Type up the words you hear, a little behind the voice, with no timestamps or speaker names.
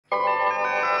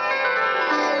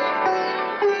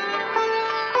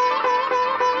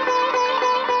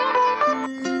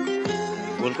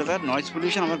কলকাতার noise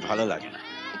pollution আমার ভালো লাগে না,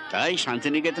 তাই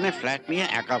শান্তিনিকেতনে ফ্ল্যাট নিয়ে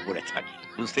একা পড়ে থাকি,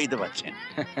 বুঝতেই তো পারছেন।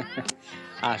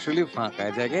 আসলে ফাঁকা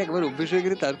জায়গায় একবার অভ্যেস হয়ে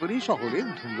গেলে তারপরেই শহরের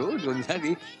ধুলো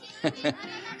জঞ্জালি।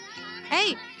 এই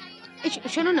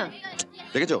শোনো না,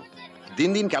 দেখেছো দিন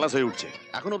দিন ক্যালাস হয়ে উঠছে,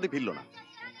 এখন অব্দি ফিরলো না।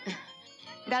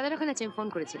 দাদার ওখানে আছে, আমি ফোন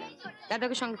করেছিলাম,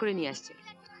 দাদাকে সঙ্গে করে নিয়ে আসছে।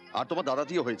 আর তোমার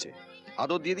দাদাটিও হয়েছে,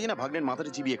 আদর দিয়ে দিয়ে না ভাগ্নের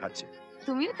মাথাটা চিবিয়ে খাচ্ছে।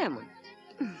 তুমিও তেমন।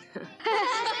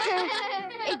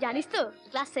 এই জানিস তো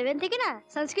ক্লাস 7 থেকে না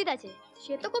সংস্কৃত আছে,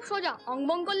 সে তো খুব সোজা,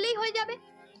 অঙ্গবং করলেই হয়ে যাবে।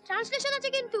 ট্রান্সলেশন আছে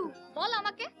কিন্তু, বল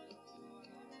আমাকে।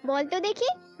 বল তো দেখি,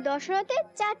 দশরথের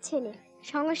 4 ছেলে,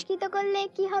 সংস্কৃত করলে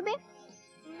কি হবে?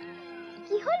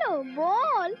 কি হলো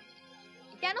বল।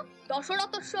 কেন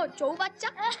দশরথ চৌবাচ্চা?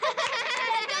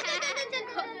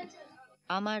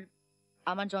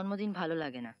 আমার জন্মদিন ভালো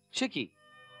লাগে না। সে কি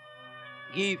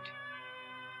গিফট,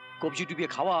 কবজি টুপিয়ে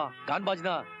খাওয়া, গান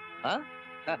বাজনা? হ্যাঁ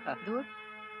দূর,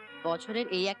 বছরের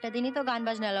এই একটা দিনই তো গান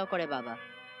বাজনা এলাও করে বাবা,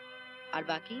 আর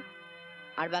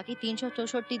বাকি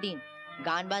 364 দিন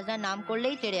গান বাজনার নাম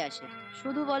করলেই তেড়ে আসে,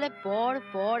 শুধু বলে পড়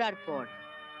পড় আর পড়।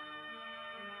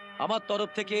 আমার তরফ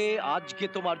থেকে আজকে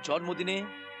তোমার জন্মদিনে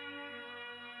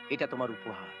এটা তোমার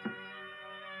উপহার।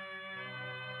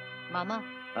 মামা,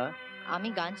 হ্যাঁ? আমি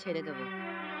গান ছেড়ে দেব,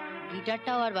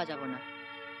 গিটারটাও আর বাজাবো না।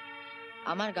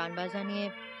 আমার গান বাজনা নিয়ে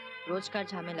রোজকার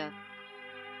ঝামেলা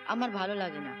আমার ভালো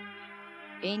লাগে না,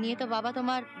 এই নিয়ে তো বাবা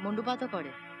তোমার মুন্ডুপাতও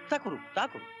করে। তা করুক,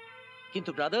 কিন্তু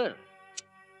ব্রাদার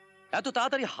এত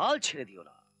তাড়াতাড়ি হাল ছেড়ে দিও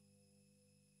না।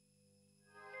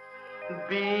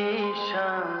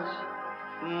 বিশ্বাস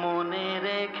মনে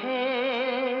রেখে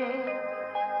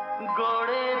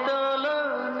গড়ে তোলো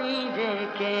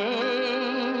নিজেকে,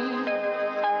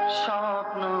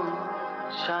 স্বপ্ন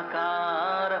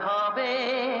সাকার হবে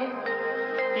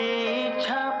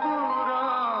ইচ্ছা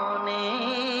পূরণে,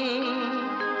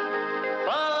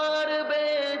 পারবে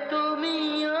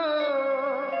তুমিও,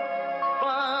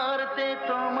 পারতে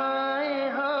তোমায়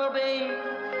হবে,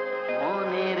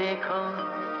 মনে রেখো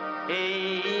এই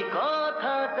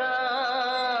কথাটা।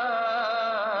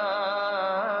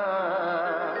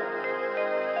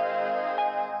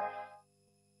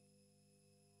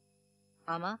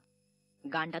 মামা,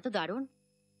 গানটা তো দারুণ,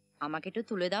 আমাকে একটু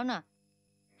তুলে দাও না।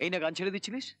 এই না গান ছেড়ে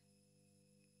দিচ্ছিলিস,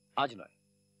 আজ নয়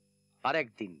আর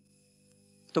একদিন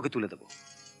তোকে তুলে দেবো।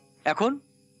 এখন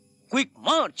কুইক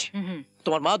মার্চ।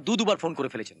 তোমার মা দুবার ফোন করে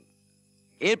ফেলেছেন,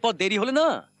 এরপর দেরি হলে না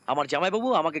আমার জামাইবাবু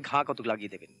আমাকে ঘা কত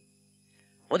লাগিয়ে দেবেন।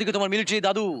 ওদিকে তোমার মিলিটারি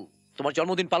দাদু তোমার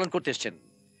জন্মদিন পালন করতে এসছেন,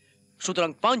 সুতরাং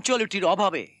পাঞ্চুয়ালিটির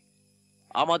অভাবে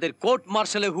আমাদের কোর্ট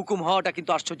মার্শালে হুকুম হওয়াটা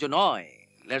কিন্তু আশ্চর্য নয়।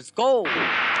 Let's go.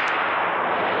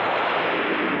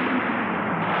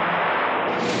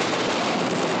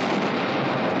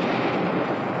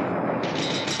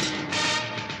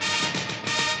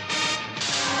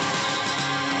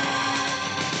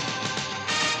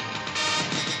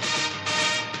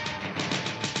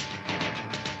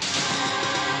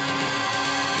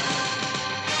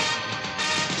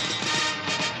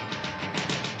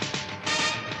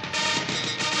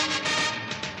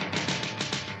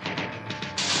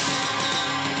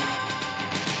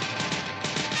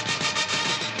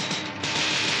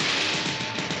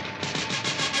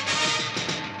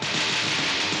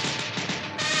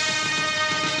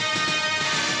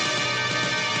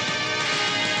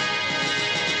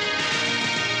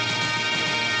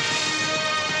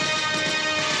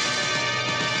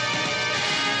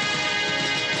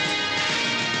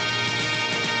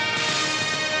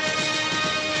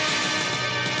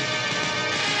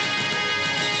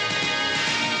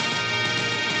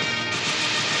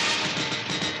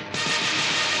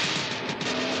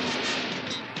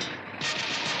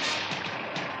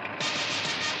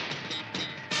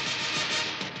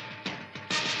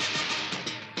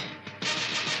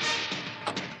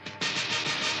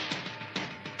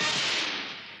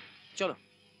 চলো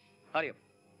হারিও।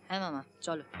 হ্যাঁ মামা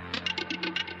চলো।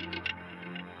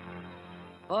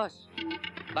 বস,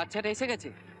 বাচ্চাটা এসে গেছে।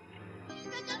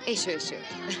 এসো এসো,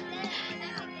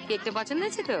 কেকটা পছন্দ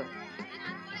হয়েছে তো?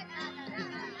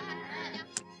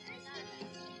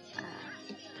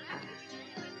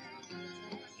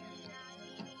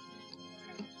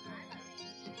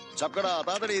 চাপকাটা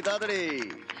তাড়াতাড়ি তাড়াতাড়ি।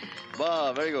 বাহ,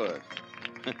 ভেরি গুড।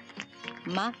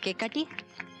 মা কেক কাটি।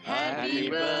 Happy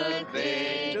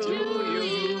birthday to you.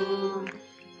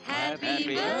 Happy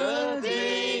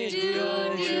birthday to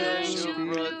you,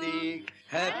 Supratik.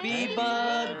 Happy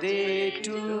birthday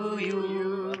to you.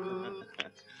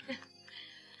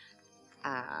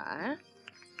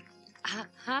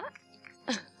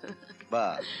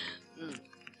 বাহ,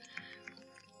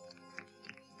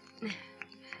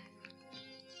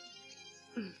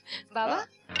 বাবা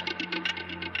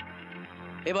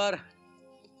এবার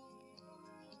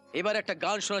এবার একটা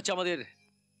গান শোনাচ্ছে আমাদের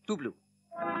টুবলু।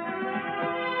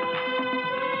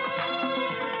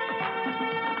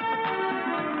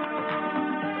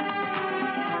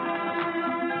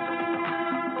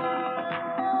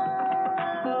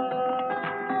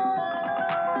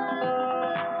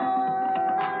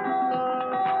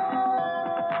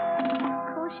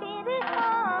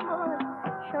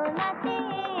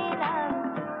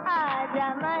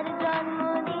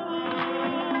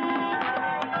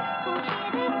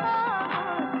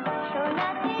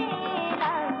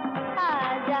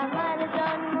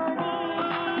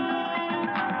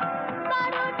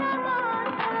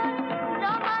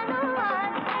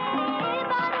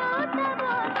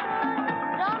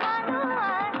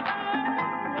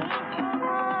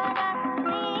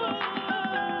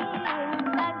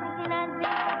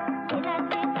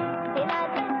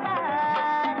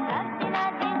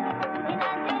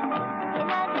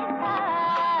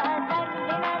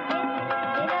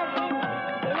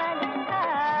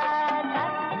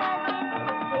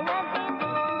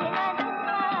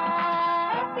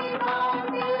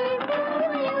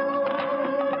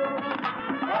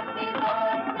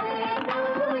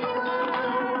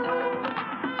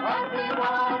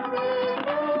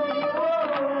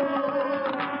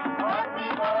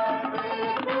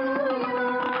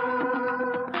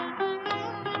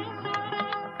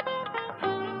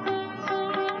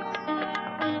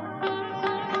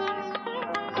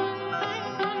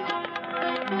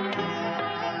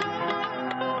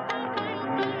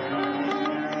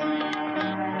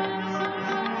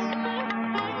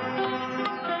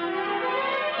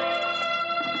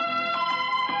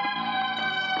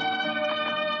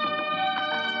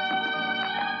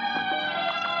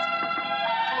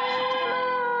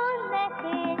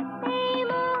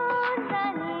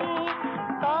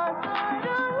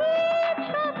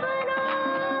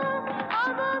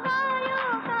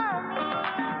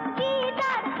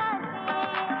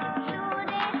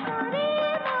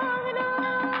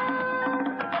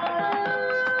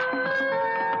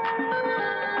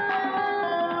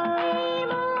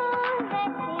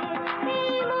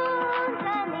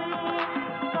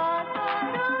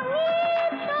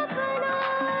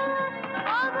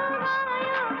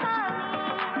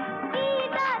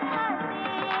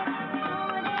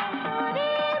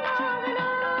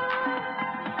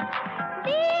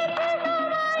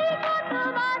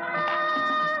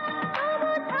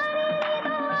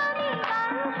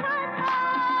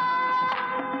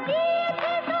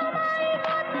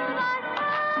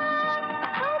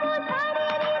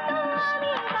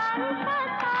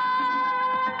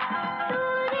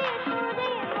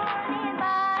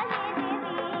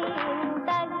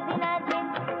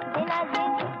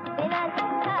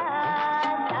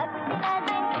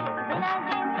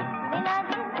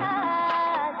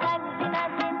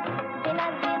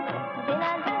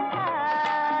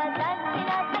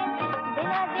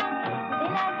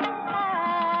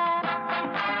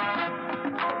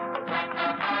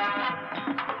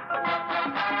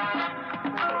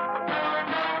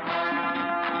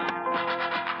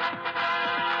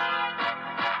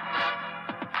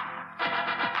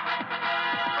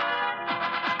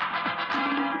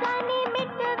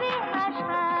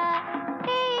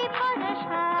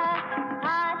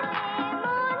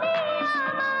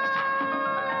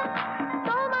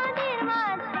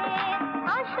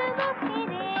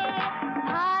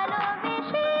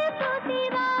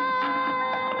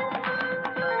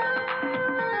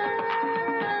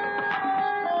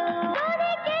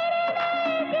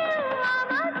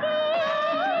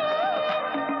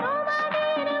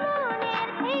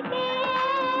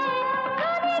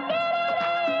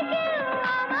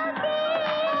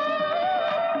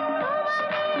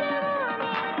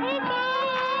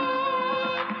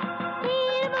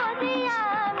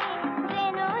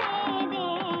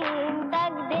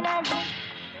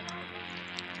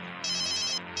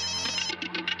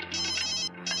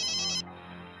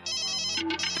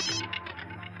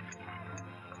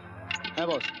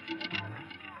 হ্যাঁ বস,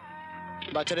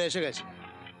 বাচ্চারা এসে গেছে।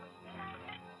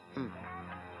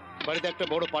 বাড়িতে একটা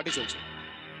বড় পার্টি চলছে।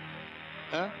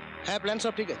 হ্যাঁ হ্যাঁ, প্ল্যান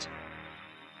সব ঠিক আছে।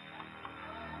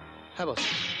 হ্যাঁ বস,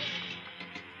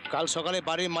 কাল সকালে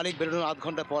বাড়ির মালিক বেরোনোর আধ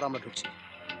ঘন্টা পর আমরা ঢুকছি।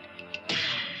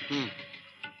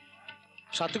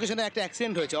 সার্থকের সাথে একটা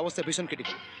অ্যাক্সিডেন্ট হয়েছে, অবস্থা ভীষণ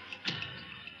ক্রিটিক্যাল।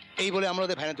 এই বলে আমরা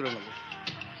ওদের ভ্যানে তুলে নেব।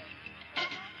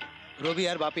 রবি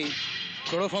আর বাপি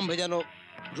ক্লোরোফর্ম ভেজানো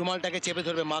রুমালটাকে চেপে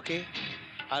ধরবে মাকে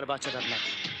আর বাচ্চাটার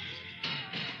নাকে।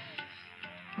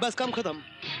 ব্যাস, কাম খতম।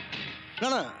 না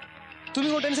না, তুমি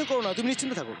কোনো টেনশন করো না, তুমি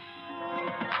নিশ্চিন্তে থাকো।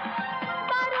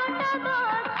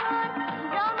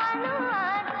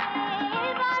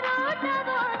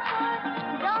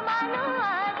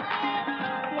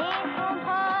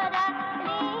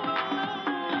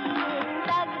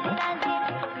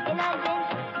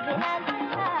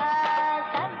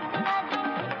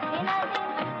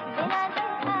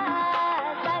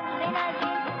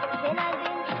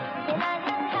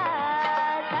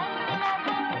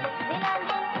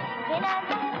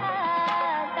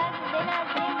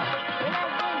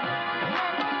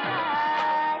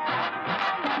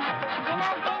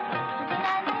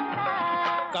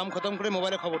 কাম খতম করে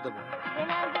মোবাইলে খবর দেবো।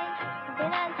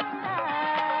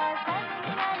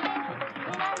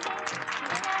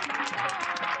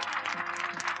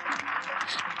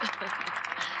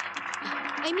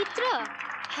 এই মিত্র,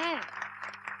 হ্যাঁ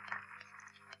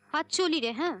আজ চলি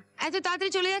রে। হ্যাঁ, এত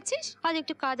তাড়াতাড়ি চলে যাচ্ছিস? আজ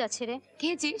একটু কাজ আছে রে।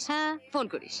 খেয়েছিস? হ্যাঁ, ফোন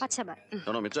করিস। আচ্ছা বাই।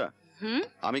 শোনো মিত্রা, হুম,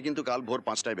 আমি কিন্তু কাল ভোর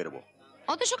 5টায় বেরোবো।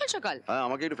 অত সকাল সকাল? হ্যাঁ,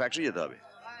 আমাকে একটু ফ্যাক্টরি যেতে হবে।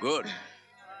 গুড।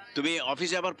 তুমি অফিস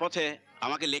যাবার পথে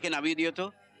আমাকে লেখে নামিয়ে দিও তো।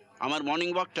 আমার মর্নিং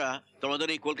ওয়াকটা তোমাদের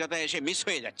এই কলকাতায় এসে মিস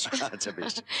হয়ে যাচ্ছে। আচ্ছা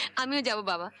বেশ। আমিও যাব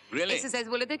বাবা। Really? এক্সারসাইজ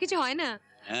বলে তো কিছু হয় না।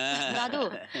 দাদু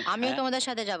আমিও তোমাদের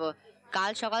সাথে যাব।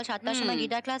 কাল সকাল 7টার সময়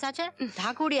গিটার ক্লাস আছে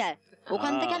ঢাকুরিয়ায়,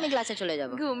 ওখান থেকে আমি ক্লাসে চলে যাব।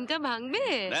 ঘুমটা ভাঙবে?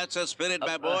 That's a spirit,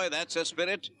 my boy. That's a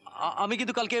spirit. আমি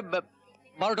কিন্তু কালকে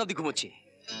 12টা অবধি ঘুমোচ্ছি।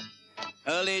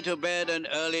 Early to bed and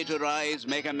early to rise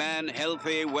make a man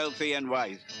healthy, wealthy and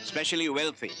wise. Especially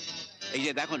wealthy. এই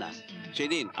যে দেখো না,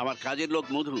 সেদিন আমার কাজের লোক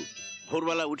মধু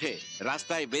ভোরবেলা উঠে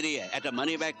রাস্তায় বেরিয়ে একটা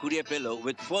মানি ব্যাগ কুড়িয়ে পেল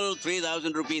with full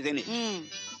 3000 rupees in it.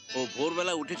 ও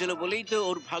ভোরবেলা উঠেছিল বলেই তো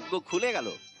ওর ভাগ্য খুলে গেল।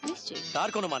 নিশ্চয়ই। তার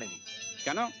কোনো মানে নেই।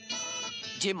 কেন?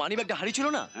 যে মানি ব্যাগটা হারিয়েছিল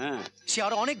না, হ্যাঁ, সে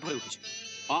আরো অনেক ভরে উঠেছে।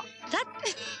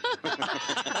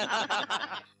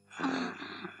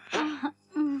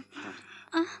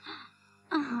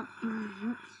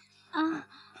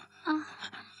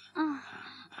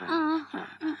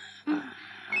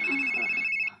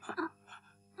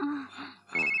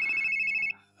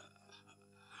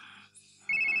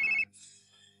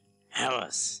 হ্যাঁ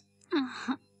বস,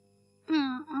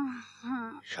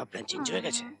 সব প্ল্যান চেঞ্জ হয়ে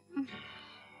গেছে।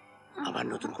 আবার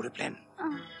নতুন করে প্ল্যান।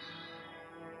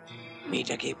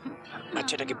 মেয়েটাকে,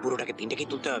 বাচ্চাটাকে, পুরোটাকে, তিনটাকে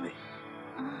তুলতে হবে।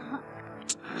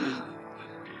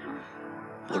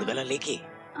 ভোরবেলা লেকে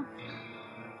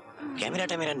ক্যামেরা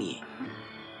ট্যামেরা নিয়ে।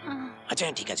 আচ্ছা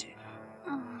হ্যাঁ ঠিক আছে,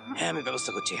 হ্যাঁ আমি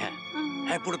ব্যবস্থা করছি। হ্যাঁ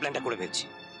হ্যাঁ পুরো প্ল্যানটা করে ফেলছি।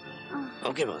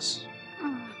 ওকে বস।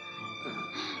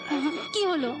 কি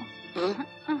হলো?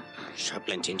 সব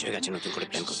প্ল্যান চেঞ্জ হয়ে গেছে, নতুন করে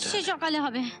প্ল্যান করতে সে হবে। সকালে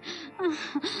হবে,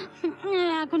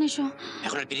 এখন এসো।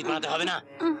 এখন আর পিরিত বানাতে হবে না,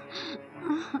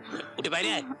 উঠে বাইরে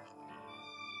আয়।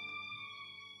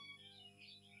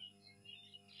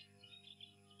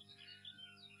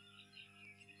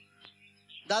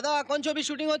 দাদা কোন ছবি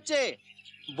শুটিং হচ্ছে?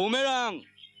 বুমেরাং।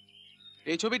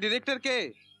 এই ছবি ডিরেক্টর কে?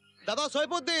 দাদা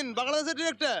সৈফুদ্দিন, বাংলাদেশের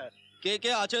ডিরেক্টর। কে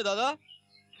কে আছে দাদা?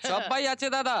 সবাই আছে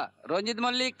দাদা। রঞ্জিত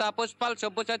মল্লিক, তাপস পাল,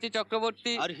 সব্যসাচী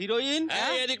চক্রবর্তী। আর হিরোইন?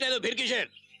 এই এদিকটা এলো, ভিড় কিসের?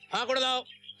 ফাঁকা করে দাও,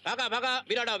 ফাঁকা ফাঁকা,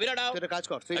 বিরাটাও বিরাটাও। তুই একটা কাজ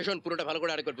কর, শোন পুরোটা ভালো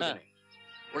করে আরেকবার বুঝে নে।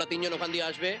 ওরা তিনজন ওখান দিয়ে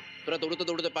আসবে, তোরা দৌড়তে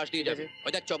দৌড়তে পাশ দিয়ে যাবে।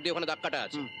 ওই দেখ চক দিয়ে ওখানে দাগ কাটা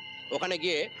আছে, ওখানে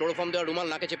গিয়ে ক্লোরোফর্ম দেওয়া রুমাল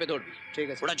নাকে চেপে ধরবি। ঠিক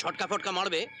আছে। ওরা ঝটকা ফটকা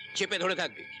মারবে, চেপে ধরে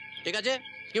থাকবি। ঠিক আছে?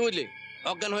 কি বুঝলি?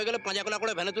 অজ্ঞান হয়ে গেলে পাঁজা কলা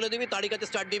করে ভ্যানে তুলে দিবি, তারই কাছে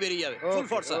স্টার্ট দিয়ে বেরিয়ে যাবে। ফুল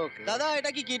ফোর্স। দাদা এটা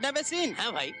কি কিডন্যাপের সিন?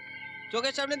 হ্যাঁ ভাই।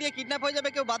 চোখের সামনে দিয়ে কিডন্যাপ হয়ে যাবে,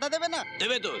 কেউ বাধা দেবে না?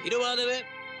 দেবে তো, হিরো বাধা দেবে।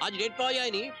 আজ রেট পাওয়া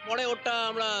যায়নি, পরে ওরটা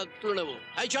আমরা তুলে নেবো।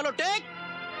 এই চলো টেক,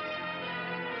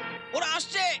 ওরা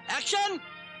আসছে, অ্যাকশন।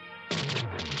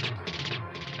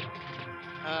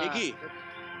 কি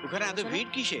ওখানে এত ভিড়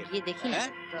কিসের? গিয়ে দেখি না।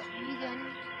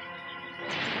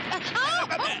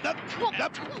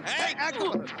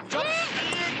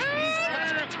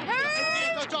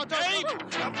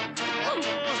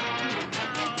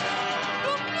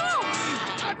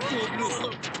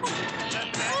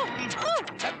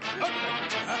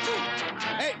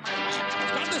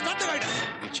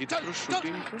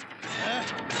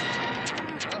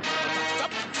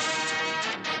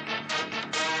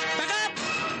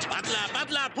 পাতলা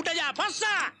পাতলা ফুটে যা,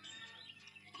 ফসা।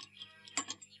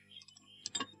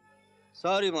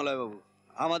 সরি মলয় বাবু,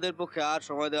 আমাদের পক্ষে আর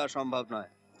সময় দেওয়া সম্ভব নয়।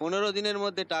 15 দিনের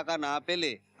মধ্যে টাকা না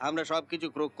পেলে আমরা সবকিছু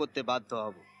ক্রোক করতে বাধ্য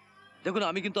হব। দেখুন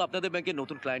আমি কিন্তু আপনাদের ব্যাংকের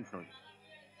নতুন ক্লায়েন্ট নই।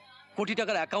 কোটি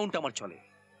টাকার অ্যাকাউন্ট আমার চলে।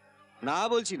 না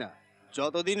বলছি না,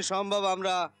 যতদিন সম্ভব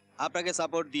আমরা আপনাকে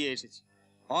সাপোর্ট দিয়ে এসেছি।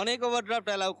 অনেক ওভারড্রাফট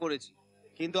অ্যালাউ করেছি,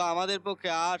 কিন্তু আমাদের পক্ষে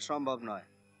আর সম্ভব নয়।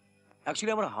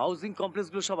 অ্যাকচুয়ালি আমার হাউজিং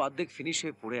কমপ্লেক্সগুলো সব অর্ধেক ফিনিশ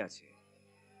হয়ে পড়ে আছে।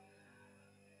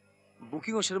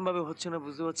 বুকিংও সেরকম ভাবে হচ্ছে না,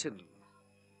 বুঝতে পারছেন।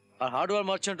 আর হার্ডওয়্যার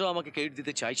মার্চেন্টও আমাকে ক্রেডিট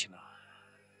দিতে চাইছে না।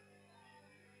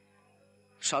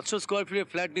 700 স্কোয়ার ফিটের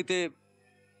ফ্ল্যাট নিতে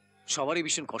সবারই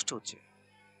ভীষণ কষ্ট হচ্ছে,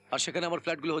 আর সেখানে আমার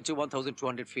ফ্ল্যাটগুলো হচ্ছে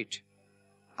 1200 ফিট।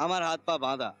 আমার হাত পা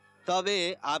বাঁধা। তবে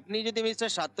আপনি যদি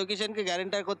মিস্টার সাত্যকিশনকে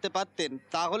গ্যারেন্টার করতে পারতেন,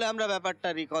 তাহলে আমরা ব্যাপারটা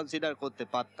রিকনসিডার করতে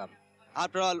পারতাম।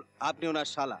 আফটার অল আপনি ওনার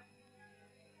শালা।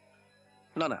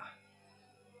 না না,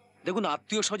 দেখুন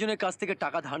আত্মীয় স্বজনের কাছ থেকে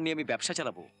টাকা ধার নিয়ে আমি ব্যবসা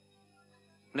চালাবো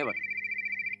নেভার।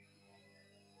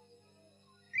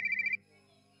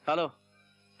 হ্যালো,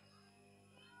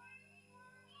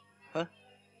 হ্যাঁ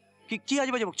কি কি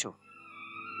আজে বাজে বকছো?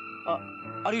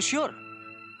 Are you sure?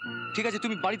 ঠিক আছে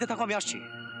তুমি বাড়িতে থাকো, আমি আসছি।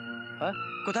 হ্যাঁ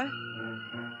কোথায়?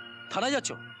 থানায় যাচ্ছ?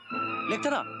 লিখতে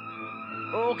না?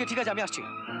 ওকে ঠিক আছে, আমি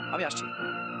আসছি।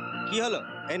 কি হলো?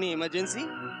 Any emergency?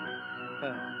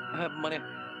 হ্যাঁ মানে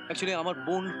অ্যাকচুয়ালি আমার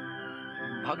বোন,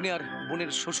 ভাগ্নে আর বোনের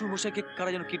শ্বশুর মশাইকে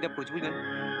কারা যেন কিডন্যাপ করেছে, বুঝলেন?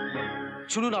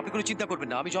 শুনুন, আপনি কোনো চিন্তা করবেন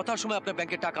না, আমি যথাসময়ে আপনার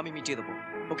ব্যাংকের টাকা আমি মিটিয়ে দেবো।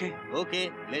 ওকে ওকে,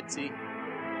 লেটস সি।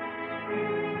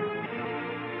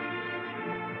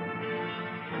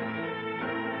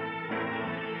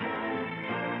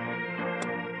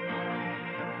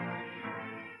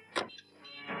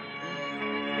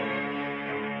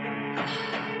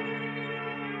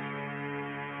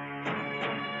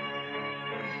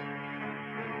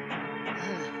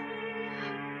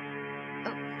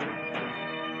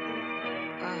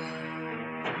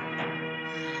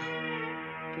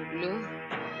 টুবলু,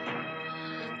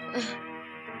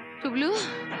 টুবলু,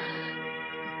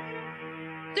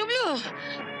 টুবলু,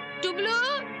 টুবলু,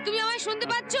 তুমি আমায় শুনতে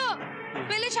পাচ্ছ?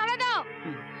 পেলে সাড়া দাও।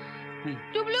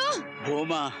 টুবলু।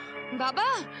 বৌমা। বাবা।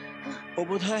 ও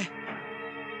বোধহয়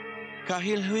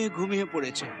কাহিল হয়ে ঘুমিয়ে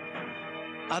পড়েছে।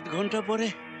 আধ ঘন্টা পরে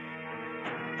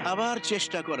আবার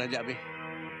চেষ্টা করা যাবে।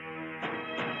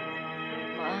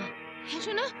 মা। হ্যাঁ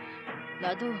শোনা।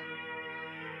 দাদু,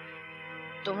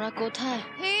 তোমরা কোথায়?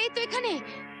 এই তো এখানে।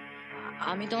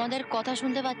 আমি তোমাদের কথা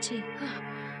শুনতে পাচ্ছি।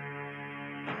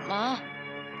 মা।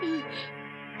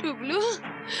 টুবলু,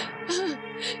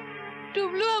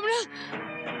 টুবলু,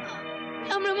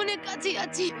 আমরা মনে কাছে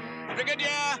আছি।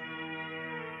 Brigadier,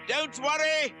 don't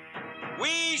worry,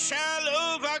 we shall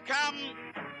overcome.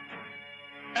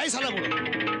 এই শালা বুড়ো,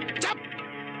 চাপ!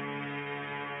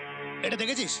 এটা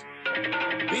দেখেছিস?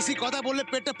 বেশি কথা বললে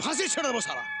পেটে ফাঁসি ছেড়ে দেবো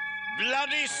শালা।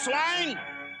 Bloody swine!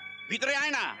 ভিতরে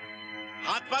আয় না,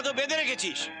 হাত পা তো বেঁধে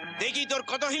রেখেছিস, দেখি তোর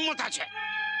কত হিম্মত আছে।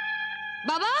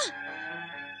 বাবা,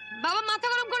 বাবা মাথা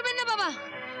গরম করবেন না বাবা,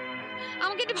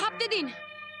 আমাকে একটু ভাবতে দিন।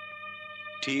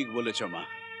 ঠিক বলেছ মা,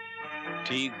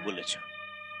 ঠিক বলেছ।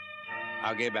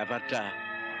 আগে ব্যাপারটা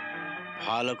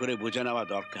ভালো করে বুঝে নেওয়া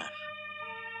দরকার।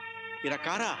 এরা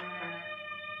কারা,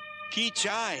 কি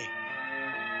চায়,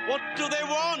 what do they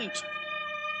want?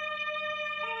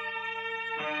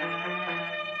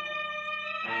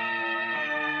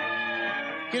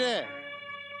 কিরে?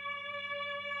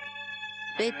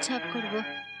 পেচ্ছাপ করবো।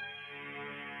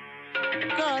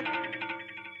 কর।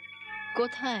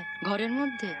 কোথায়? ঘরের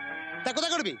মধ্যে। তা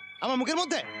কোথায় করবি? আমার মুখের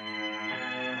মধ্যে?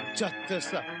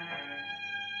 যত্তসা।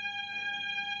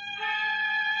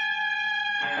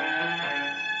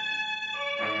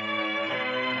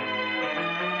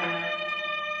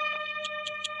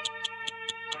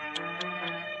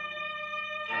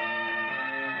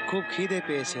 খুব খিদে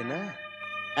পেয়েছে না?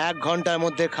 1 ঘন্টার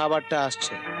মধ্যে খাবারটা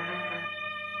আসছে,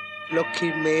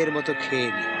 লক্ষ্মীর মেয়ের মতো খেয়ে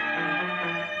নিও,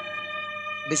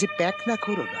 বেশি প্যাক না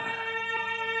করো না।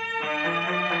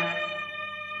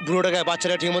 বুড়োটাকে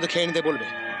বাচ্চারা ঠিক মতো খেয়ে নিতে বলবে।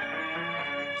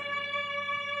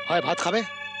 হয় ভাত খাবে,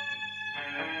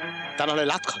 তা নাহলে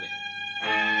লাত খাবে।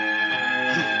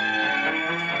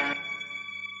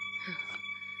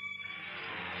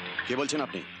 কে বলছেন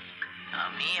আপনি?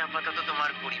 আমি আপাতত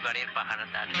তোমার পরিবারের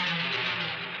পাহারাদার।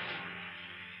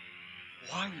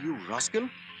 Why you rascal?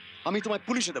 আমি তোমায়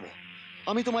পুলিশে দেব।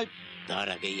 আমি তোমায়। তার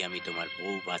আগেই আমি তোমার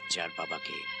বউ বাচ্চার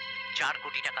বাবাকে 4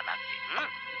 কোটি টাকা লাগবে।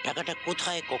 টাকাটা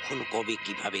কোথায়, কখন, কবে,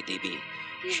 কিভাবে দেবে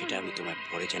সেটা আমি তোমায়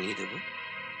পরে জানিয়ে দেব।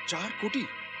 4 কোটি?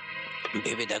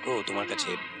 ভেবে দেখো, তোমার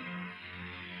কাছে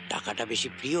টাকাটা বেশি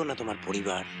প্রিয় না তোমার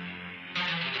পরিবার?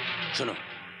 শোনো,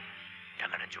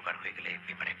 টাকাটা জোগাড় হয়ে গেলে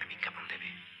পেপারে একটা বিজ্ঞাপন দেবে,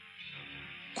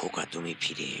 খোকা তুমি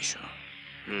ফিরে এসো।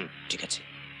 ঠিক আছে?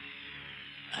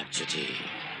 আর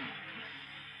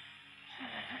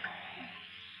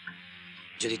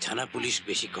যদি থানা পুলিশ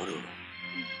বেশি করো,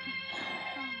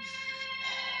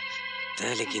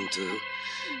 তাহলে কিন্তু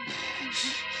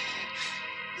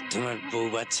তোমার বউ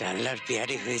বাচ্চা আল্লাহর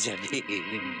পেয়ারে হয়ে যাবে।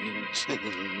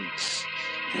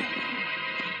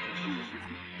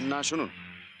 না শুনুন,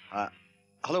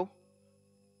 হ্যালো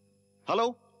হ্যালো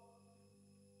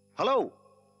হ্যালো,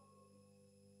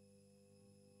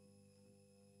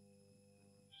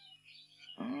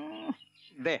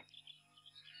 দে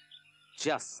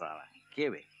যা সালা, কে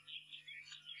বে?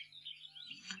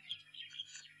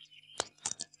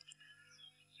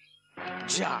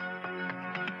 যা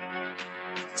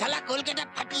শালা কলকাতা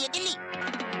ফাটিয়ে দিলি।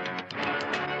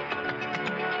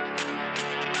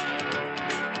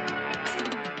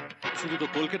 শুধু তো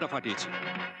কলকাতা ফাটিয়েছি,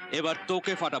 এবার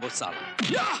তোকে ফাটাবো সাল।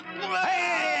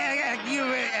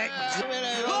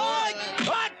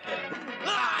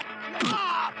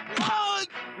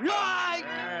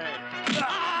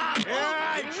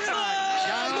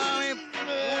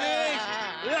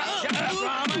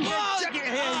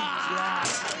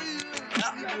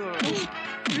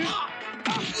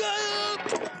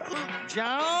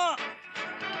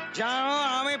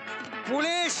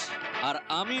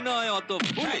 আমি নয় অত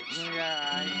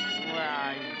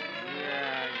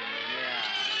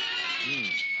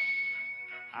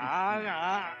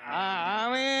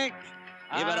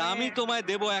এবার আমি তোমায়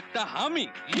দেব একটা হামি।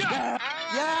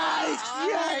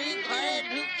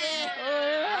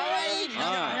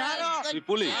 তুই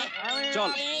পুলিশ, চল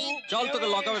চল, তোকে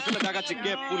লকআপে ফেলে দেখাচ্ছি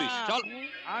কে পুলিশ। চল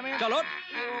চলো।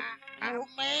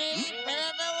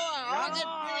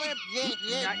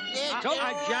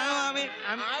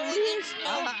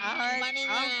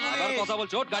 আবার কথা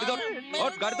বলছো? ওঠ গাড়ি ধর,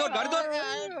 ওঠ গাড়ি ধর, গাড়ি ধর,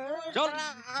 চল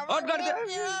ওঠ গাড়ি ধর,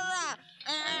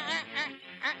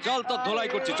 চল তোর ধোলাই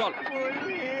করছি, চল।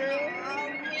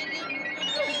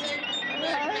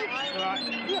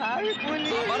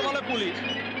 আবার বলে পুলিশ,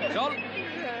 চল।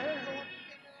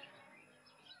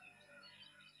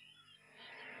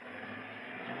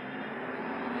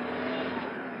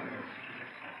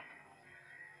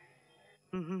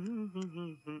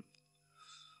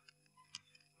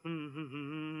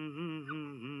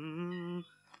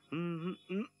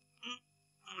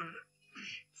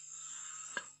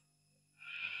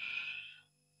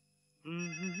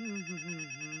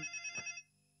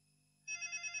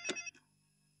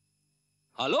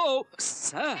 হ্যালো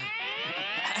স্যার,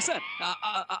 স্যার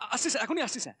আসছি স্যার, এখনই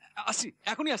আসছি স্যার, আসছি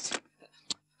এখনই আসছি।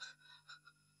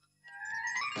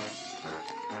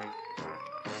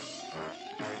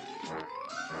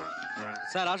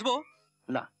 স্যার আসবো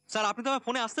না। স্যার আপনি তো আমার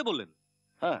ফোনে আসতে বললেন।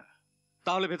 হ্যাঁ,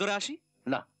 তাহলে ভেতরে আসি?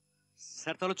 না।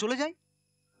 স্যার তাহলে চলে যাই?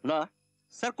 না।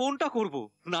 স্যার কোনটা করব,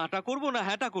 নাটা করব না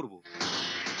হ্যাঁটা করব?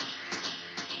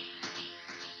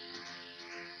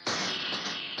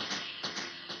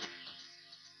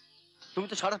 তুমি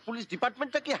তো সারা পুলিশ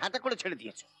ডিপার্টমেন্টটাকে হাঁটা করে ছেড়ে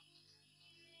দিয়েছো।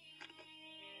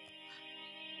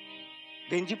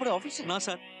 গেঞ্জি পরে অফিসে? না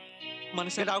স্যার, মানে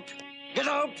sir get out, get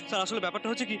out. Sir আসলে ব্যাপারটা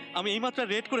হচ্ছে কি, আমি এইমাত্র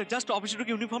রেড করে জাস্ট অফিসে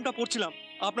ঢুকে ইউনিফর্মটা পরছিলাম,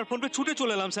 আপনার ফোন পে ছুটে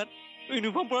চলে এলাম স্যার।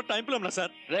 ইউনিফর্ম পরার টাইম পেলাম না স্যার।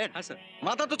 রেড? হ্যাঁ স্যার।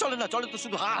 মাথা তো চলে না, চলে তো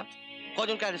শুধু হাত।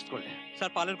 কজনকে অ্যারেস্ট করলে?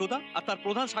 স্যার পালের গোদা আর তার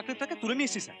প্রধান সাকরেটাকে তুলে নিয়ে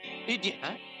এসেছি স্যার। ইডিয়েট,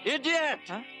 হ্যাঁ ইডিয়েট।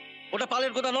 হ্যাঁ, ওটা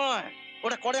পালের গোদা নয়,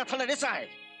 ওটা কড়িয়া থানার এসআই।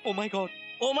 ও মাই গড,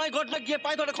 ও মাই গড না, গিয়ে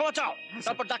পায়ে ধরে ক্ষমা চাও,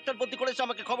 তারপর ডাক্তার ভর্তি করে এসে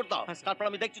আমাকে খবর দাও, তারপর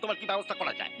আমি দেখছি তোমার কি ব্যবস্থা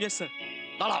করা যায়। Yes sir.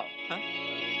 দাঁড়াও। হ্যাঁ,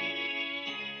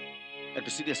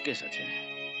 একটা সিরিয়াস কেস আছে।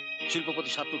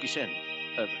 শিল্পপতি সাত্তকী সেন,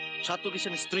 সাত্তকী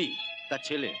সেনের স্ত্রী, তার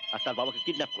ছেলে আর তার বাবাকে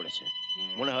কিডন্যাপ করেছে।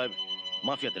 মনে হয়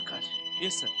মাফিয়াদের কাজ।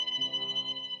 Yes sir.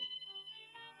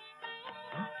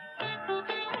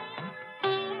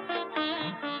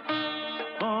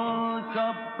 ও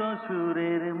সপ্ত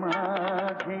সুরের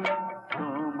মাঝে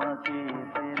তোমাকে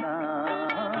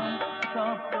পেলাম,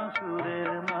 সপ্ত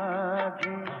সুরের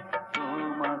মাঝে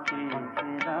তোমাকে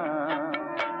পেলাম।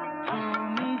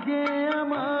 তুমি যে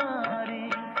আমারি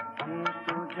সে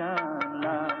তো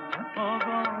জানলাম,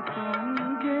 ওগো তুমি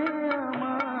যে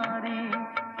আমারি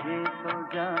সে তো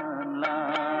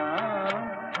জানলাম।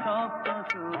 সপ্ত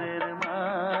সুরের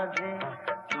মাঝে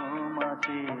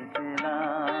তোমাকে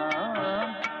পেলাম,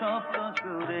 সপ্ত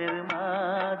সুরের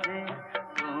মাঝে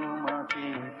তোমাকে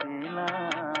পেলাম।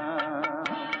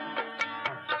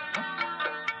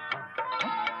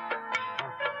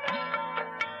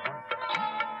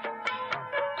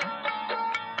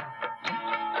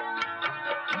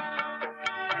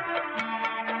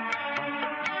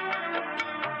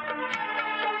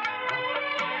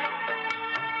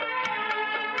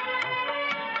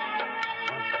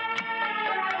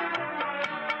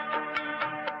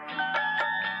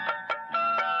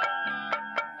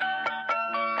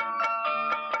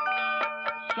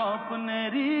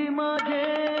 স্বপ্নেরই মাঝে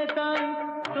তাই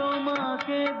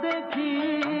তোমাকে দেখি,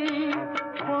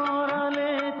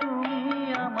 পরালে তুমি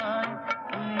আমায়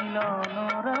মিলন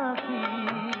রাখি।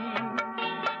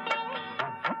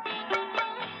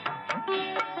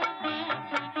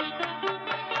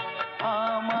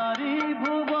 আমারি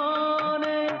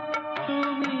ভুবনে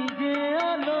তুমি যে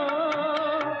আলো,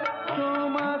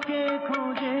 তোমাকে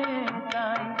খুঁজে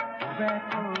তাই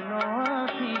ব্যাকুল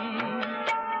আছি।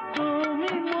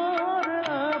 তুমি মোর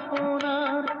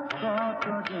আপনার কত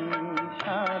যে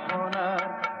সাধনা,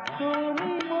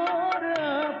 তুমি মোর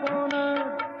আপনার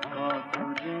কত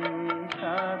যে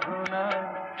সাধনা।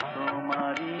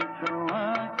 তোমারই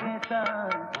ছোঁয়াকে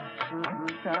তাই শুধু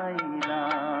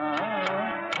চাইলাম,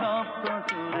 সপ্ত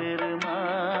সুরের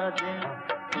মাঝে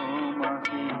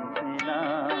তোমাকে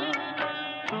পেলাম।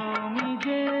 তুমি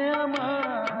যে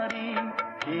আমারি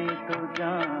সে তো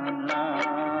জানলাম,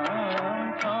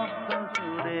 সপ্ত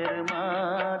সুরের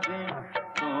মাঝে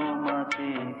তোমাকে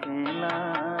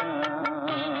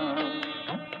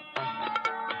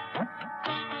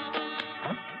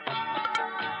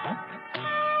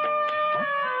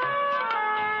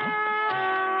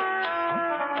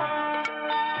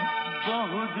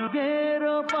বহু যুগের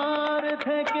পার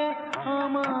থেকে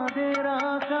আমাদের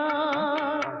আশা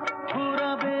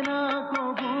ফুরাবে না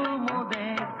কবু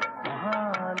মোদের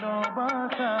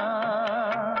ভালোবাসা।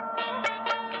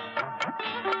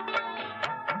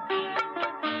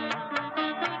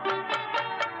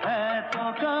 এত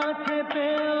কাছে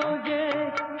পেও যে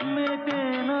মেটে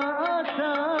না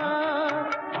আশা,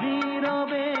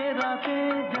 নীরবে রাতে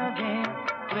জাগে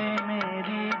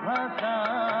প্রেমেরই ভাষা।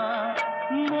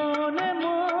 মনে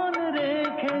মন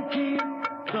রেখেছি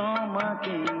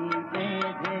তোমাকেই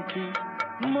বেঁধেছি,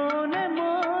 মনে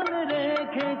মন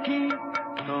রেখেছি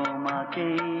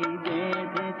তোমাকেই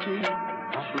বেঁধেছি।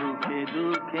 সুখে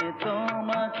দুঃখে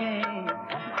তোমাকে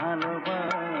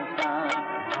ভালোবাসা।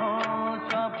 ও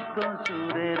সপ্ত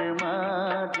সুরের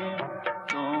মাঝে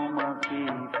তোমাকে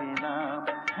পেলাম,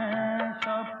 হ্যাঁ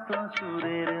সপ্ত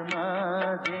সুরের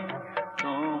মাঝে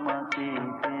তোমাকে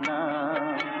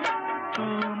পেলাম।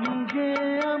 তুমি যে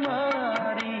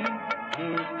আমারি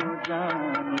একটু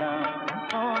জানলাম,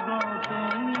 ও গো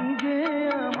তুমি যে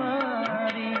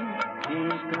আমারি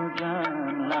একটু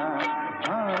জানলাম।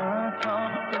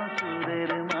 সপ্ত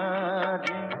সুরের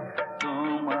মাঝে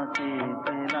তোমাকে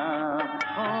পেলাম,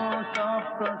 ও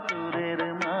সপ্ত সুরের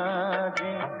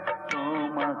মাঝে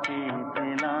তোমাকে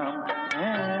পেলাম,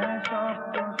 হ্যাঁ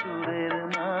সপ্ত সুরের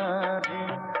মাঝে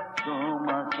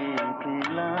তোমাকে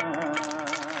পেলাম।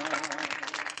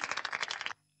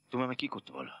 তুমি আমি কি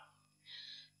করতে বলো?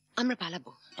 আমরা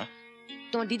পালাবো।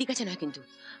 তোমার দিদির কাছে নয় কিন্তু,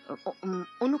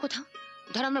 অন্য কোথাও।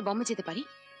 ধর আমরা বম্বে যেতে পারি,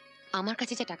 আমার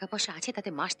কাছে যে টাকা পয়সা আছে তাতে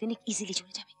মাস দিনে ইজিলি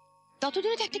চলে যাবে।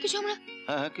 ততদিনে তো একটা কিছু আমরা।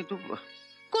 হ্যাঁ কিন্তু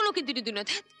কোনো কিন্তু টিন্তু না,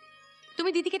 থাক। তুমি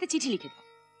দিদিকে একটা চিঠি লিখে দাও।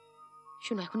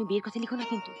 শোনো, এখনই বিয়ের কথা লিখো না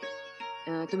কিন্তু।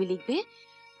 তুমি লিখবে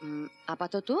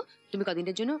আপাতত তুমি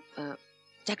কদিনের জন্য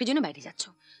চাকরির জন্য বাইরে যাচ্ছ,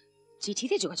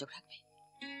 চিঠিতে যোগাযোগ রাখবে।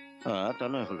 হ্যাঁ তা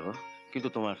নয় হলো, কিন্তু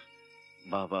তোমার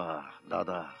বাবা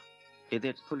দাদা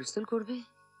এদের হুলস্থুল করবে।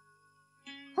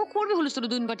 ও করবে হুলস্থুল,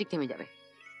 দুদিন পর ঠিক থেমে যাবে।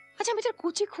 আচ্ছা আমি তোর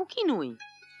কচি খুকি নই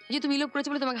যে তুমি লোক করেছে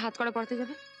বলে তোমাকে হাত করা পড়তে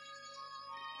যাবে।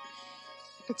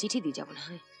 একটা চিঠি দিয়ে যাবো না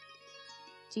হয়,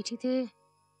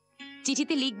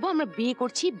 চিঠিতে লিখবো আমরা বিয়ে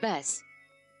করছি, ব্যাস।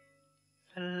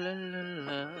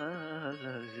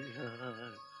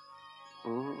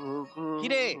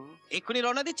 কিরে এক্ষুনি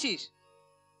রওনা দিচ্ছিস?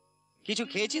 কিছু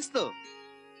খেয়েছিস তো?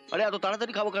 আরে এত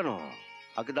তাড়াতাড়ি খাবো কেন?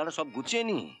 আগে দাঁড়া, সব গুছিয়ে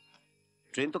নি।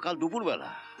 ট্রেন তো কাল দুপুর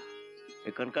বেলা।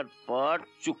 এখানকার পর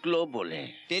চুকলো বলে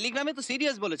টেলিগ্রামে তো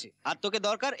সিরিয়াস বলেছে, আর তোকে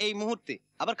দরকার এই মুহূর্তে।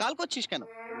 আবার কাল করছিস কেন?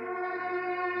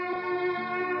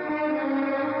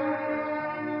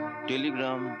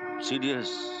 টেলিগ্রাম সিরিয়াস,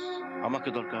 আমাকে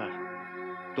দরকার।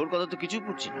 তোর কথা তো কিছুই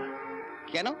বুঝছি না।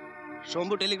 কেন?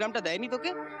 শম্ভু টেলিগ্রামটা দেয়নি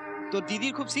তোকে? তোর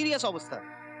দিদির খুব সিরিয়াস অবস্থা।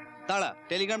 দাঁড়া,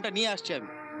 টেলিগ্রামটা নিয়ে আসছি আমি।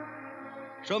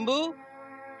 শম্ভু,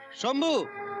 শম্ভু।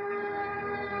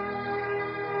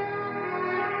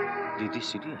 দিদি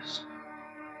সিরিয়াস?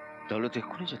 তাহলে তো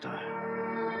এক্ষুনি যেতে হয়।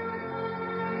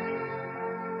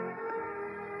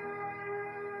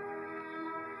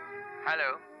 হ্যালো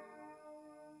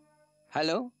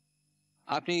হ্যালো,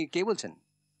 আপনি কে বলছেন?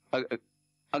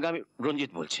 আগে আমি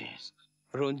রঞ্জিত বলছি।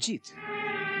 রঞ্জিত?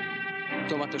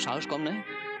 তোমার তো সাহস কম নয়।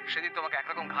 সেদিন তোমাকে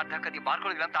একরকম ঘাট ধাক্কা দিয়ে বার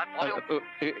করে দিলাম, তারপরে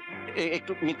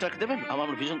একটু মিথ্যাকে দেবেন, আমার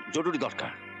ভীষণ জরুরি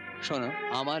দরকার। শোনো,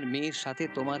 আমার মেয়ের সাথে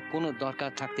তোমার কোনো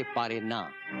দরকার থাকতে পারে না।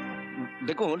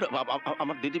 দেখুন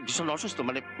আমার দিদি ভীষণ অসুস্থ,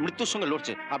 মানে মৃত্যুর সঙ্গে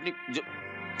লড়ছে। আপনি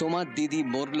তোমার দিদি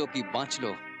মরলো কি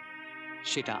বাঁচলো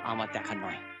সেটা আমার দেখার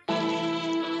নয়।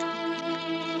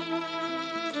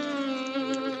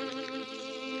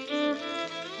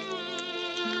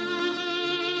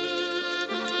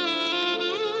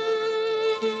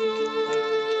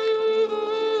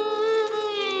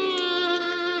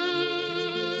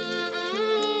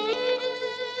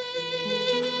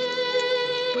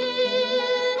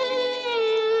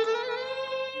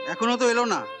 এখনো তো এলো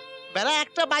না। বেলা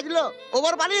একটা বাজলো,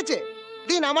 ওভার বানিয়েছে।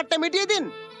 দিন আমারটা মিটিয়ে দিন।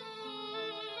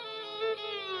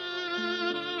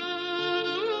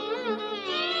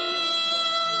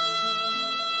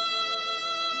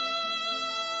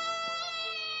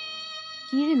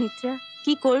 কি রে মিত্রা,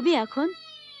 কি করবি এখন?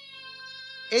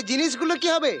 এই জিনিসগুলো কি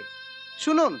হবে?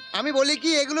 শুনুন, আমি বলি কি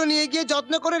এগুলো নিয়ে গিয়ে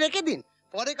যত্ন করে রেখে দিন,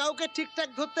 পরে কাউকে ঠিকঠাক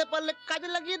ধরতে পারলে কাজে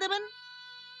লাগিয়ে দেবেন।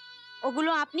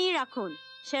 ওগুলো আপনিই রাখুন,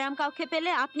 সেরাম কাউকে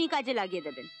পেলে আপনি কাজে লাগিয়ে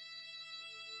দেবেন।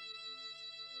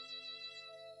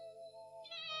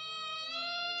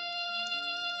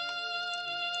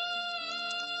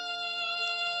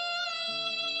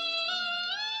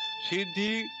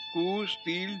 সিদ্ধি, কুশ,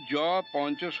 তিল, জব,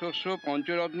 পঞ্চশস্য,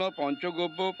 পঞ্চরত্ন,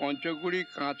 পঞ্চগব্য, পঞ্চগুড়ি,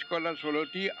 কাঁচকলা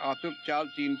 16টি, আতপ চাল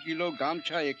 3 কিলো,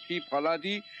 গামছা 1টি,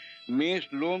 ফলাদি, মেষ,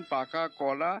 লোম, পাকা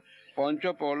কলা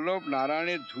পঞ্চপল্লব,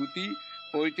 নারায়ণের ধুতি,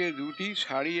 পৈতে দুটি,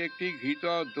 শাড়ি একটি, ঘৃত,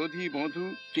 দধি, মধু,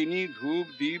 চিনি, ধূপ,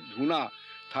 দীপ, ধুনা,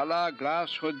 থালা, গ্লাস,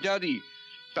 শয্যাদি,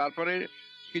 তারপরে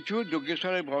কিছু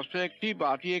যজ্ঞেশ্বরের বস্ত্র একটি,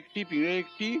 বাটি একটি, পিঁড়ে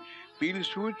একটি,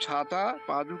 পিলসুচ, ছাতা,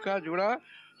 পাদুকা জোড়া,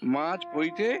 মাছ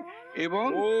পৈতে এবং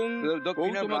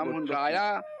দক্ষিণ ব্রাহ্মণ রায়া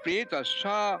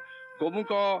প্রেতস্যা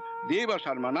গোমুখ দেব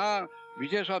শর্মণা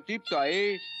বিশেষ তৃপ্তয়ে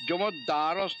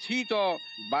যমদ্বার স্থিত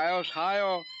বায়সায়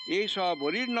এষ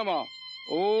বরির্নম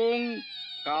ওং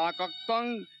কাকক্তং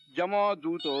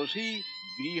যমদূতোষি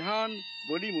গৃহান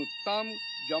বলিমুত্তম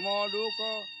যমলোক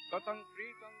কতং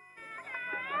প্রেতং।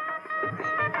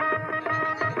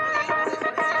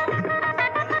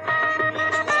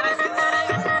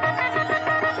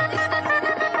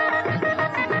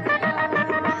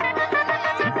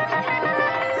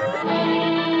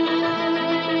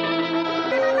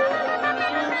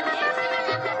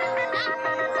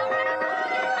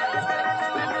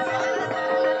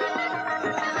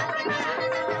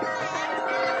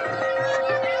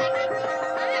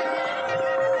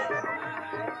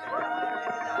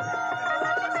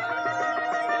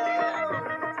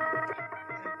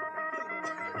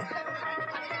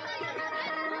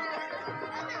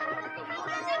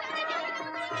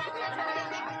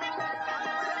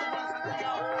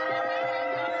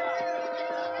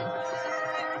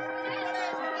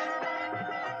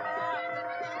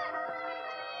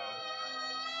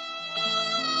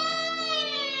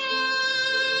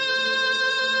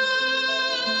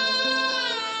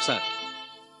 স্যার।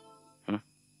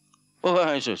 ও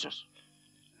হ্যাঁ, এসো এসো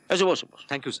এসো, বসো বসো।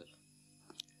 Thank you sir.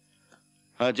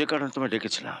 হ্যাঁ, যে কারণে তোমায়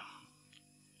ডেকেছিলাম,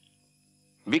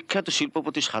 বিখ্যাত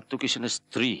শিল্পপতি সাত্যকীশনের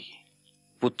স্ত্রী,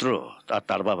 পুত্র আর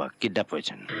তার বাবা কিডন্যাপ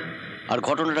হয়েছেন। আর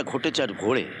ঘটনাটা ঘটেছে আর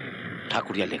ভোরে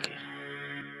ঠাকুরিয়া লেকে।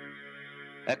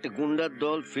 একটা গুন্ডার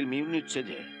দল ফিল্ম ইউনিট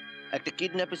সেজে একটা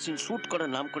কিডন্যাপের সিন শুট করার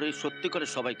নাম করে সত্যি করে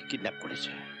সবাইকে কিডন্যাপ করেছে।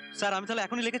 স্যার, আমি তাহলে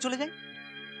এখনই লেকে চলে যাই?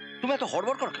 তুমি এত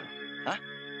হড়বড় করো কেন? হ্যাঁ,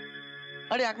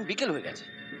 আরে এখন বিকেল হয়ে গেছে,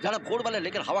 যারা ভোরবেলা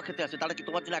লেকের হাওয়া খেতে আসে তারা কি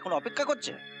তোমার জন্য এখন অপেক্ষা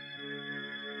করছে?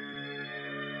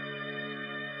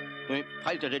 তুমি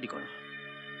ফাইলটা রেডি করো,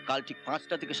 কাল ঠিক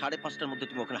 5টা থেকে 5:30টার মধ্যে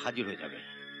তুমি ওখানে হাজির হয়ে যাবে,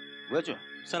 বুঝেছো?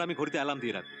 স্যার, আমি ঘড়িতে অ্যালার্ম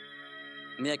দিয়ে রাখবো।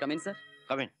 May I come in sir?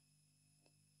 Come in.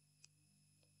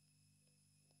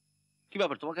 কি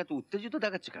ব্যাপার, তোমাকে এত উত্তেজিত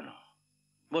দেখাচ্ছে কেন?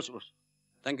 বসো বসো।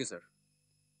 Thank you sir.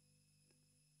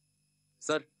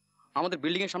 স্যার, আমাদের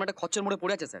বিল্ডিং এর সামনে একটা খচ্চর মোড়ে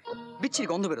পড়ে আছে স্যার, বিচ্ছিরি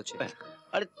গন্ধ বেরোচ্ছে।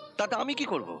 আরে তাতে আমি কি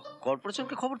করব?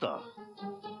 কর্পোরেশনকে খবর দাও।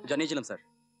 জানিয়েছিলাম স্যার,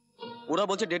 ওরা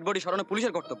বলছে ডেড বডি সরানো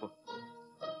পুলিশের কর্তব্য।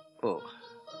 ও,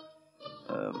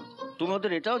 তুমি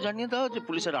ওদের এটাও জানিয়ে দাও যে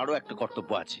পুলিশের আরো একটা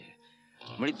কর্তব্য আছে,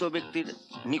 মৃত ব্যক্তির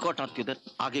নিকট আত্মীয়দের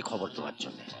আগে খবর দেওয়ার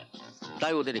জন্য।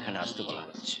 তাই ওদের এখানে আসতে বলা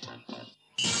হচ্ছে।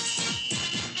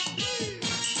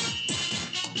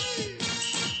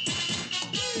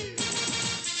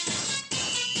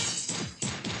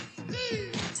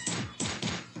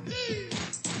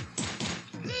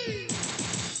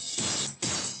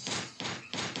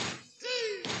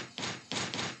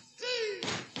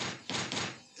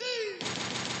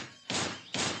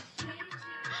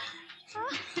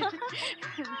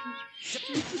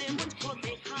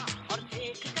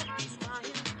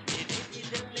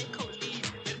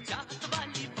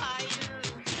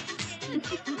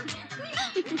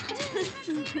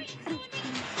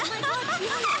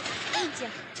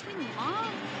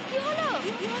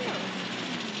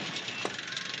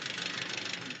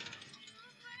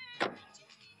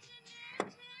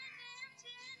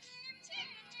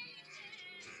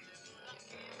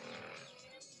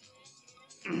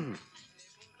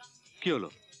 কি হলো,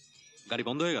 গাড়ি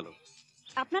বন্ধ হয়ে গেল?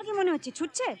 আপনার কি মনে হচ্ছে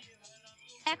ছুটছে?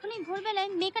 এখনই ভোরবেলায়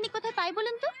মেকানিক কোথায় পাই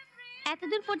বলুন তো? এত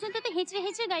দূর পর্যন্ত তো হেঁচড়ে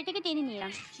হেঁচড়ে গাড়িটাকে টেনে নিয়ে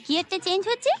এলাম, গিয়ারটা চেঞ্জ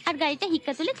হচ্ছে আর গাড়িটা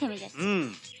হিক্কা তুলে থেমে যাচ্ছে।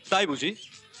 তাই বুঝি?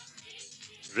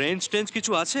 রেঞ্জ টেঞ্জ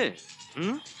কিছু আছে?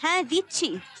 হ্যাঁ, দিচ্ছি।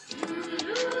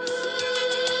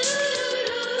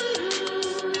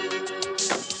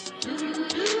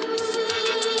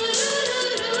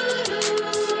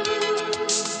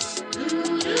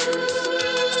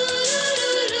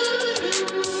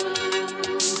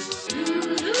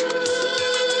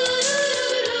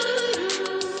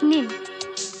 নিন।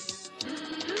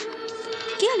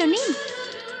 কি হলো, নিন।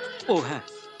 ও হ্যাঁ,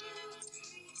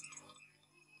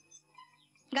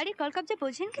 গাড়ির কলকবজা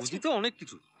বোঝেন কিছু? বুঝি তো অনেক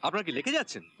কিছু। আপনার কি লেকে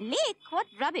যাচ্ছেন? Lake? What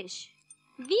rubbish.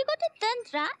 We go to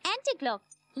Tantra anti-clock.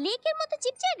 লেকের মতো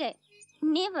চিপ জায়গায়?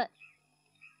 নেভার।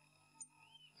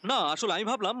 না, আসলে আমি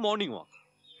ভাবলাম মর্নিং ওয়াক।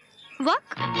 ওয়াক?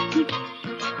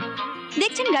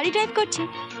 দেখছেন গাড়ি ড্রাইভ করছি,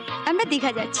 আমরা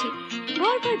দীঘা যাচ্ছি,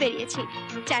 ভোর ভোর বেরিয়েছি,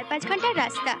 4-5 ঘন্টার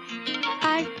রাস্তা,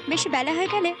 আর বেশি বেলা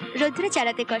হয়ে গেলে রোদ্দুরে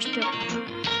চালাতে কষ্ট।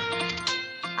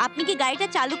 আপনি কি গাড়িটা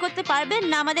চালু করতে পারবেন,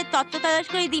 না আমাদের তত্ত্ব তালাশ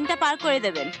করে দিনটা পার করে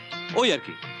দেবেন? ওই আর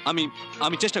কি, আমি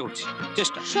আমি চেষ্টা করছি,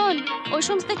 চেষ্টা। শোন, ওই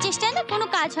সমস্ত চেষ্টায় না কোনো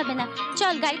কাজ হবে না।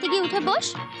 চল গাড়িতে গিয়ে উঠে বস।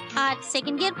 আর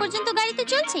সেকেন্ড গিয়ার পর্যন্ত গাড়িতে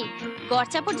চলছি,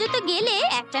 গড়চা পর্যন্ত গেলে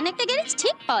একটা না একটা গ্যারেজ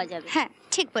ঠিক পাওয়া যাবে। হ্যাঁ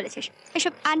ঠিক বলেছিস,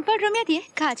 এসব আনপড় রমিয়া দিয়ে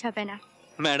কাজ হবে না।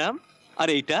 ম্যাডাম, আর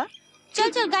এইটা? চল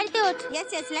চল গাড়িতে ওঠ। Yes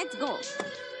yes, let's go.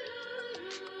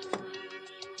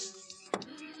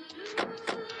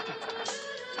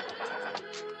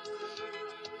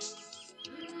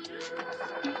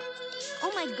 O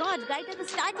my god, গাড়িটা তো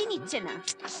স্টার্টই নিচ্ছে না।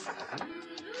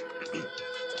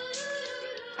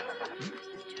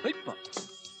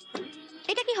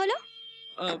 এটা কি হলো?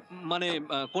 মানে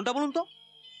কোনটা বলুন তো?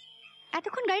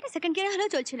 এতক্ষণ গাড়িটা সেকেন্ড গিয়ারে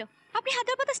হলেও চলছিল, আপনি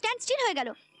হাতের পাতা স্ট্যান্ড স্টিল হয়ে গেল।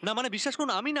 না মানে বিশ্বাস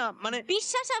করুন, আমি না মানে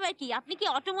বিশ্বাস আবার কি? আপনি কি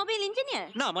অটোমোবাইল ইঞ্জিনিয়ার?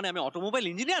 না মানে আমি অটোমোবাইল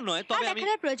ইঞ্জিনিয়ার নয়, তবে আমি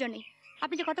দেখার প্রয়োজন নেই,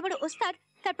 আপনি যে কত বড় ওস্তাদ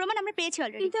তার প্রমাণ আমরা পেয়েছি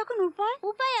অলরেডি। কিন্তু এখন উপায়?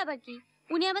 উপায় আবার কি?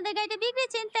 উনি আমাদের গাড়িটা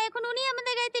বিগড়েছেন, তাই এখন উনি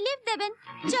আমাদের গাড়িতে লিফট দেবেন।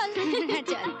 চল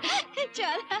চল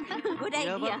চল, গুড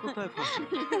আইডিয়া।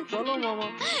 চলো মামা।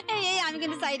 এই এই, আমি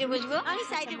কিন্তু সাইডে বসবো। আমি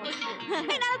সাইডে বসবো।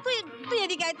 এই না, তুই তুই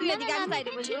এদিকে আয়, তুই এদিকে, আমি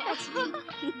সাইডে বসবো।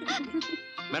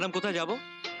 ম্যাডাম কোথায় যাব?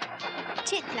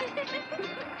 চেতলা।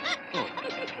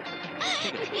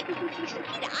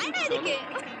 আয় না এদিকে।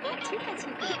 ঠিক আছে,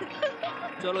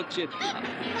 চলো চেত।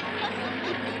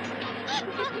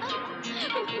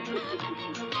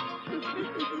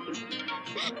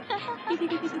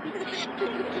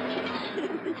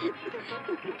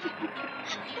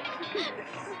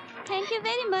 Thank you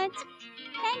very much.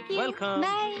 Thank you. Welcome.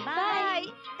 Bye bye.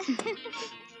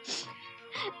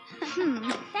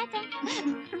 Tata.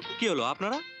 কি হলো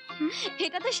আপনারা?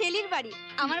 এটা তো শেলির বাড়ি,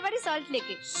 আমার বাড়ি সল্ট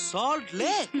লেকে। Salt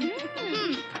lake?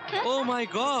 ও মাই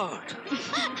গড,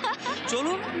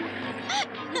 চলুন।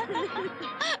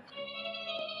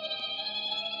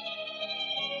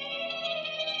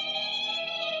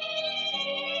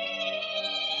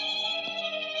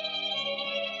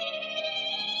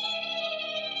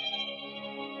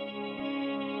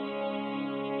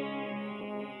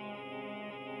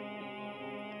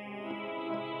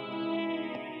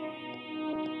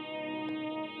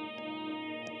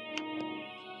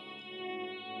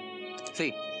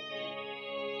 সেই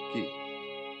কি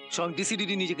স্বয়ং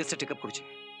ডিসিডিটি নিজে কেসটা টেক আপ করেছে।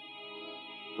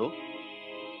 তো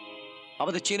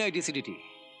আমাদের চেনাই ডিসিডিটি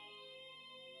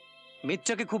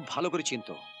মিথ্যাকে খুব ভালো করে চিনত।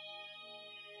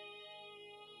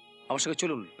 আমার সঙ্গে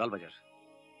চলুন লালবাজার,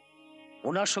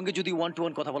 ওনার সঙ্গে যদি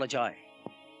 1-to-1 কথা বলা যায়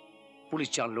পুলিশ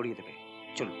চাল লড়িয়ে দেবে।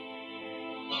 চলুন।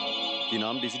 কি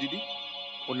নাম ডিসিডিটি?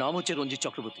 ওর নাম হচ্ছে রঞ্জিত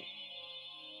চক্রবর্তী।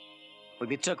 ওই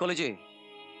মিত্রা কলেজে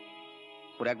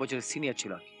ওর 1 বছরের সিনিয়র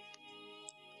ছিল আর কি।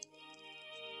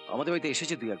 আমাদের বাড়িতে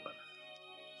এসেছে 2-1 বার।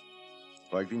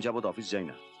 কয়েকদিন যাবত অফিস যাই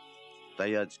না,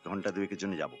 তাই আজ ঘন্টা 2-1-এর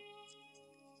জন্য যাব।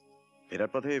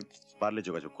 ফেরার পথে পারলে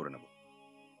যোগাযোগ করে নেব।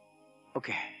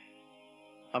 ওকে,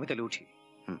 আমি তাহলে উঠি।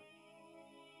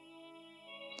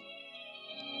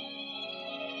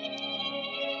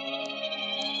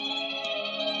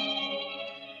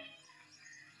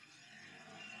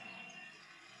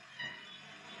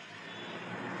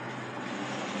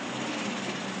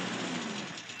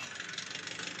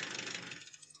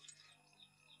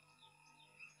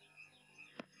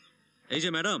 এই যে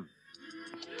ম্যাডাম।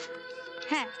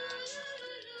 হ্যাঁ,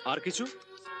 আর কিছু?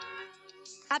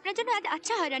 আপনার জন্য আজ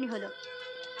আচ্ছা হয়রানি হলো।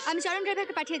 আমি চরণ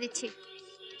ড্রাইভারকে পাঠিয়ে দিচ্ছি,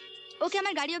 ওকে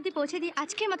আমার গাড়ি অবধি পৌঁছে দিয়ে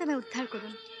আজকের মতো আমি উদ্ধার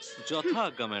করুন।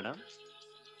 যথাজ্ঞা ম্যাডাম।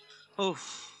 ওফ,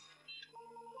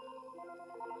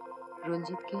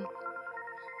 রঞ্জিতকে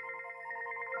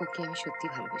ওকে আমি সত্যি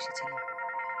ভালোবেসেছিলাম।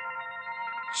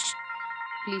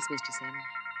 প্লিজ মিস্টার স্যাম,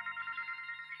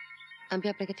 আমি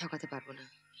আপনাকে ঠকাতে পারবো না।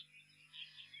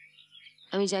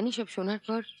 আমি জানি সব শোনার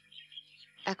পর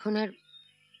এখন আর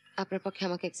আপনার পক্ষে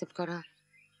আমাকে অ্যাকসেপ্ট করা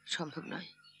সম্ভব নয়।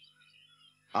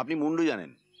 আপনি মুন্ডু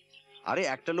জানেন। আরে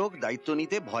একটা লোক দায়িত্ব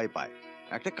নিতে ভয় পায়,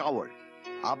 একটা কাওয়ার্ড।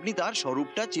 আপনি তার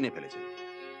স্বরূপটা চিনে ফেলেছেন।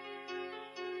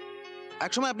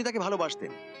 একসময় আপনি তাকে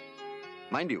ভালোবাসতেন,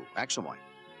 মাইন্ড ইউ, একসময়।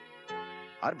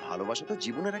 আর ভালোবাসা তো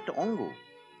জীবনের একটা অঙ্গ,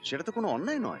 সেটা তো কোনো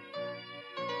অন্যায় নয়।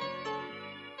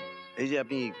 এই যে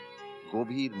আপনি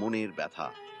গভীর মনের ব্যথা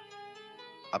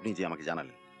আপনি যে আমাকে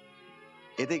জানালেন,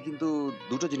 এতে কিন্তু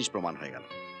দুটো জিনিস প্রমাণ হয়ে গেল।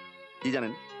 কি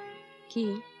জানেন? কি?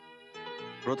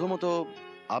 প্রথমত,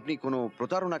 আপনি কোনো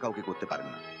প্রতারণা কাউকে করতে পারেন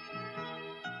না।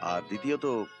 আর দ্বিতীয়ত,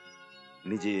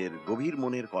 নিজের গভীর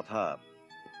মনের কথা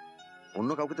অন্য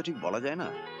কাউকে তো ঠিক বলা যায় না।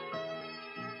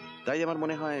 তাই আমার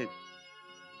মনে হয়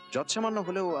যৎসামান্য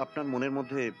হলেও আপনার মনের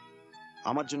মধ্যে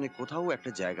আমার জন্য কোথাও একটা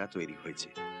জায়গা তৈরি হয়েছে।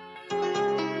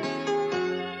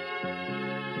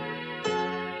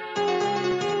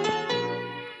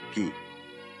 কি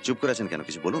চুপ করে আছেন কেন?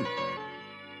 কিছু বলুন।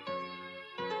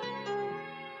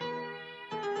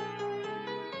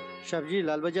 सब्जी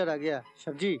लाल बाजार आ गया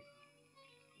सब्जी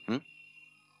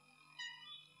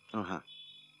हाँ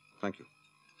थैंक यू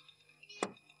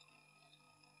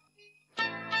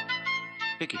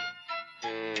কি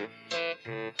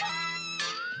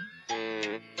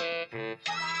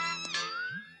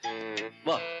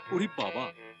বাহ ওরে বাবা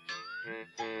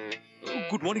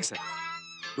গুড মর্নিং স্যার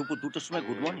দুপুর 2টার সময়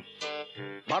গুড মর্নিং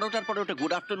 12টার পরে ওটা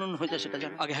গুড আফটারনুন হয়ে যায় সেটা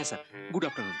জানো আগে হ্যাঁ sir good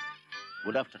afternoon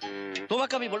good afternoon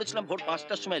তোমাকে আমি বলেছিলাম ভোর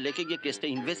 5টার সময় লেকে গিয়ে কেসটা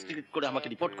ইনভেস্টিগেট করে আমাকে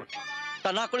রিপোর্ট করতে তা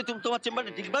না করে তুমি তোমার চেম্বারে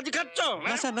ডিগবাজি খাচ্ছ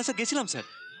না স্যার গেছিলাম স্যার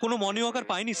কোনো মর্নিং ওয়াকার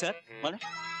পাইনি স্যার মানে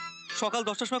সকাল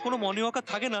 10টার সময় কোনো মর্নিং ওয়াকার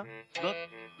থাকে না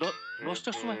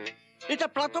 10টার সময় এটা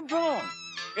প্রাতঃভ্রমণ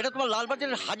এটা তোমার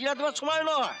লালবাজারের হাজিরা দেওয়ার সময়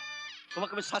নয়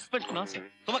তোমাকে আমি সাসপেন্ড করব না স্যার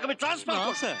তোমাকে আমি ট্রান্সফার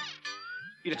করব স্যার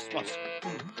ইরেসপন্সিবল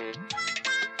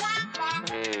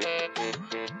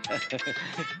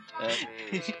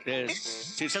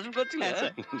শীর্ষাসন করছিলে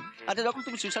আচ্ছা যখন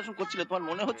তুমি শীর্ষাসন করছিলে তোমার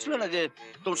মনে হচ্ছিল না যে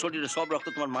তোমার শরীরে সব রক্ত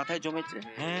তোমার মাথায় জমেছে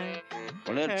হ্যাঁ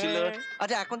মনে হচ্ছিল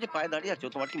আচ্ছা এখন যে পায়ে দাঁড়িয়ে আছো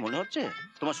তোমার কি মনে হচ্ছে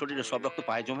তোমার শরীরে সব রক্ত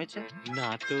পায়ে জমেছে না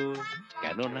তো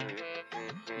কেন না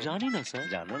জানি না স্যার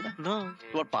জানো না না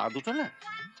তোমার পা দুটো না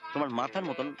তোমার মাথার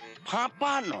মতন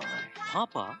ফাঁপা নয়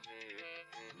ফাঁপা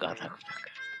গাধা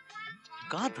কোথাকার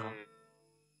গাধা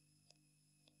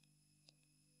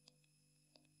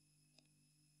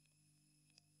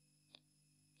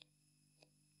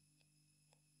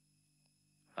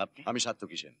আপনি আমি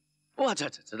সাত্তকী সেন ও আচ্ছা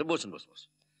আচ্ছা আচ্ছা বসুন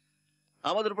বসুন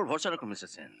আমাদের উপর ভরসা রাখুন মিস্টার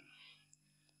সেন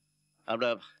আমরা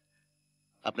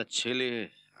আপনার ছেলে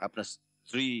আপনার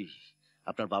স্ত্রী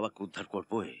আপনার বাবাকে উদ্ধার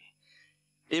করবোই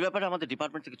এই ব্যাপারে আমাদের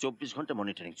ডিপার্টমেন্ট থেকে 24 ঘন্টা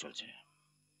মনিটরিং চলছে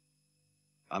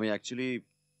আমি অ্যাকচুয়ালি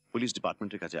পুলিশ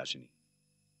ডিপার্টমেন্টের কাছে আসিনি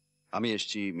আমি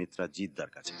এসেছি মিত্রা জিদ্দার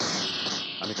কাছে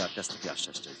আমি তার কাছ থেকে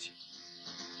আশ্বাস চাইছি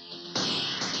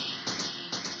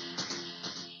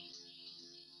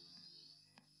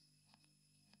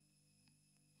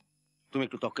তুমি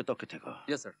একটু তককে তককে থেকো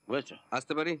ইয়েস স্যার বুঝেছো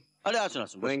আসতে পারি আরে আসুন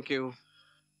আসুন থ্যাংক ইউ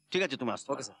ঠিক আছে তুমি আসতে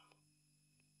ওকে স্যার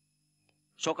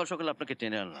সকাল সকাল আপনাকে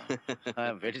টেনে আনলাম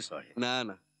হ্যাঁ ভেরি সরি না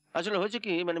না আসলে হয়েছে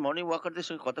কি মানে মর্নিং ওয়াকারদের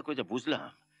সঙ্গে কথা কয়ে যা বুঝলাম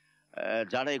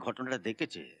যারা এই ঘটনাটা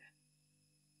দেখেছে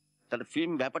তাহলে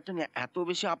ফিল্ম ব্যাপারটা নিয়ে এত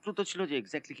বেশি আপ্লুত ছিল যে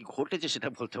এক্স্যাক্টলি কি ঘটেছে সেটা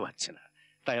বলতে পারছে না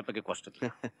তাই আপনাকে কষ্ট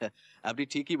দিলাম আপনি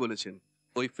ঠিকই বলেছেন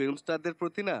ওই ফিল্ম স্টারদের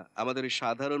প্রতি না আমাদের ওই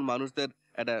সাধারণ মানুষদের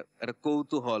একটা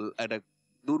কৌতূহল একটা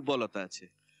দুর্বলতা আছে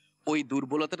ওই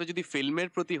দুর্বলতাটা যদি ফিল্মের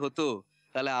প্রতি হতো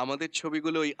তাহলে আমাদের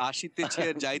ছবিগুলো ওই আসিতেছে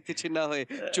আর যাইতেছে না হয়ে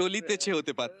চলিতেছে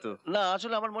হতে পারতো না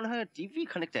আসলে আমার মনে হয় টিভি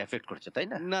খানিকটা এফেক্ট করেছে তাই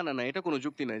না না না না এটা কোনো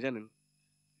যুক্তি নাই জানেন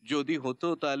যদি হতো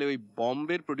তাহলে ওই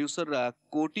বম্বের প্রডিউসাররা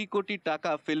কোটি কোটি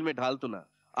টাকা ফিল্মে ঢালতো না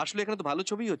আসলে এখানে তো ভালো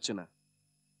ছবি হচ্ছে না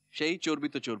সেই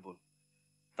চর্বিত চর্বণ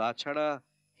তাছাড়া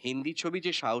হিন্দি ছবি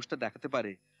যে সাহসটা দেখাতে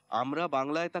পারে আমরা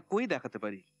বাংলায় তা কই দেখাতে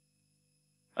পারি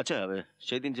আচ্ছা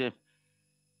সেদিন যে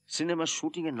সিনেমার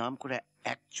শুটিং এর নাম করে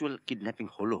অ্যাকচুয়াল কিডন্যাপিং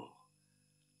হলো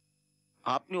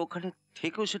আপনি ওখানে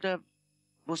থেকেও সেটা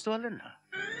বুঝতে পারলেন না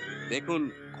দেখুন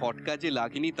খটকা যে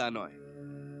লাগেনি তা নয়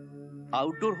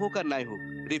আউটডোর হোক আর নাই হোক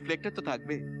রিফ্লেক্টর তো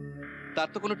থাকবে তার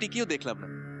তো কোনো টিকিও দেখলাম না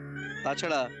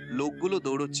তাছাড়া লোকগুলো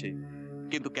দৌড়চ্ছে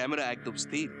কিন্তু ক্যামেরা একদম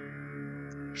স্থির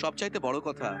সবচাইতে বড়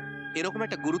কথা এরকম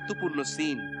একটা গুরুত্বপূর্ণ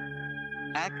সিন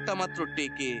একটা মাত্র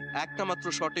টেকে একটা মাত্র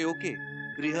শটে ওকে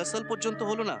রিহার্সাল পর্যন্ত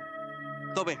হলো না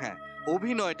তবে হ্যাঁ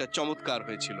অভিনয়টা চমৎকার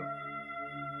হয়েছিল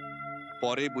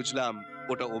পরে বুঝলাম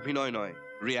ওটা অভিনয় নয়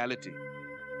রিয়ালিটি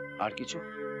আর কিছু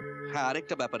হ্যাঁ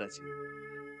আরেকটা ব্যাপার আছে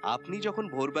আপনি যখন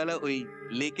ভোরবেলা ওই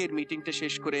লেকের মিটিংটা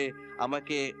শেষ করে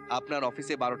আমাকে আপনার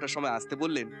অফিসে 12টার সময় আসতে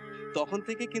বললেন তখন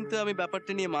থেকে কিন্তু আমি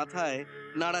ব্যাপারটা নিয়ে মাথায়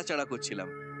নাড়াচাড়া করছিলাম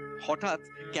হঠাৎ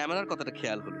ক্যামেরার কথাটা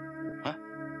খেয়াল হলো হ্যাঁ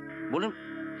বলুন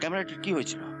ক্যামেরাটার কি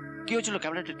হয়েছিল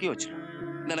ক্যামেরাটার কি হয়েছিল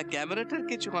না না ক্যামেরাটার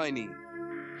কিছু হয়নি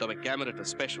তবে ক্যামেরাটা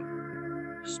স্পেশাল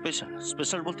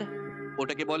স্পেশাল বলতে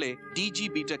ওটাকে বলে ডিজি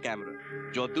বিটা ক্যামেরা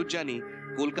যতদূর জানি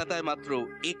কলকাতায় মাত্র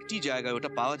একটি জায়গায় ওটা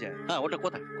পাওয়া যায় হ্যাঁ ওটা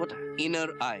কোথায় inner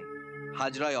I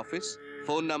হাজরাই office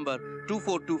phone number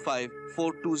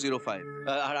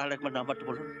 24254205 আর একবার নাম্বারটা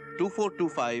বলুন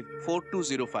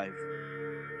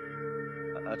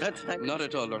 24254205 নট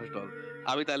এট অল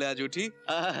আমি তাহলে আজ উঠি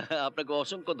আপনাকে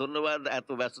অসংখ্য ধন্যবাদ এত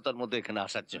ব্যস্ততার মধ্যে এখানে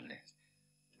আসার জন্য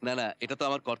না না এটা তো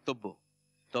আমার কর্তব্য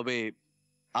তবে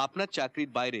আপনার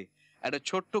চাকরির বাইরে একটা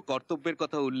ছোট্ট কর্তব্যের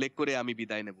কথা উল্লেখ করে আমি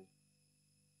বিদায় নেব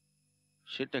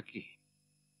সেটা কি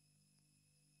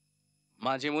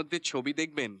মাঝে মধ্যে ছবি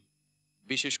দেখবেন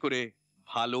বিশেষ করে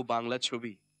ভালো বাংলা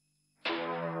ছবি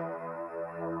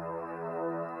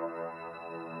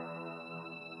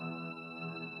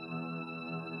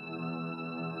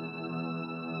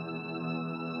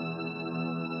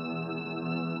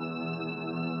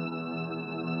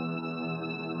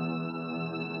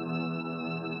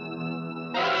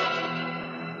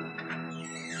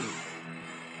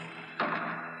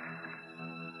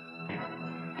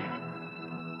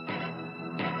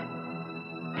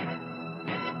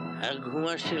আর ঘুম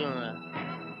আসছিল না,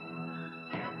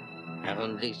 এখন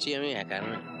দেখছি আমি একা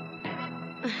না।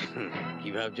 কি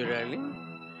ভাবছো ডার্লিং?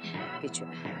 কিছু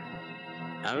না।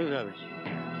 আমি ভাবছি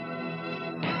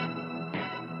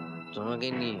তোমাকে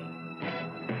নিয়ে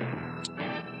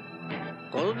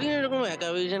কতদিন এরকম একা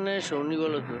বিছানায় শোনি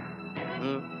বলো তো?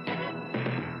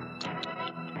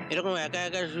 এরকম একা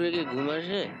একা শুয়ে কি ঘুম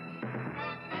আসে?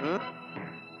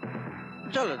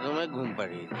 চলো তোমায় ঘুম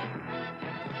পাড়িয়ে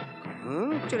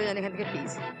চলে যান এখান থেকে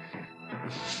প্লিজ।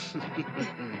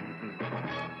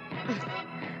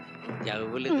 যাবো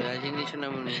বলে তো রাজি নিস না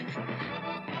মনে।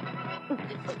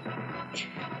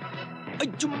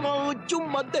 চুম্মা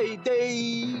চুম্মা দেই দেই,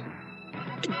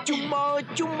 চুম্মা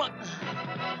চুম্মা।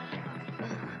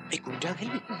 এই কুড়ি টাকা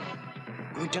খেলবি?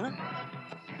 কুড়ি টাকা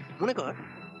মনে কর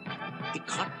এই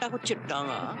খাটটা হচ্ছে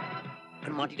ডাঙা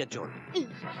আর মাটিটা জল।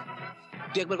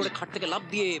 তুই একবার করে খাট থেকে লাফ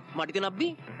দিয়ে মাটিতে নামবি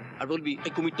আর বলবি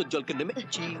এই কুমির তোর জলকে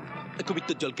নেমেছি, এই কুমির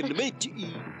তোর জলকে নেমেছি।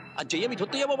 আর যেই আমি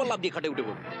ধরতে যাবো আবার লাফ দিয়ে খাটে উঠে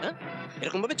পড়বো। হ্যাঁ,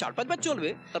 এরকম ভাবে 4-5 বার চলবে,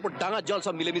 তারপর ডাঙা জল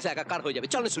সব মিলেমিশে একাকার হয়ে যাবে।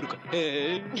 চল শুরু কর।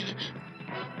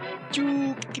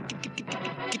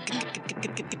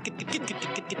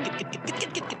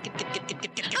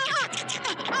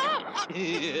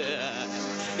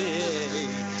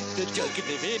 তোর জলকে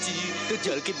নেমেছি, তোর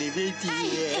জলকে নেমেছি।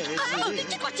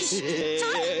 কি করছিস?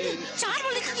 ছাড়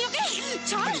বলে খাকি ওকে,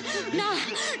 ছাড়। না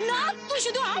না, তুই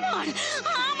শুধু আমার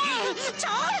আমার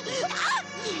ছাড়।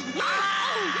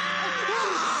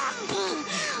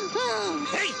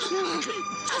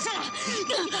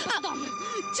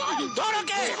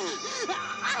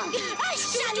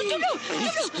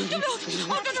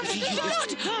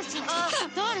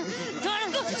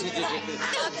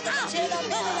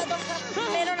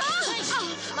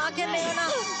 মাকে মেরো না।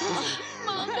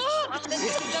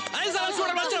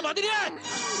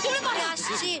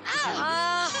 আসছি।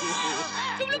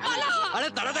 আরে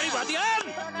তাড়াতাড়ি বাদিয়ান!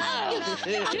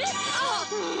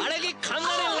 আরে কি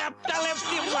খাঙ্গারে ল্যাপটা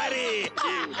ল্যাপটি মারে।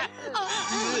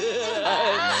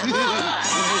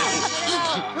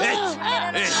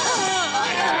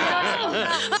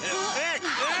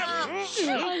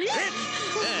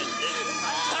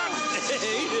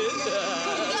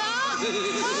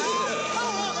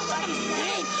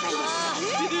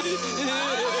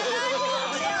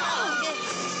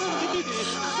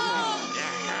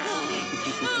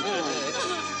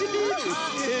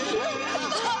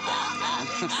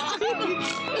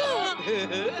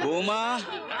 বৌমা,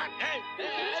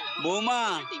 বৌমা,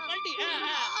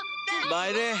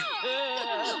 বাইরে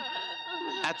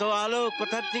এত আলো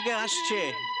কোথার থেকে আসছে?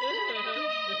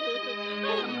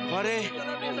 ঘরে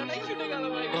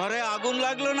ঘরে আগুন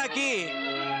লাগলো নাকি?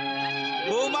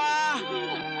 বৌমা,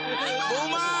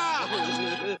 বৌমা!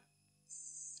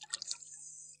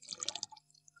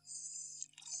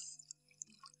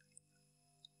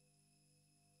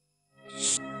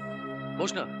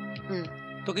 বস না।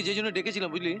 তোকে যে জন্য ডেকেছিলাম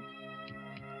বুঝলি?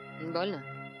 বল না।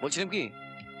 বলছিলাম কি,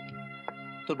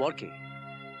 তোর বরকে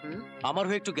আমার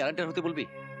হয়ে একটু গ্যারান্টার হতে বলবি?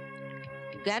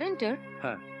 গ্যারান্টার?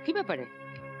 হ্যাঁ। কি ব্যাপারে?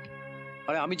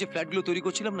 আরে আমি যে ফ্ল্যাটগুলো তৈরি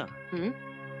করছিলাম না,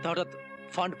 তা হঠাৎ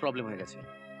ফান্ড প্রবলেম হয়ে গেছে।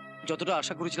 যতটা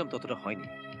আশা করেছিলাম ততটা হয়নি।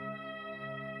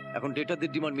 এখন ডেটাদের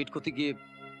ডিমান্ড মিট করতে গিয়ে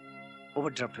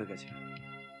ওভারড্রাফট হয়ে গেছে।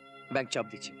 ব্যাংক চাপ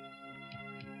দিচ্ছে।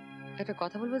 একটা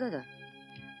কথা বলবো দাদা?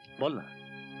 বল না,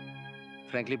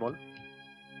 ফ্র্যাঙ্কলি বল।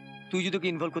 তুই যদি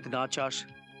ওকে ইনভলভ করতে না চাস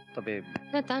তবে।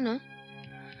 না তা না,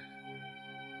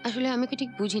 আসলে আমি কি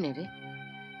ঠিক বুঝি না রে।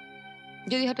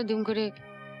 যদি হঠাৎ দুম করে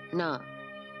না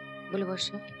বলে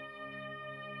বসে,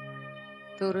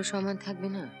 তোরও সমান থাকবে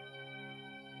না,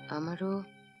 আমারও।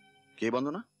 কে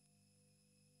বন্দনা?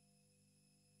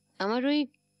 আমার ওই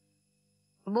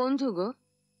বন্ধু গো,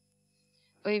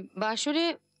 ওই বাসরে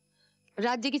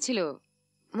রাত জেগেছিল,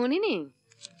 মনে নেই?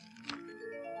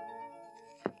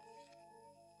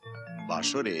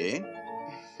 বাসরে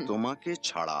তোমাকে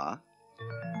ছাড়া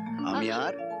আমি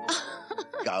আর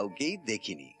কাউকেই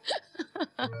দেখিনি।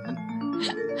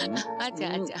 আচ্ছা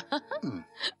আচ্ছা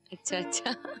আচ্ছা আচ্ছা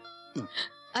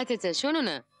আচ্ছা আচ্ছা, শোনো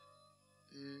না,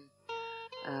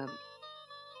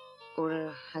 ওর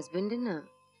হাজবেন্ডের না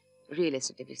রিয়েল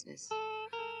এস্টেটের বিজনেস।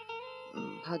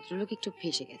 ভদ্রলোক একটু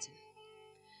ফেঁসে গেছেন।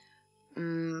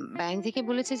 ব্যাংক থেকে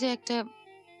বলেছে যে একটা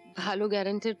ভালো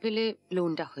গ্যারান্টার পেলে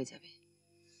লোনটা হয়ে যাবে।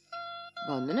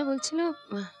 বন্দনা বলছিল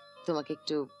তোমাকে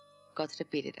একটু কথাটা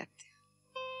পেরে রাখতে।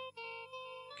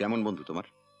 কেমন বন্ধু তোমার?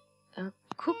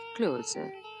 খুব ক্লোজ,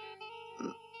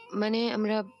 মানে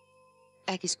আমরা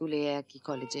একই স্কুলে একই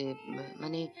কলেজে,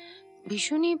 মানে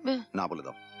ভীষণই। না বলে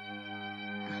দাও।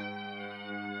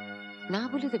 না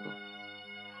বলে দেব?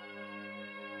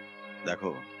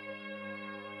 দেখো,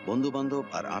 বন্ধু বান্ধব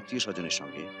আর আত্মীয় স্বজনের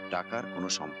সঙ্গে টাকার কোনো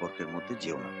সম্পর্কের মধ্যে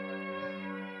যেও না,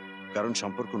 কারণ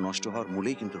সম্পর্ক নষ্ট হওয়ার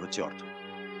মূলেই কিন্তু হচ্ছে অর্থ।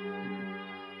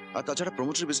 আর তাছাড়া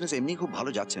প্রমোটার বিজনেস এমনি খুব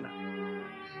ভালো যাচ্ছে না।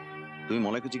 তুমি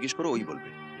মলাইকে জিজ্ঞেস করো, ওই বলবে।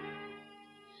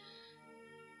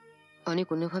 অনেক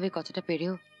অন্যভাবে কথাটা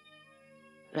পেরেও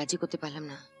রাজি করতে পারলাম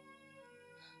না।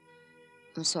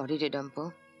 সরি রে ডাম্পো।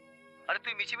 আরে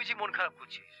তুই মিছিমিছি মন খারাপ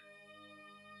করছিস।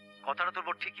 কথাটা তোর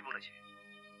বড় ঠিকই বলেছে।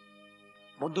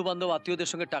 বন্ধু বান্ধব আত্মীয়দের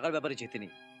সঙ্গে টাকার ব্যাপারে যেতে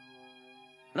নেই।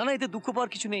 না না, এতে দুঃখ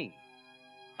পাওয়ার কিছু নেই।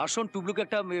 আর শোন, টুবলুকে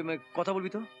একটা কথা বলবি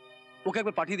তো, ওকে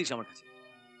একবার পাঠিয়ে দিস আমার কাছে।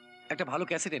 একটা ভালো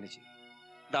ক্যাসেট এনেছি,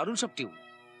 দারুণ সব টিউন।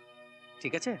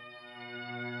 ঠিক আছে?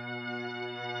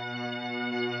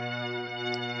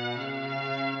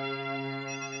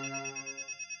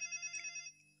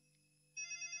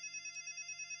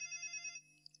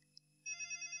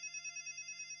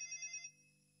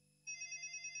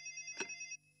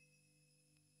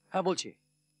 হ্যাঁ বলছি,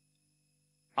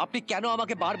 আপনি কেন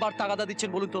আমাকে বারবার তাগাদা দিচ্ছেন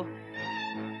বলুন তো?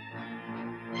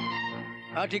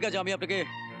 হ্যাঁ ঠিক আছে, আমি আপনাকে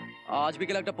আজ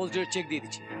বিকেলে একটা পোস্ট ডেটেড চেক দিয়ে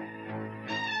দিচ্ছি।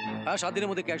 হ্যাঁ 7 দিনের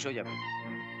মধ্যে ক্যাশ হয়ে যাবে।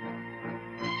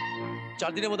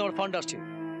 4 দিনের মধ্যে আমার ফান্ড আসছে,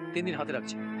 3 দিন হাতে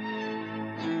রাখছি।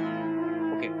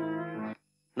 ওকে।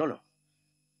 No no,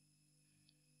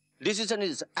 decision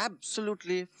is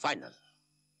absolutely final.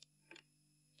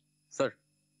 Sir,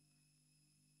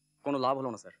 কোনো লাভ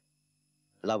হলো না স্যার।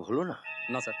 লাভ হলো না?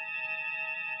 না স্যার।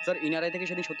 স্যার, ইনারাই থেকে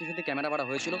সেদিন সত্যি সত্যি ক্যামেরা ভাড়া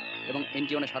হয়েছিল এবং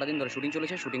এনটিওনে সারাদিন ধরে শুটিং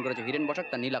চলেছে। শুটিং করেছে হিরেন বসাক,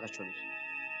 তার নীল আকাশ ছবি।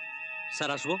 স্যার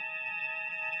আসবো?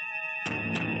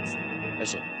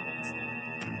 এসো।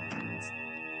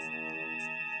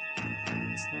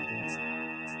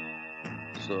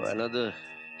 So another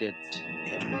dead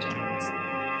end.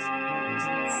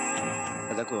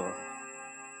 দেখো,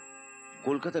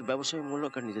 কলকাতার ব্যবসায়ী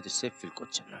মূল্যক আর নিজেদের সেফ ফিল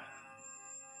করছে না।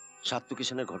 সাত্তু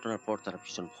কিষানের ঘটনার পর তারা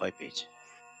ভীষণ ভয় পেয়েছে।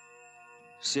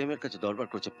 সিএম এর কাছে দরবার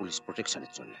করছে পুলিশ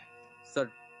প্রোটেকশনের জন্য। স্যার,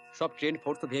 সব ট্রেন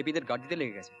ফোর্স তো ভিআইপিদের গার্ড দিতে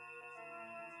লেগে গেছে।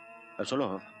 আর শোনো,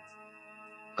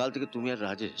 কাল থেকে তুমি আর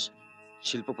রাজেশ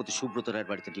শিল্পপতি সুব্রত রায়ের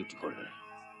বাড়িতে ডিউটি করবে।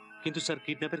 কিন্তু স্যার,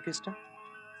 কিডন্যাপের কেসটা?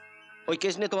 ওই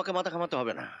কেস নিয়ে তোমাকে মাথা ঘামাতে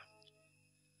হবে না।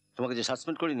 তোমাকে যে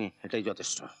সাসপেন্ড করিনি এটাই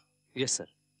যথেষ্ট। Yes sir.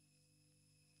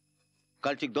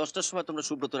 কাল ঠিক 10টার সময় তোমরা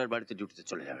সুব্রত রায়ের বাড়িতে ডিউটিতে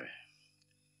চলে যাবে।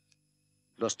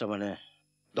 10টা মানে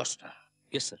 10টা।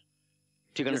 Yes sir.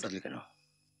 ঠিকানাটা লিখে নাও।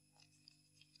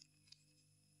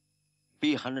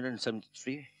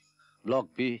 P173, block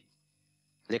B,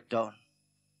 lake town,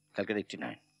 Calcutta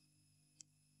 89।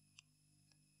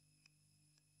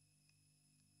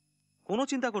 কোনো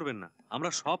চিন্তা করবেন না, আমরা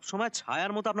সব সময়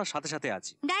ছায়ার মতো আপনার সাথে সাথে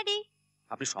আছি। ড্যাডি,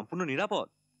 আপনি সম্পূর্ণ নিরাপদ।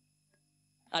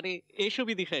 আরে এসো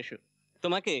বিদিশা, এসো,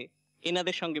 তোমাকে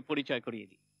এনাদের সঙ্গে পরিচয় করিয়ে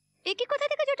দিই। একে কোথা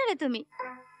থেকে জোটালে তুমি?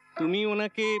 তুমি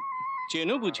ওনাকে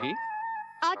চেনো বুঝি?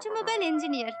 Automobile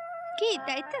engineer. কি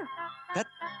তাই তো?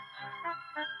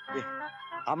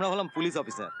 আমরা হলাম পুলিশ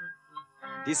অফিসার।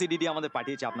 ডিসিডিডি আমাদের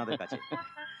পাঠিয়েছে আপনাদের কাছে।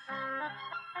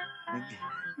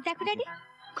 দেখো ড্যাডি,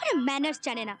 কোনো ম্যানার্স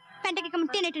জানে না, প্যান্টাকে কেমন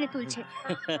টেনে টেনে তুলছে।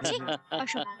 ছি,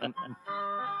 অসভ্য।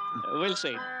 Well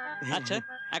said. আচ্ছা,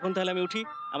 এখন তাহলে আমি উঠি,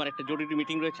 আমার একটা জরুরি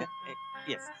মিটিং রয়েছে।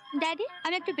 ইয়েস ড্যাডি,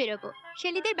 আমি একটু বেরোবো,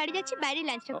 শেলিদের বাড়ি যাচ্ছি, বাইরে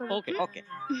লাঞ্চটা করব। ওকে ওকে।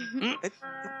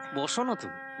 বসো না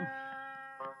তুমি।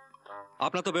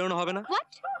 আপনার তো বেরোনো হবে না।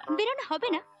 হোয়াট? বেরোনো হবে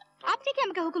না? আপনি কি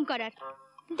আমাকে হুকুম করার?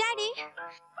 ড্যাডি।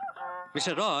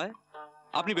 মিস্টার রয়,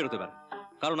 আপনি বেরোতে পারেন,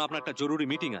 কারণ আপনার একটা জরুরি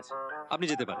মিটিং আছে। আপনি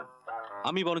যেতে পারেন।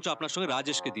 আমি বরঞ্চ আপনার সঙ্গে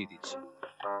রাজেশকে দিয়ে দিচ্ছি।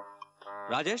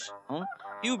 Rajesh,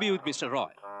 you B with mister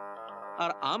রয়।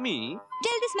 আর আমি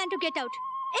tell this man to get out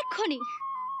এক্ষুনি।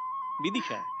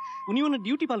 বিদিশা, উনি ওনার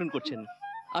ডিউটি পালন করছেন,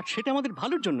 আর সেটা আমাদের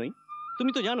ভালোর জন্যই।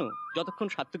 তুমি তো জানো, যতক্ষণ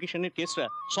সাত্তু কিষানের কেসটা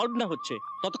সলভ না হচ্ছে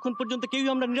ততক্ষণ পর্যন্ত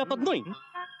কেউই আমরা নিরাপদ নই।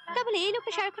 তা বলে এই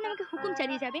লোকটা সারাক্ষণ আমাকে হুকুম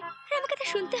চালিয়ে যাবে আর আমাকে তা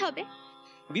শুনতে হবে?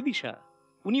 বিদিশা,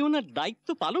 উনি ওনার দায়িত্ব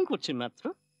পালন করছেন মাত্র,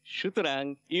 সুতরাং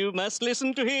you must listen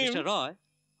to him. Mister রয়,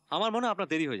 আমার মনে হয় আপনার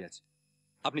দেরি হয়ে যাচ্ছে,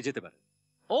 আপনি যেতে পারেন।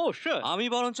 ও শিওর। আমি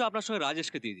বরঞ্চ আপনার সঙ্গে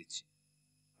রাজেশকে দিয়ে দিচ্ছি।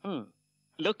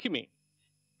 লক্ষ্মী মেয়ে,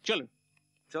 চলুন।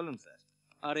 চলুন স্যার।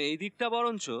 আর এই দিকটা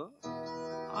বরঞ্চ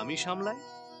আমি সামলাই।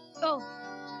 ও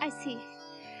আই সি।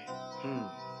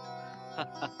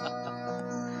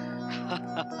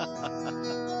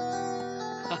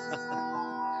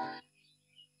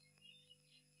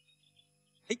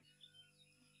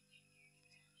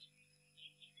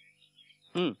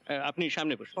 আপনি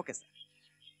সামনে বসুন। Okay sir.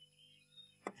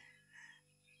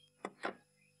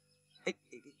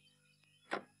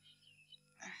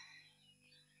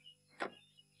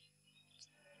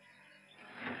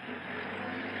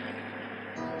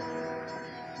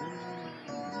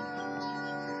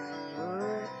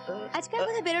 আজকে আর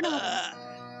কোথাও বেরোনো হবে না।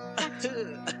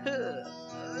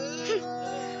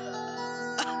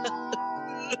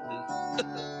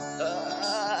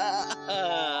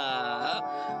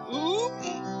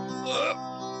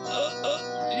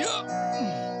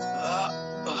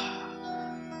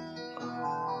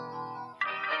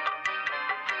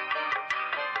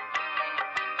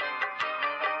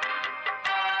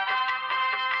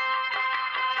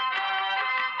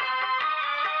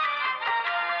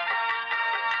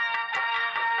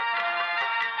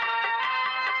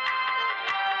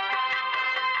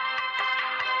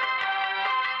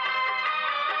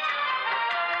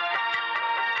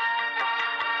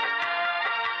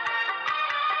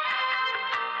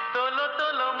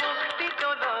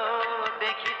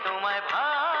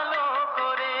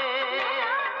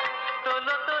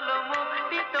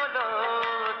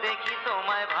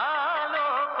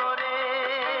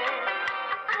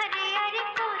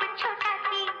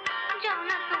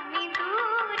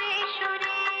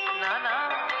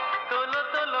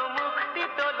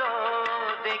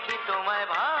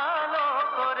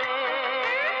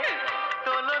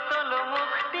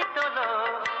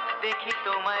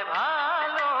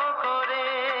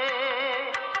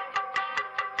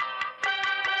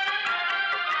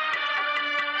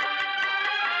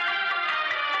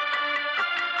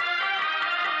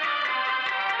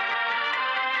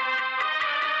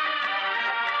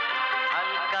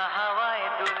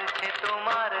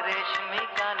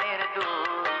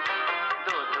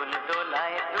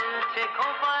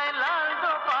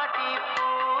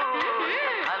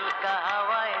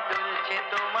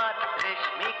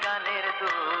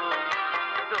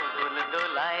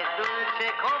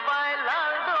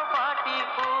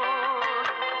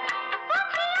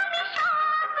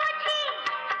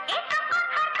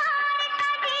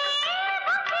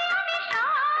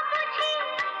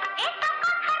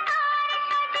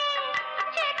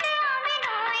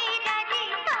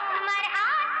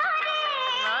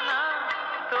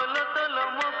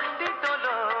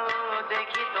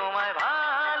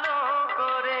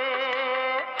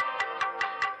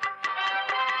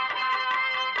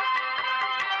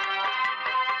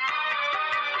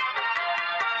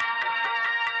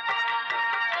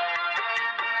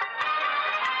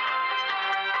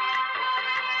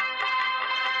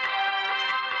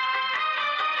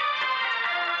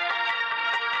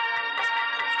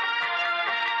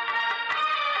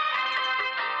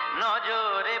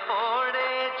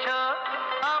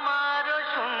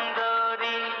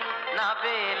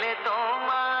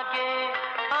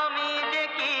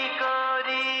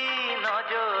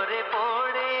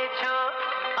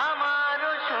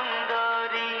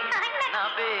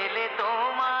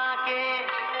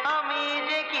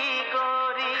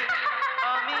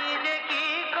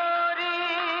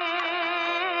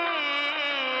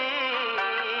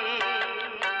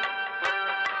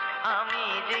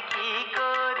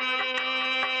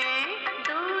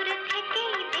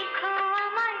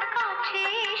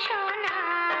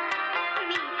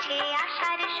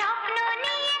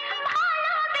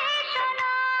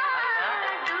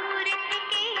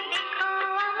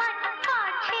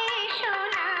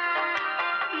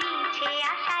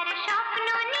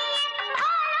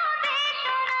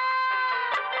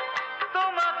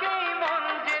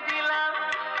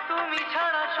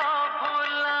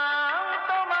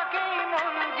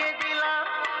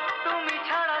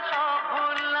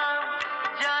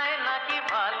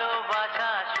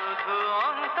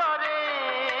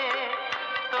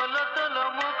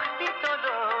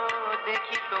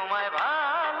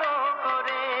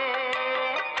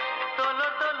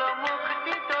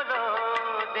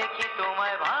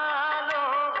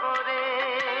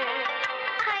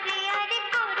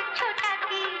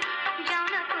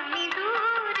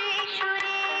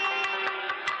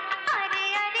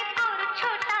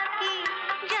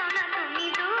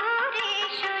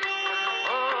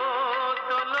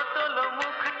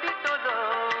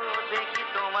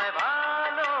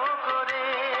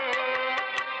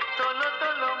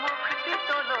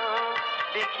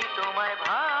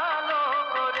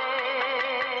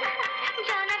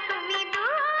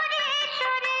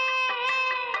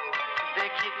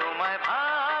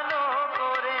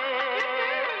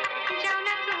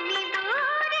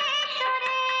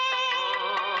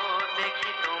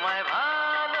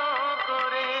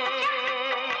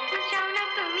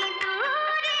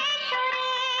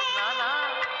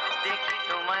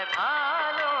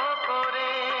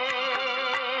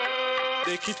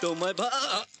 দেখি তোমায়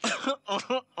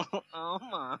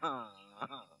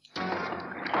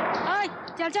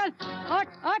চল চল ওঠ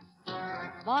ওঠ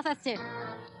বস আসছে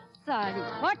সারি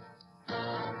ওঠ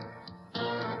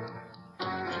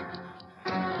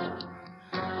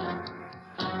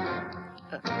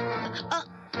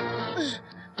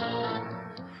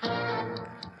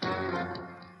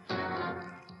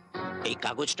এই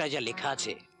কাগজটায় যা লেখা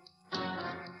আছে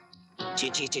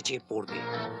চেঁচিয়ে চেঁচিয়ে পড়বে,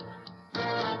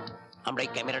 আমরা এই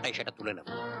ক্যামেরাটাই সেটা তুলে নেব,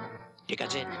 ঠিক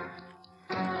আছে?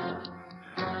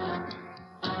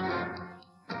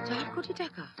 4 কোটি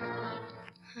টাকা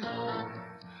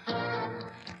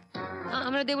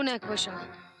আমরা দেবো না 1 পয়সা।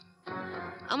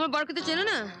 আমার বরকে তো চেনো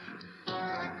না,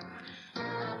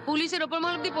 পুলিশের ওপর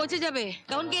মাল অব্দি পৌঁছে যাবে,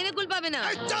 তখন কে এনে কুল পাবে না।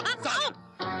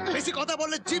 বেশি কথা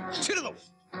বললে জিপ ছিঁড়ে দেবো।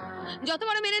 যত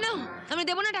বড় মেনে নাও, আমরা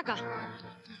দেবো না টাকা।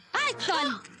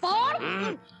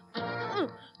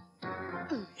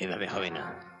 এভাবে হবে না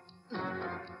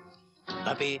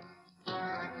বাপি,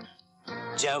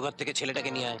 যাও ঘর থেকে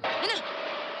ছেলেটাকে নিয়ে আয়।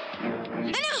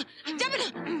 যাবে না,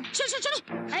 শোনো শোনো,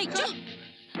 এই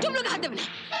টুবলুর হাত দেবে না,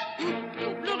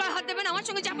 টুবলুর হাত দেবে না, আমার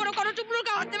সঙ্গে যা করো করো, টুবলুর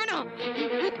হাত দেবে না।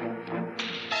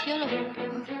 কি হলো?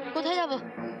 কোথায় যাবো?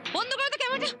 বন্ধ করো তো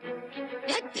ক্যামেরাটা।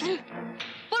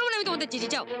 পড়বো না আমি তোমাদের চিঠি,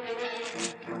 যাও।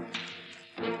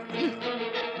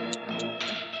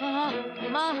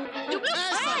 মা,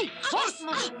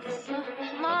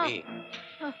 মা,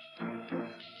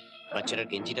 বাচ্চাটার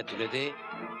গেঞ্জিটা তুলে দে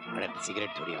আর একটা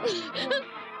সিগারেট ধরিয়ে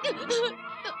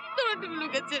তোমরা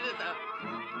টুবলুকে ছেড়ে দাও,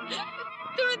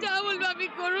 তোমরা যা বলবে আমি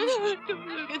করবো,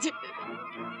 টুবলুকে ছেড়ে দাও,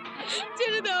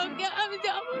 ছেড়ে দাও ওকে, আমি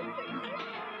যাবো,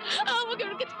 আমাকে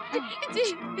ওকে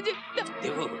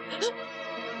দেবো,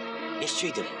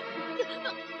 নিশ্চয়ই দেবো,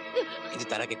 কিন্তু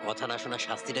তার আগে কথা না শোনা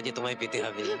শাস্তিটা যে তোমায় পেতে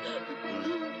হবে।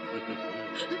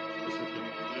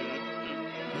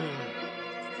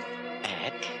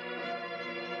 1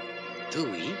 2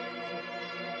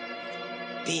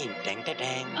 3 ট্যাং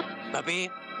ট্যাং বাপি।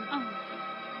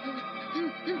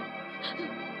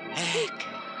 1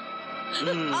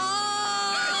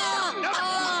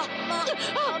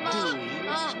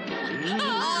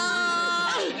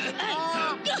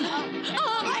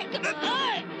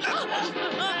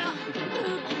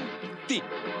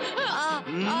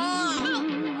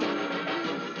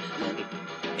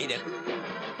 এই দেখো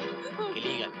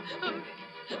এলিয়ে গেল,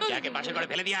 যাকে পাশে করে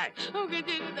ফেলে দিয়ে আয়। ওকে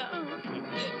ছেড়ে দাও,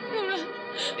 তোমরা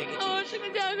আমার সঙ্গে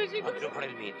যা খুশি করো। ভদ্র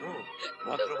ঘরের মেয়ে তো,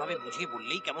 ভদ্রভাবে বুঝিয়ে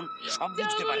বললেই কেমন সব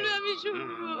বুঝতে পারে। আমি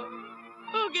শুনবো,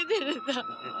 ওকে ছেড়ে দাও।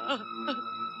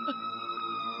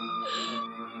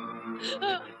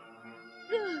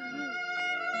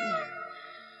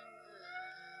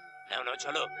 নাও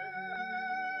চলো,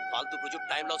 ফালতু প্রচুর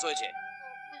টাইম লস হয়েছে,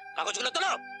 কাগজগুলো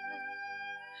তোলো।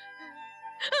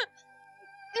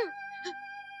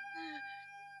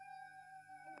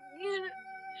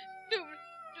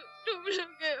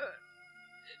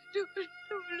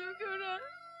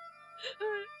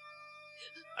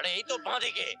 আরে এই তো বাঁ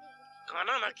দিকে,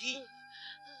 কানা নাকি?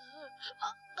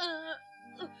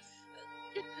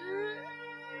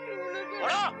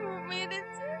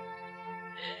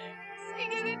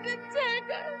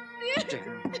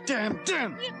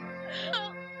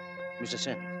 মিস্টার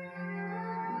সেন,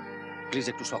 প্লিজ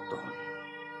একটু শক্ত হন।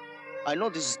 I know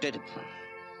this is terrible,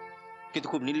 কিন্তু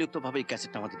খুব নির্লিপ্তভাবে এই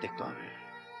ক্যাসেটটা আমাদের দেখতে হবে,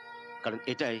 কারণ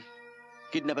এটাই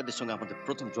কিডন্যাপারদের সঙ্গে আমাদের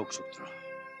প্রথম যোগসূত্র।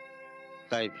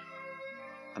 তাই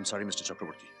I am sorry mister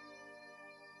Chakraborty,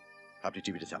 আপনি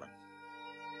টিভিটা চালান।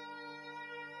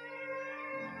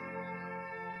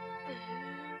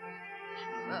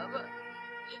 বাবা,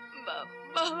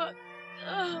 বাবা,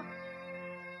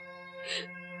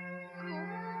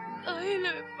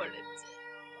 হয়ে পড়েছে,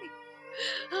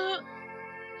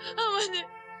 আমাদের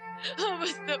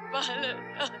অবস্থা ভালো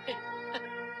নয়,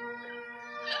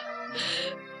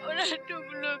 ওরা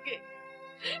টুকলোকে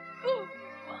খুব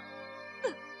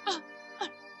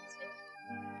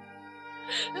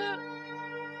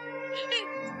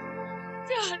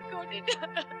 4 কোটি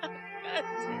টাকা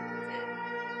আছে।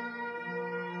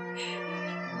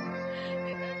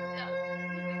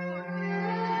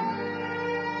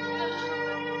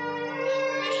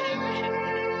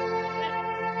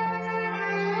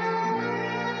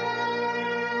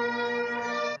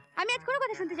 আমি আজ কোনো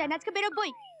কথা শুনতে চাই না, আজকে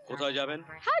বেরোবই। কোথায় যাবেন?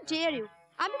 How dare you!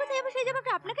 আমি কোথায় যাবো সেই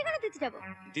জবাবটা আপনাকে কেন দিতে যাবো?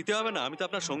 দিতে হবে না, আমি তো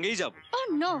আপনার সঙ্গেই যাব। Oh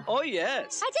no! Oh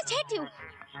yes! আচ্ছা ছেট ইউ।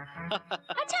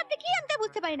 আচ্ছা আপনি কি আমি তা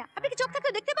বুঝতে পারি না, আপনি কি চোখ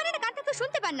থাকতে দেখতে পারেন না, কান থাকতে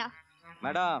শুনতে পান না?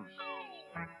 ম্যাডাম,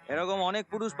 এরকম অনেক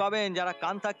পুরুষ পাবেন যারা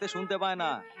কান থাকতে শুনতে পায় না,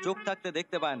 চোখ থাকতে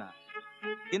দেখতে পায় না,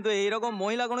 কিন্তু এইরকম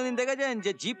মহিলা কোনোদিন দেখেছেন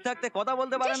যে জিভ থাকতে কথা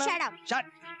বলতে পারে না?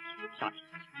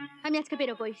 আমি আজকে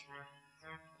বেরোবই।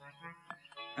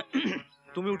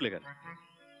 তুমি উঠলে কেন?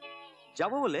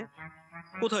 যাবো বলে।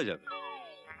 কোথায় যাবে?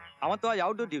 আমার তো আজ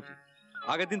আউটডোর ডিউটি।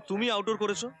 আগের দিন তুমি আউটডোর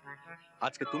করেছো,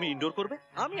 আজকে তুমি ইনডোর করবে,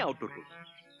 আমি আউটডোর করব,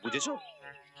 বুঝেছো?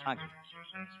 আগে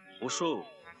বসো।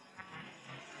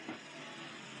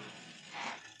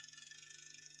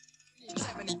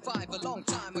 A long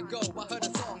time ago, I heard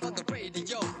a song on the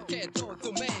radio. Get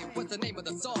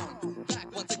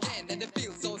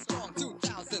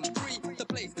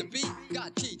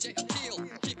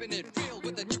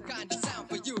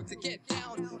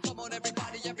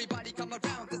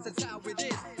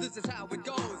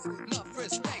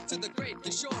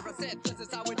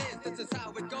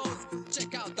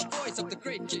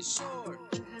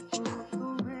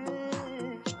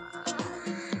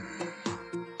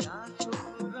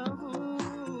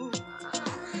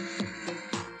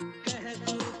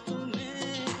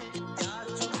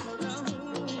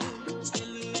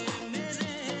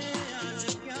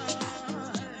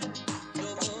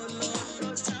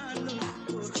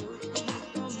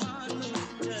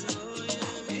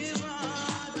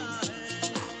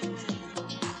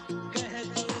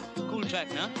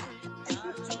back ना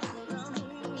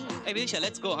Hey Vidisha,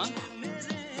 let's go, huh?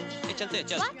 Hey, चलते हैं,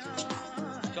 चल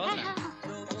चल ना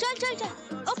चल चल चल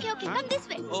Okay, okay, come this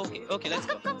way. Okay, okay, let's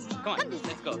go. Come on,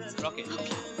 let's go. Rock it.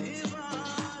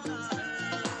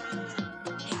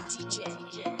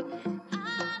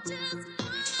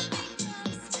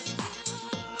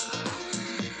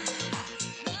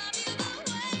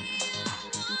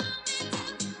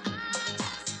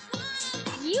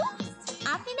 You?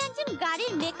 আপনি না একজন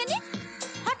গাড়ির মেকানিক?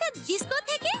 হঠাৎ ডিস্কো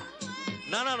থেকে?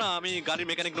 না না না, আমি গাড়ির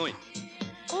মেকানিক নই।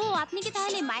 ও, আপনি কি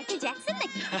তাহলে মাইকেল জ্যাকসন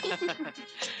নাকি?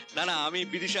 না না, আমি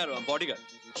বিদিশার বডিগার্ড।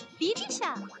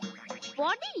 বিদিশা?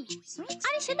 বডি?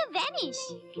 আরে সে তো ভ্যানিশ।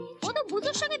 ও তো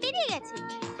বুজোর সঙ্গে বেরিয়ে গেছে।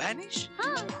 ভ্যানিশ?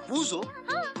 হ্যাঁ। বুজো?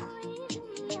 হ্যাঁ।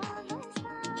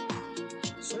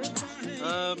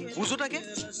 বুজোটাকে?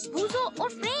 বুজো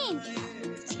ওর ফ্রেন্ড।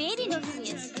 Very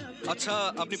notorious. আচ্ছা,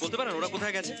 আপনি বলতে পারেন ওরা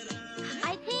কোথায় গেছে?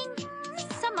 I think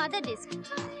some other disc.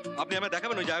 আপনি আমায়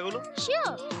দেখাবেন ওই জায়গাগুলো?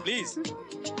 Sure. প্লিজ।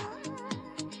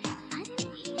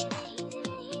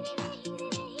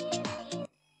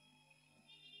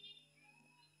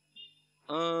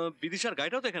 বিদিশার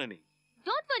গাড়িটাও তো এখানে নেই।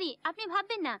 ডোন্ট ওয়ারি, আপনি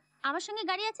ভাববেন না। আমার সঙ্গে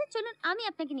গাড়ি আছে, চলুন আমি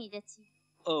আপনাকে নিয়ে যাচ্ছি।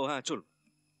 ও হ্যাঁ, চলুন।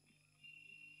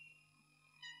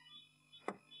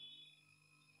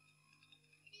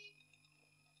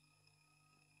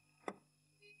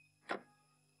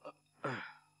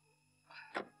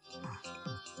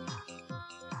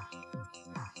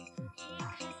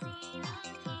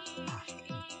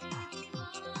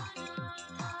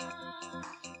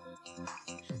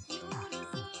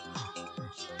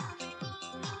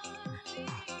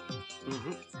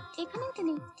 এখানেও তো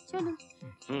নেই, চলুন।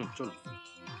 চলুন।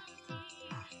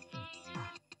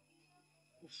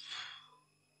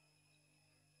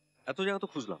 এত জায়গা তো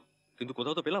খুঁজলাম, কিন্তু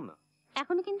কোথাও তো পেলাম না।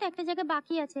 এখনো কিন্তু একটা জায়গা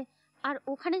বাকি আছে, আর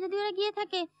ওখানে যদি ওরা গিয়ে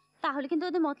থাকে তাহলে কিন্তু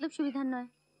ওদের মতলব সুবিধার নয়।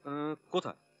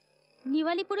 কোথায়?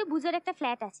 নিওয়ালিপুরে বুজার একটা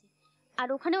ফ্ল্যাট আছে, আর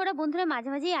ওখানে ওরা বন্ধুরা মাঝে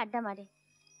মাঝেই আড্ডা মারে।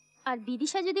 আর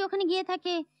বিদিশা যদি ওখানে গিয়ে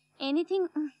থাকে, এনিথিং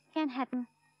ক্যান হ্যাপেন।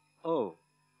 ও,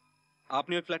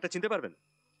 আপনি ওই ফ্ল্যাটটা চিনতে পারবেন?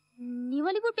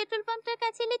 নিওয়ালিপুর পেট্রোল পাম্পটার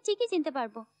কাছে এলে ঠিকই চিনতে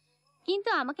পারবো, কিন্তু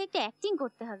আমাকে একটা অ্যাক্টিং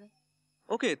করতে হবে।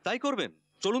 ওকে, তাই করবেন।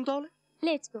 চলুন তাহলে।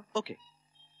 Let's go. ওকে।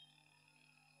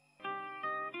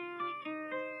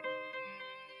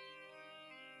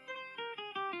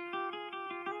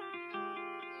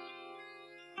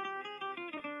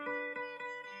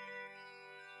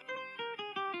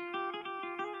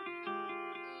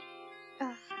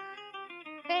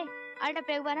 আরেকটা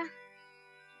প্রেক বাড়া।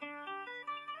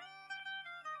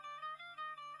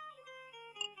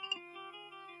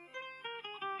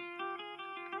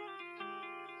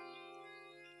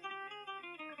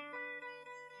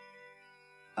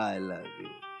 I love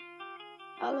you.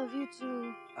 I love you too.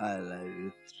 I love you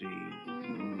three.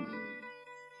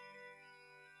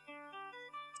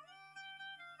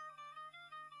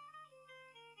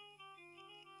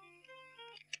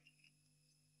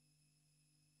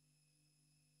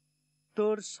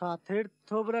 তোর সাথের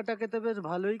থোবরাটাকে তো বেশ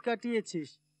ভালোই কাটিয়েছিস।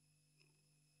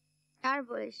 আর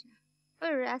বলিস না,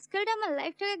 ওই রাস্কেলটা আমার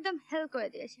লাইফটাকে একদম হেল করে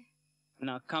দিয়েছে।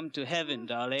 Now come to heaven,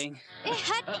 darling.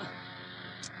 হাট।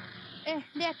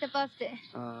 দে একটা পাফ দে।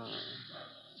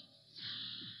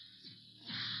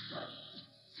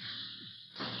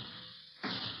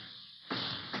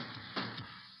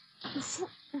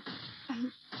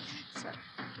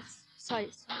 সরি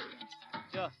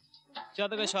চল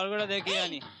তোকে স্বর্গটা দেখিয়ে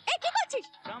আনি। এই কি করছিস?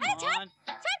 Come আরে ছাড়, on.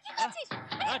 ছাড়, কি করছিস?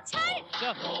 আরে ছাড়।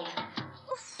 চল।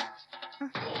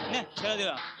 নে, ছেড়ে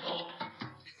দিলাম।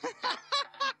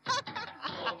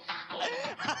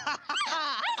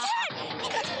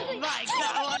 My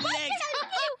God, one leg.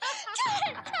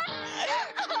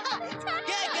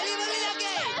 ¿Qué? ¿Qué le volví la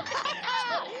qué?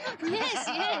 Yes,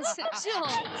 yes,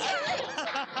 sure.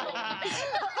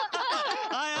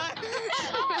 Ay, ay.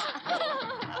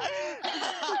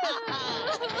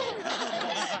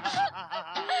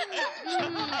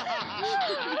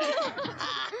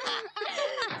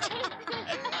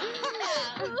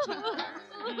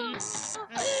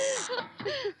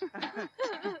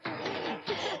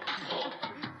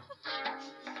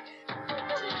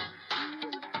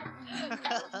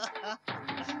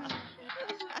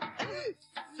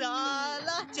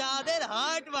 সালা চাঁদের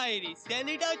হাট বাইরি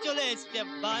সেলিটাও চলে এসছে,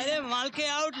 বাইরে মাল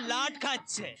খেয়ে আউট লাট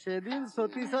খাচ্ছে। সেদিন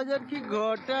সতীশ হাজার কি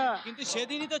ঘটা, কিন্তু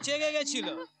সেদিনই তো চেগে গেছিল,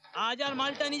 আজ আর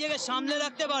মালটা নিজেকে সামলে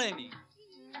রাখতে পারেনি।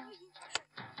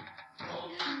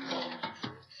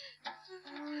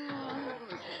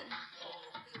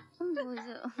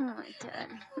 বুঝো মাচার।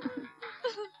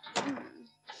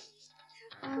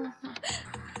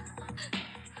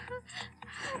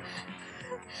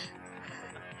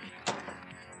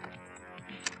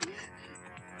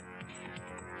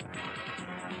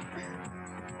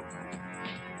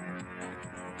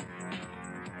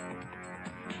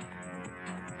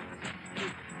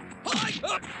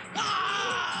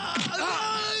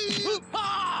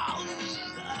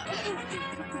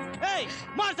 এই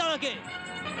মার তারাকে।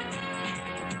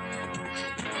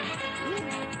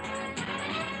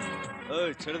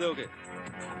 এই ছেড়ে দে ওকে।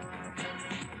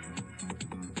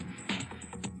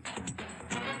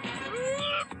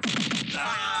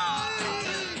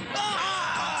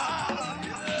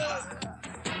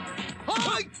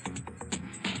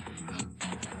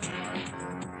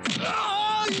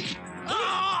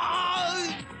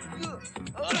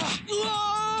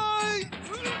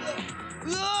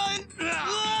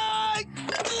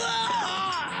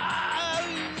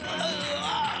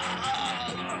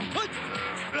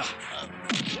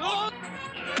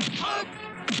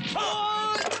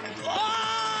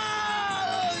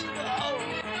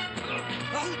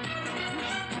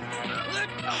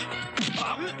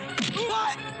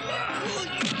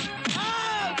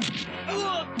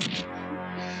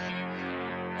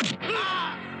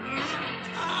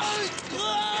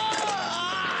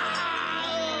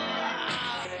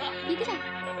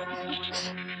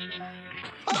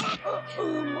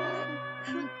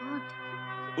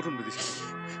 উঠুন বিদিশা,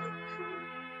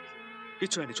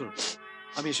 কিচ্ছু হয়নি, চলুন,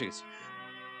 আমি এসে গেছি।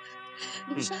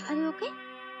 Bidisha, are you okay?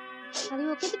 Are you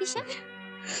okay Bidisha?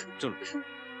 চলুন,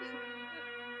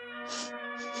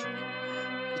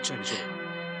 কিচ্ছু হয়নি, চলুন।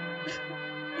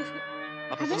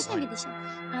 আপনার কোনো ভয় নেই। বিদিশা,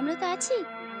 আমরা তো আছি।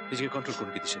 নিজেকে কন্ট্রোল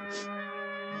করুন বিদিশা।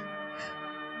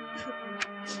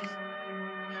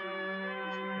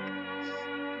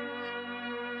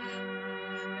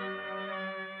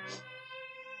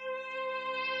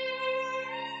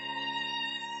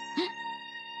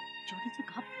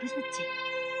 যাচ্ছে।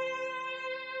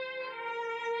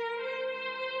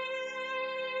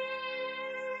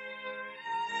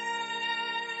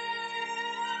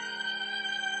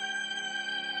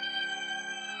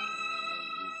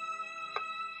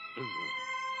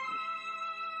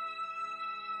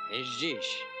 এসছিস?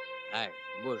 আয়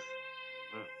বস।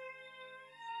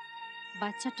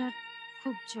 বাচ্চাটার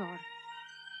খুব জ্বর।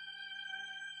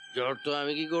 জ্বর তো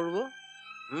আমি কি করব?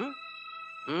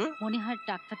 মনে হয়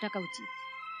ডাক্তার টাকা উচিত।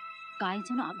 গায়ে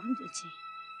যেন আগুন জ্বলছে।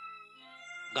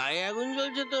 গায়ে আগুন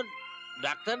জ্বলছে তো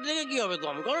ডাক্তার দেখে কি হবে?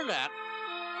 কম করো ডাক।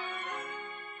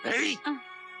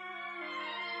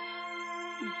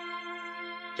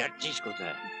 যাচ্ছিস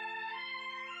কোথায়?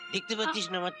 দেখতে পাচ্ছিস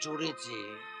না আমার চড়েছে?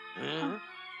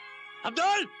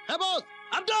 আব্দুল! হ্যাঁ বস।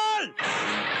 আব্দুল!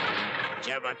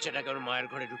 যা বাচ্চাটাকে ওর মায়ের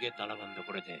ঘরে ঢুকিয়ে তালা বন্ধ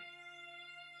করে দে।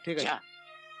 ঠিক আছে।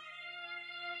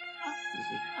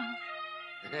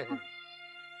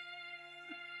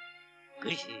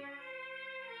 খুশি?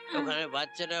 ওখানে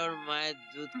বাচ্চাটা ওর মায়ের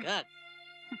দুধ খাক,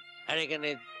 আর এখানে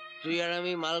তুই আর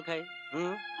আমি মাল খাই।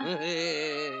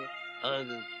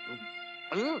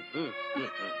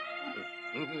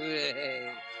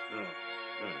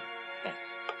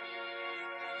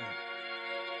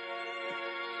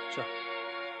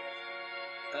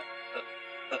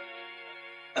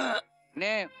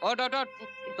 নে ওট ওট ওট,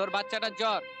 তোর বাচ্চাটার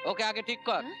জ্বর, ওকে আগে ঠিক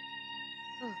কর।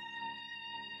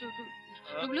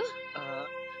 টুবলু,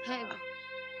 হ্যাঁ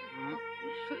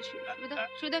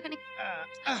সুদা খানিক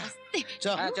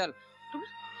চল।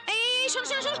 এই শোন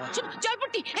শোন শোন শোন,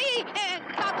 জলপট্টি, এই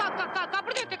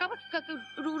কাপড় দে, একটা কাপড়,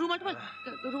 রুমাল টুমাল,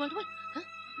 রুমাল টুমাল।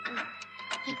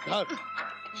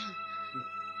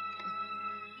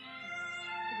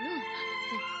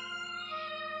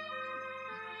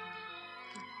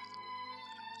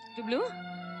 টুবলু,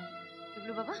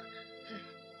 টুবলু বাবা,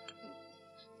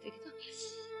 দেখি তো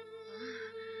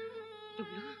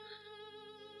টুবলু।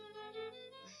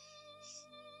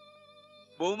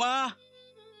 বৌমা,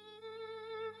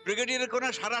 ব্রিগেডিয়ারের কোনো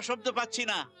সারা শব্দ পাচ্ছি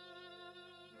না।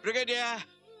 Brigadier,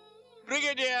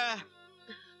 brigadier.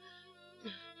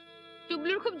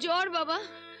 টুবলুর খুব জ্বর বাবা,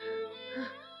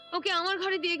 ওকে আমার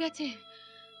ঘরে দিয়ে গেছে।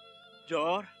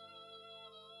 জ্বর?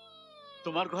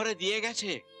 তোমার ঘরে দিয়ে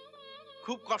গেছে?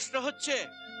 খুব কষ্ট হচ্ছে?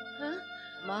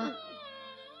 মা,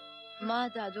 মা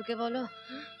দাদুকে বলো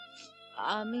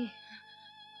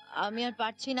আমি আর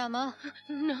পারছি না। মা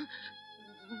না,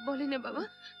 বলি না বাবা।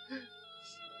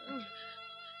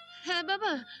 হ্যাঁ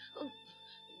বাবা,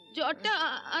 জ্বরটা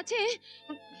আছে।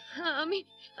 আমি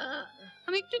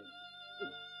একটু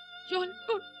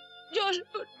জল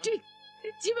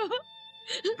দিচ্ছি বাবা।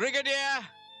 ব্রিগেডিয়ার,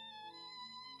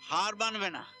 হার মানবে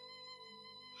না,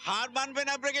 হার মানবে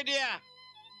না ব্রিগেডিয়ার।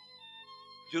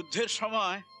 যুদ্ধের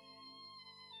সময়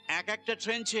এক একটা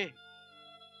ট্রেঞ্চে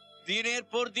দিনের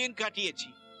পর দিন কাটিয়েছি।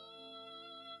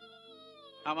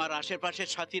 আমার আশেপাশের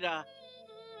সাথীরা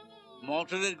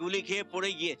মোটরের গুলি খেয়ে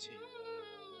পড়ে গিয়েছে,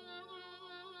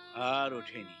 আর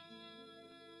ওঠেনি।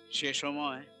 সে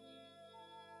সময়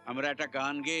আমরা একটা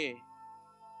গান গেয়ে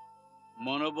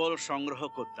মনোবল সংগ্রহ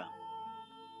করতাম।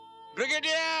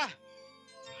 ব্রিগেডিয়ার,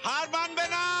 হার মানবে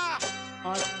না।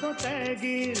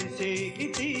 আত্মত্যাগের সেই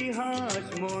ইতিহাস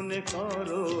মনে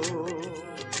করো,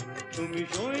 তুমি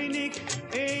সৈনিক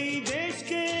এই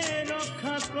দেশকে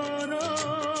রক্ষা করো।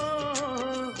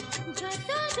 যত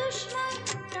দুশ্মন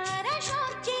তারা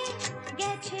সবচেয়ে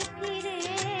গেছে ফিরে,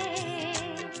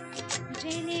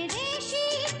 জেনে দেশি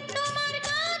তোমার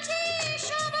কাছে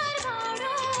সবার বড়।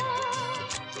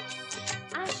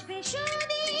 আসবে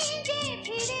সুদিন যে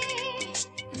ফিরে,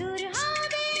 দূর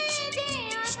হবে যে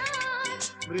আধার।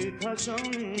 বৃথা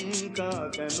শঙ্কা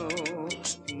কেন,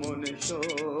 মনে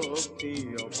শক্তি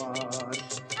অপার।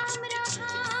 আমরা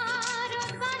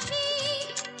ভারতবাসী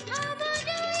হব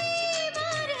জয়ী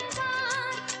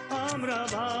বারবার। আমরা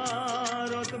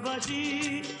ভারতবাসী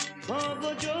হব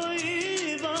জয়ী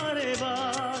বারে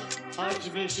বার।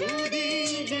 আসবে সুদিন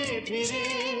যে ফিরে,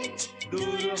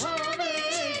 দূর হবে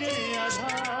যে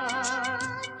আধার।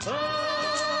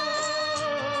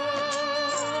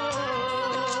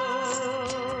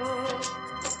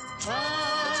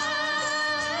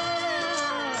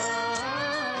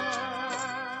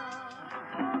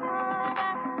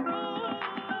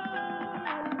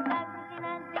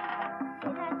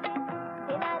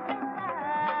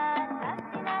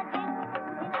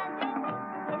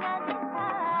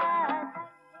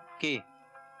 কে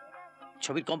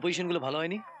ছবির কম্পোজিশন গুলো ভালো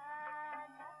হয়নি?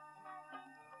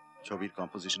 ছবির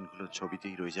কম্পোজিশন গুলো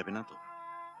ছবিতেই রয়ে যাবে না তো?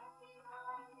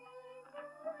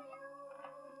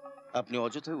 আপনি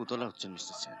অযথাই উতলা হচ্ছেন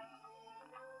মিস্টার সেন।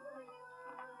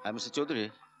 আর মিস্টার চৌধুরী,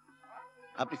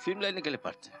 আপনি ফিল্ম লাইনে গেলে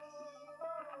পারতেন।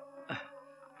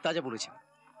 তা যা বলেছেন,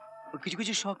 কিছু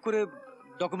কিছু শখ করে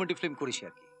ডকুমেন্টারি ফিল্ম করেছি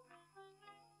আর কি।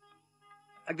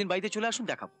 একদিন বাড়িতে চলে আসুন,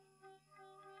 দেখাবো।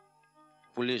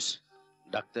 পুলিশ,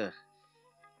 ডাক্তার,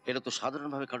 এটা তো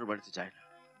সাধারণভাবে কারোর বাড়িতে যায় না।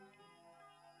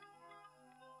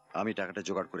 আমি টাকাটা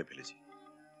জোগাড় করে ফেলেছি,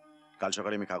 কাল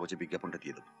সকালে আমি কাগজে বিজ্ঞাপনটা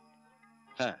দিয়ে দেবো।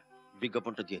 হ্যাঁ,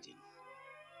 বিজ্ঞাপনটা দিয়ে দিন,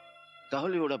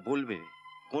 তাহলে ওরা বলবে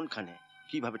কোনখানে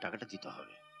কিভাবে টাকাটা দিতে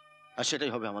হবে, আর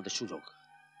সেটাই হবে আমাদের সুযোগ।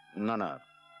 না না,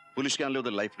 পুলিশকে আনলে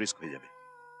ওদের লাইফ রিস্ক হয়ে যাবে।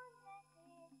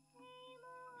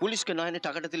 পুলিশকে না এনে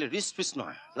টাকাটা দিলে রিস্ক ফিস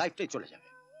নয়, লাইফটাই চলে যাবে।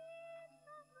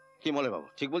 কি মলে বাবু,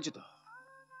 ঠিক বলছি তো?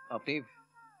 আপনি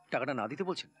টাকাটা না দিতে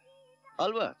বলছেন?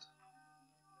 আলবাত,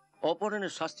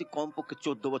 অপহরণের শাস্তি কমপক্ষে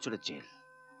 14 বছরের জেল।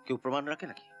 কেউ প্রমাণ রাখে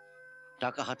নাকি?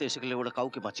 টাকা হাতে এসে গেলে ওরা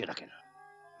কাউকে বাঁচিয়ে রাখে না।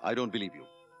 I don't believe you.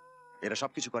 এরা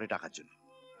সবকিছু করে টাকার জন্য।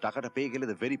 টাকাটা পেয়ে গেলে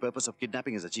the very purpose of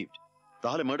kidnapping is achieved.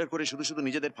 তাহলে মার্ডার করে শুধু শুধু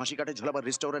নিজেদের ফাঁসি কাটে ঝোলাবার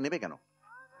রিস্কটা ওরা নেবে কেন?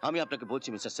 আমি আপনাকে বলছি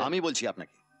মিস্টার সেন, আমি বলছি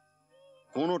আপনাকে,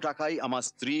 কোনো টাকাই আমার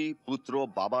স্ত্রী, পুত্র,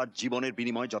 বাবার জীবনের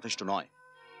বিনিময়ে যথেষ্ট নয়।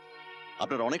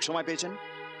 আপনারা অনেক সময় পেয়েছেন,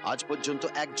 আজ পর্যন্ত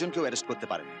একজনকেও অ্যারেস্ট করতে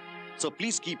পারেন। So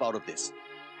please keep out of this.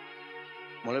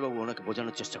 মলে বাবু, ওনাকে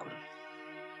বোঝানোর চেষ্টা করুন।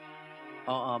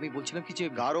 আমি বলছিলাম কি যে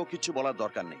কারো কিছু বলার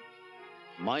দরকার নেই।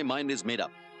 My mind is made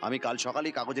up. আমি কাল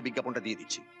সকালেই কাগজে বিজ্ঞাপনটা দিয়ে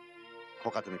দিচ্ছি।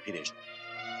 খোকা, তুমি ফিরে এসো।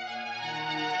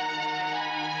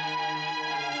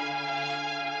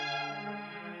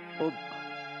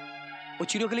 ও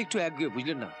চিরকালে একটু একগুয়ে,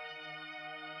 বুঝলেন না?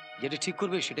 যেটা ঠিক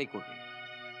করবে সেটাই করবে,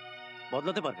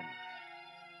 বদলাতে পারবেন না।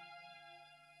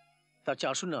 তার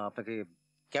চেয়ে আসুন না, আপনাকে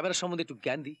ক্যামেরা সম্বন্ধে একটু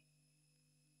জ্ঞান দিই।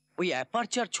 ওই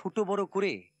অ্যাপারচার ছোট বড়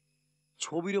করে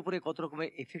ছবির ওপরে কত রকমের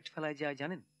এফেক্ট ফেলা যায়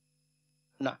জানেন?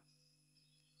 না।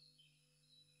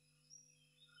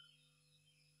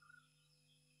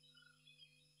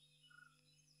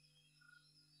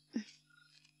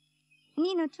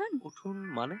 নিন উঠুন। উঠুন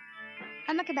মানে?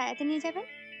 আমাকে বেড়াতে নিয়ে যাবেন?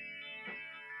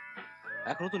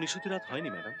 এখনো তো নিশুতি রাত হয়নি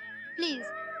ম্যাডাম। প্লিজ।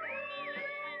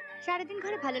 সারাদিন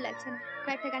ঘরে ভালো লাগছে না,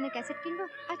 কয়েকটা গানের ক্যাসেট কিনবো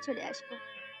আর চলে আসবো।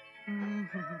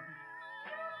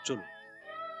 চলো।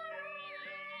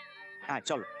 হ্যাঁ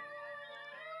চলো।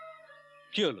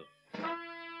 কি হলো?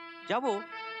 যাবো।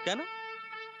 কেন?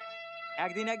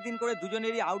 একদিন করে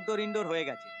দুজনেরই আউটডোর ইনডোর হয়ে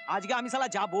গেছে। আজকে আমি শালা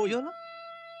যাবোই। হলো?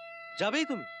 যাবেই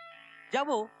তুমি?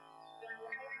 যাবো।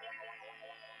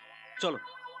 চলো।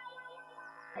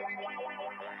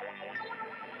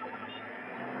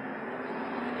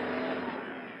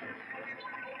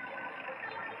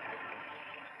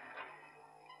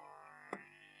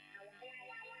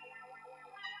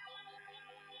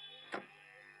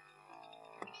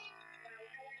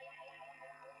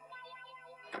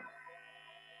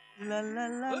 লা লা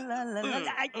লা লা লা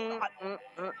লা।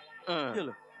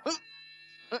 চলো।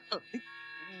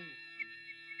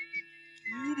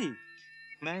 রে,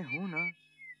 मैं हूं ना।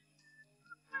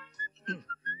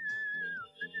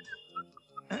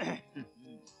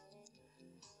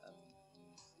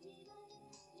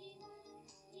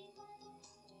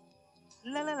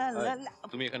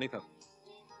 তুমি এখানেই থাকো।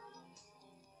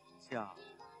 যাও।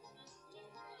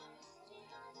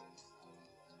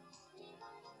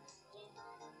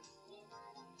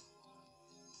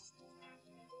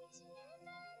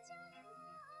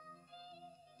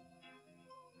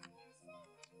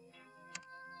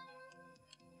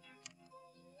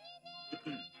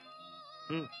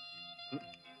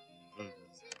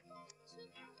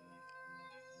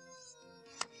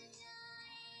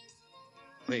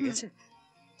 হয়ে গেছে,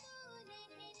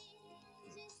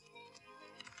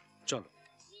 চলো।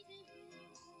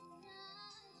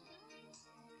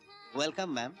 Welcome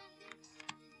ma'am.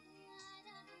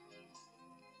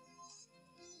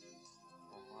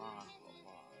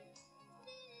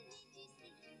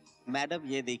 मैडम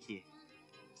ये देखिए,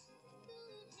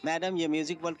 मैडम ये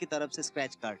म्यूजिक वर्ल्ड की तरफ से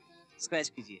स्क्रैच कार्ड, स्क्रैच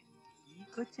कीजिए। কি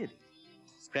করছে রে?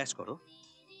 স্ক্র্যাচ করো।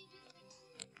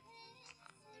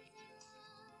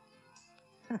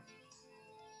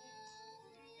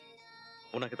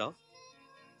 ওনাকে দাও।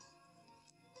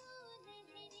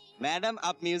 मैडम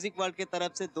आप म्यूजिक वर्ल्ड की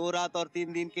तरफ से 2 रात और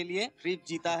 3 दिन के लिए ट्रिप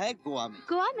जीता है गोवा में।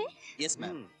 गोवा में? Yes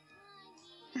ma'am.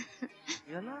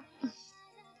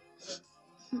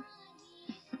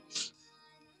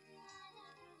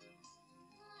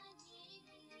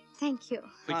 Thank you.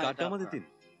 ওই কার্ডটা আমাদের দিন।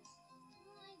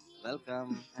 वेलकम।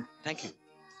 Thank you.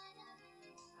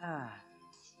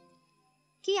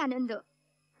 কি আনন্দ,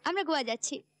 আমরা গোয়া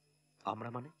যাচ্ছি। আমরা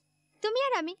মানে? তুমি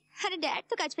আর আমি। আরে ড্যাড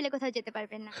তো কাজ ফেলে কোথাও যেতে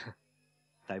পারবেন না।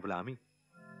 তাই বলে আমি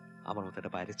আমার মতো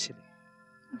একটা বাইরের ছেলে।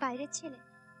 বাইরের ছেলে?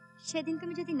 সেদিন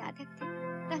তুমি যদি না থাকতে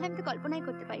তাহলে আমি তো কল্পনাই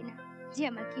করতে পারি না যে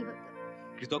আমার কি হতো।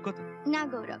 কৃতজ্ঞতা? না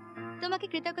গৌরব, তোমাকে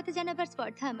কৃতজ্ঞতা জানাবার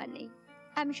স্পর্ধা আমার নেই।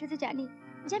 আমি শুধু জানি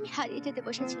যে আমি হারিয়ে যেতে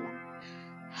বসেছিলাম,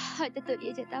 হয়তো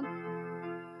তলিয়ে যেতাম।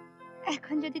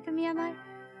 এখন যদি তুমি আমার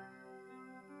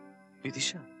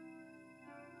বিদিশা,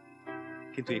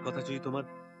 কিন্তু এই কথা যদি তোমার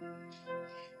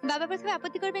বাবা প্রথমে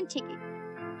আপত্তি করবেন ঠিকই,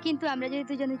 কিন্তু আমরা যদি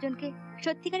দুজন দুজনকে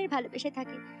সত্যিকারের ভালোবেসে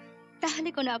থাকি তাহলে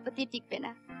কোনো আপত্তি টিকবে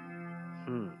না।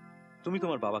 তুমি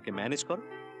তোমার বাবাকে ম্যানেজ করো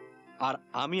আর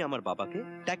আমি আমার বাবাকে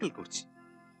ট্যাকল করছি।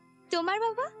 তোমার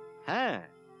বাবা? হ্যাঁ,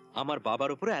 আমার বাবার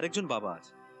উপরে আরেকজন বাবা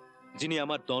আছে যিনি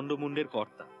আমার দণ্ডমুণ্ডের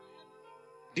কর্তা,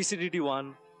 ডিসিডিডি 1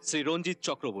 শ্রী রঞ্জিত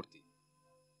চক্রবর্তী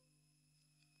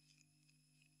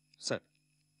স্যার।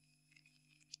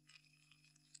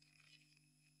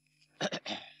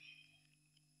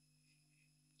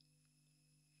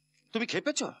 তুমি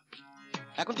খেপেছ?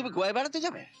 এখন তুমি গোয়ায় বেড়াতে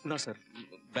যাবে? না স্যার,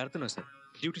 বেড়াতে না স্যার,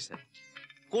 ডিউটি স্যার।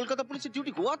 কলকাতা পুলিশের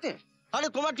ডিউটি গোয়াতে? আরে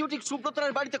তোমার ডিউটি সুব্রত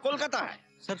রায়ের বাড়িতে কলকাতায়।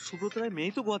 স্যার, সুব্রত রায়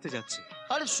মেয়ে তো গোয়াতে যাচ্ছে।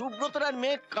 আরে সুব্রত রায়ের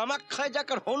মেয়ে কামাখ্যায় যাক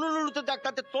আর হনুলুলুতে যাক,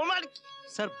 তাতে তোমার কি?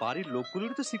 স্যার, বাড়ির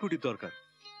লোকগুলোরই তো সিকিউরিটির দরকার।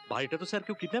 বাড়িটা তো স্যার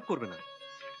কেউ কিডন্যাপ করবে না।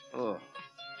 ও,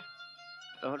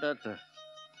 হঠাৎ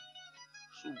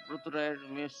সুব্রত রায়ের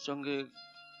মেয়ের সঙ্গে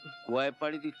গোয়ায়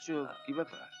পাড়ি দিচ্ছ, কি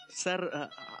ব্যাপার? স্যার,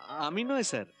 আমি নয়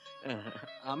স্যার,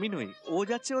 আমি নই, ও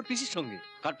যাচ্ছে ওর পিসির সঙ্গে।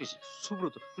 কার পিসি?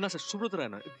 সুব্রত। না স্যার, সুব্রত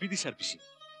রায় নয়, বিদিশার পিসি।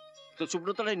 তো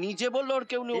সুব্রত রায় নিজে বললো ওর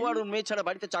কেউ নেই, ও আর ওর মেয়ে ছাড়া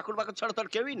বাড়িতে চাকর বাকর ছাড়া তো আর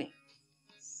কেউই নেই।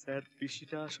 স্যার,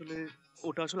 পিসিটা আসলে,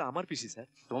 ওটা আসলে আমার পিসি স্যার।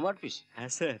 তোমার পিসি?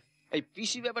 হ্যাঁ স্যার। এই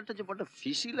পিসি ব্যাপারটা যে বড়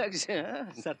ফিসি লাগছে।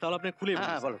 স্যার, তাহলে আপনি খুলে বলুন।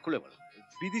 হ্যাঁ বলো, খুলে বলো।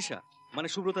 বিদিশা মানে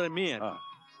সুব্রত রায়ের মেয়ে আর কি।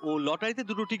 ও লটারিতে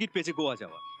 2টো টিকিট পেয়েছে গোয়া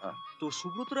যাওয়ার। তো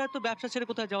সুব্রত রায় তো ব্যবসা ছেড়ে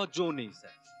কোথায় যাওয়ার জো নেই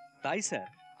স্যার। তাই স্যার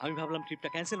আমি ভাবলাম ট্রিপটা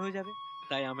ক্যান্সেল হয়ে যাবে,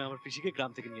 তাই আমি আমার পিসিকে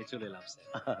গ্রাম থেকে নিয়ে চলে এলাম স্যার।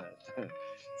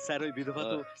 স্যার, ওই বিধবা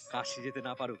তো কাশি যেতে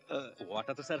না পারুক,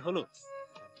 গোয়াটা তো স্যার হলো।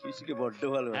 পিসিকে বড্ড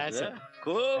ভালোবাসে,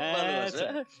 খুব ভালোবাসে।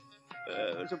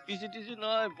 ওসব পিসি টিসি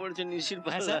নয়, পড়ছে নিশির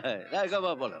পাল্লায়।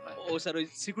 বলো না। ও স্যার, ওই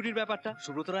সিকিউরিটির ব্যাপারটা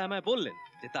সুব্রত রায় আমায় বললেন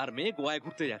যে তার মেয়ে গোয়ায়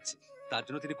ঘুরতে যাচ্ছে, তার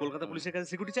জন্য তিনি কলকাতা পুলিশের কাছে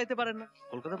সিকিউরিটি চাইতে পারেন না।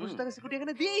 কলকাতা পুলিশ তাকে সিকিউরিটি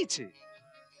এখানে দিয়েইছে।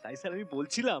 তাই স্যার আমি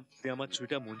বলছিলাম যে আমার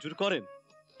ছুটিটা মঞ্জুর করেন,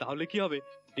 তাহলে কি হবে,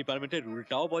 ডিপার্টমেন্টের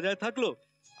রুলটাও বজায় থাকলো,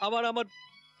 আবার আমার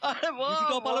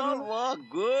ডিউটিটাও পালন হলো।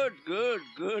 Good good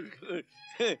good good.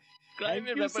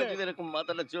 ক্রাইমের ব্যাপারে যদি এরকম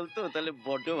মাথাটা চলতো তাহলে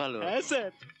বড্ড ভালো। হ্যাঁ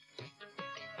স্যার।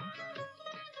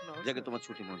 যাকে তোমার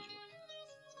ছুটি মঞ্জুর,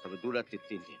 তবে 2 রাত্রি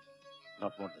 3 দিন,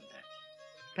 not more than that.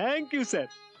 Thank you sir.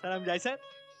 Sir আমি যাই স্যার।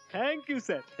 Thank you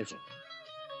sir. এসো।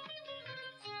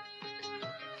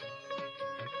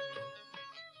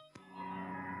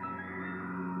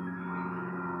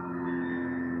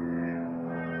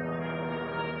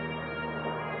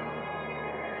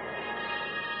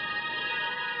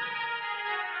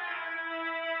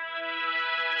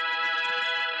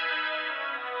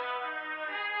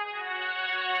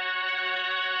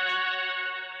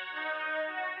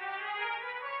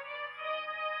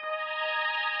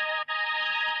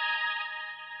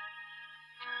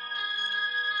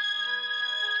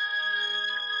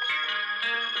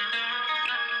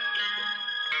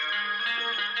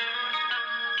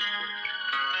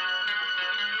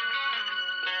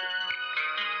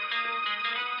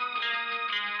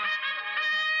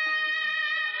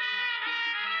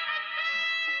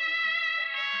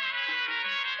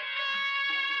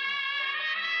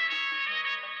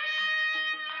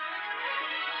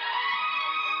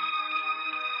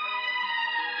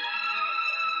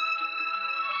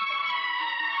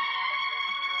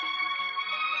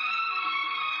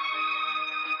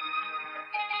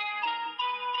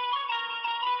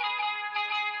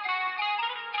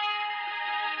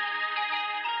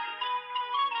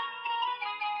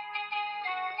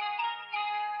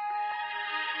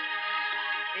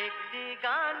 একটি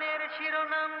গানের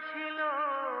শিরোনাম ছিল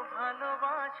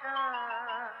ভালোবাসা,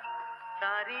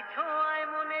 তারই ছোঁয়ায়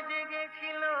মনে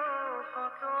জেগেছিল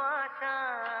কত আশা।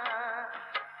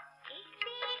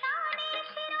 একটি গানের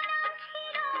শিরোনাম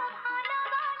ছিল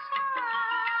ভালোবাসা,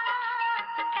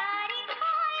 তারই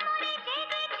ছোঁয়ায় মনে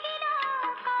জেগেছিল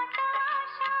কত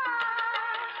আশা।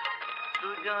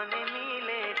 দুজনে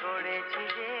মিলে গড়েছি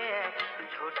যে এক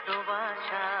ছোট্ট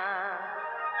বাসা,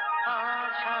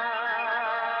 আশা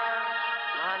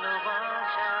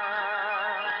ভালোবাসা,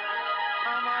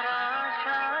 আমার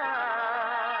আশা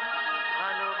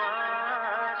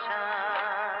ভালোবাসা।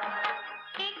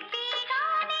 একটি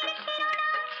গানের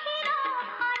শিরোনাম ছিল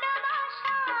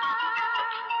ভালোবাসা,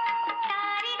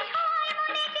 তারই ছোঁয়ায়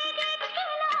মনে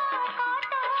জেগেছিল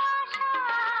কত আশা।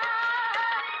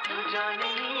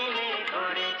 দুজনে মিলে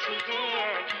গড়েছি যে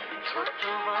এক ছোট্ট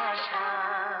বাসা,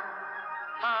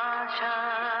 আশা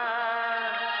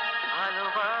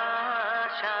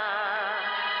ভালোবাসা,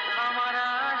 আমার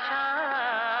আশা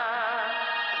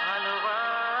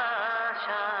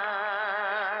ভালোবাসা।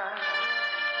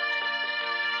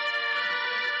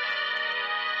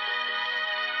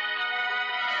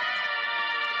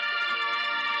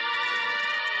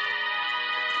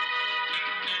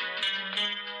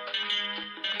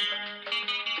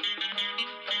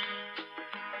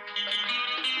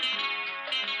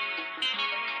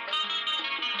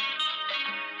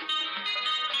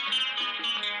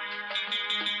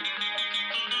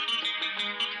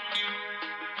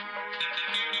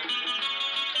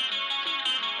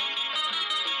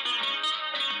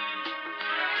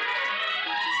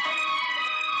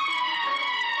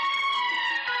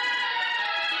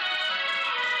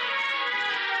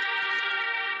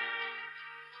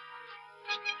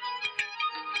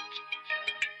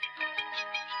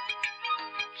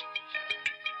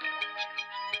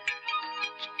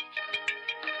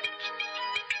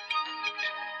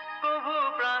 কভু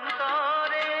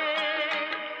প্রান্তরে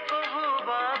কভু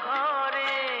বা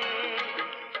ঘরে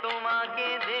তোমাকে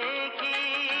দেখি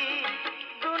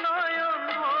দুনয়ন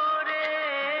ভরে।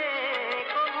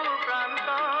 কভু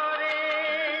প্রান্তরে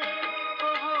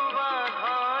কভু বা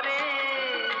ঘরে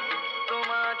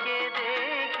তোমাকে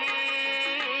দেখি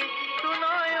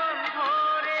দুনয়ন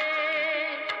ভরে।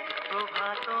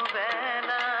 প্রভাত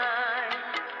বেলায়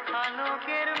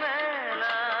আলোকের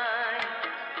মেলায়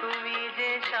তুমি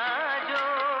যে সাজো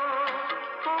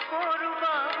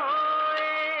অপরূপা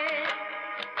হয়ে।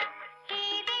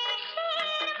 এই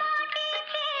দেশের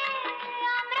মাটিতে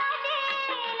আমরা যে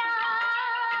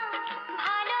এলাম,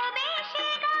 ভালোবেসে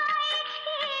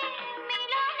গাইছি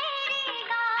মিলনেরই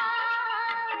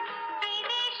গান। এই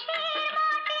দেশের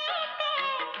মাটিতে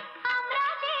আমরা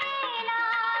যে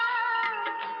এলাম,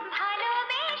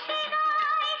 ভালোবেসে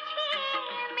গাইছি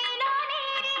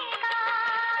মিলনেরই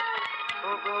গান।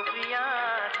 ওগো প্রিয়া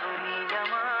তুমি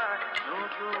আমার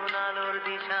নতুন আলোর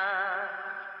দিশা,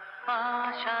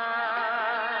 আশা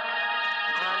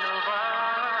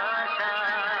ভালোবাসা,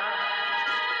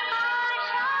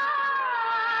 আশা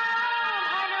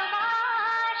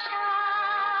ভালোবাসা।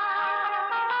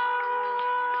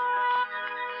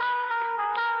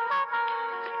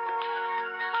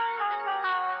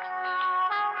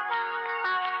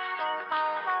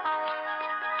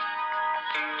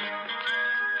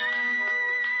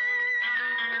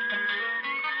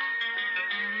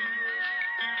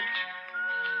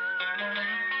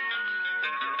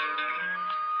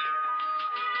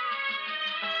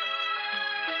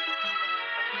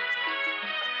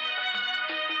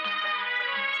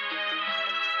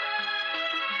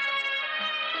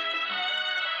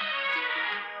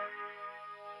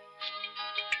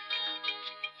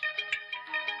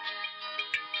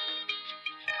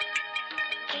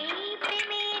 এই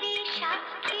প্রেমেরই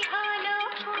সাক্ষী হলো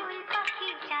ফুল পাখি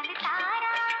চাঁদ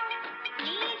তারা,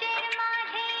 নিজের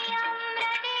মাঝে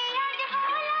আমরা যে আজ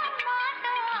হলাম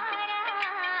মাতোয়ারা।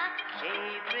 এই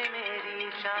প্রেমেরই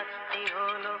সাক্ষী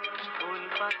হলো ফুল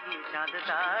পাখি চাঁদ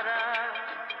তারা,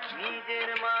 নিজের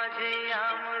মাঝে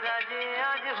আমরা যে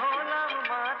আজ হলাম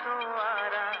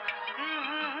মাতোয়ারা।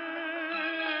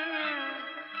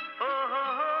 ও হো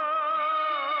হো।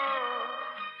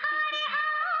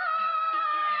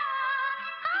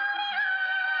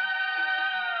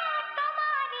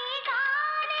 তোমারি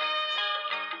গানে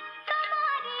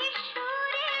তোমারি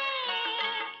সুরে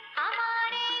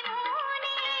আমারে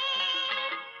মনে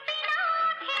বিনা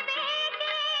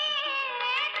খেবেগে।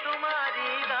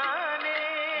 তোমারি গানে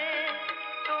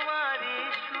তোমারি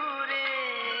সুরে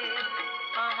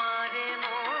আমারে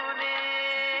মনে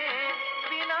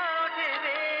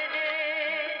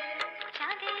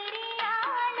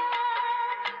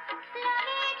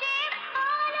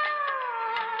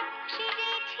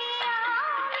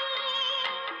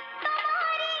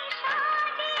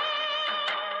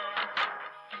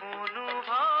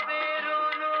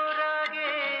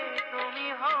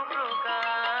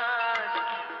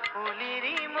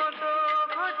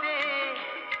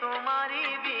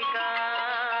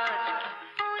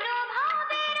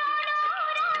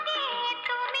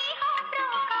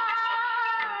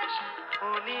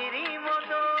ফুলেরই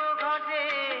মতো ঘটে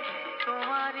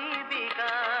তোমারই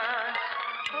বিকাশ।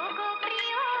 ওগো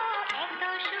প্রিয় এত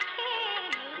সুখে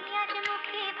নেই আজ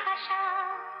মুখে ভাষা,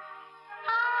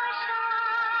 আশা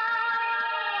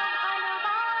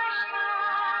ভালোবাসা,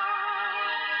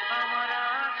 আমার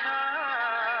আশা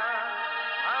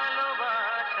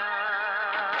ভালোবাসা।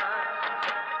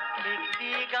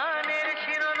 একটি গানের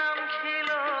শিরোনাম ছিল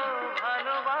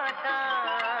ভালোবাসা,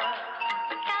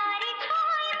 তারি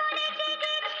ছয় মনে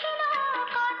জেগেছিল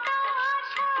কত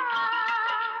আশা।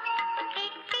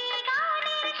 একটি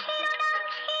গানের শিরোনাম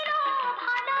ছিল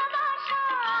ভালোবাসা,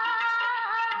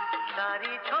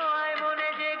 তারি ছয় মনে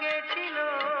জেগেছিল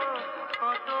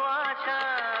কত আশা।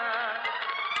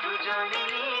 দুজনে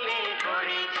মিলে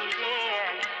করেছি যে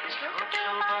এক ছোট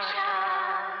বাসা,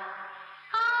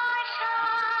 আশা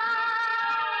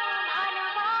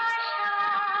ভালোবাসা,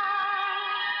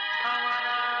 আমার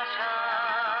আশা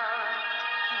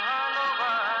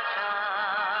ভালোবাসা,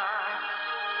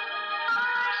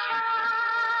 আশা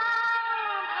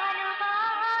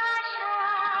ভালোবাসা,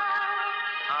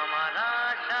 আমার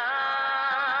আশা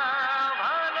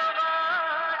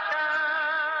ভালোবাসা।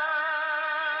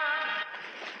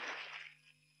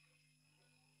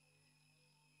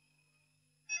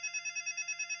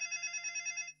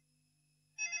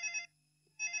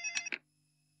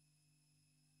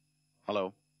 হ্যালো,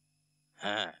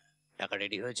 হ্যাঁ, টাকা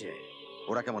রেডি হয়েছে।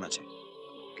 ওরা কেমন আছে?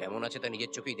 কেমন আছে তা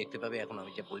নিজের চোখেই দেখতে পাবে। এখন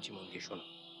আমি যা বলছি মন দিয়ে শোনো।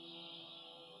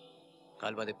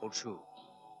 কাল বাদে পরশু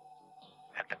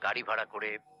একটা গাড়ি ভাড়া করে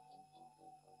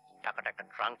টাকাটা একটা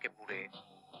ট্রাঙ্কে পুরে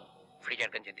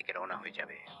ফ্রিজারগঞ্জের দিকে রওনা হয়ে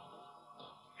যাবে।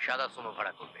 সাদা সুমো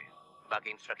ভাড়া করবে, বাকি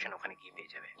ইনস্ট্রাকশন ওখানে গিয়ে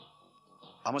পেয়ে যাবে।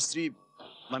 আমার স্ত্রী,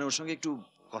 মানে ওর সঙ্গে একটু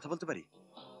কথা বলতে পারি?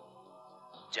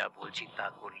 যা বলছি তা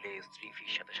করলে স্ত্রী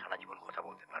ফির সাথে সারা জীবন কথা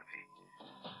বলতে পারবে,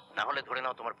 না হলে ধরে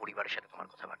নাও তোমার পরিবারের সাথে তোমার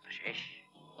কথাবার্তা শেষ।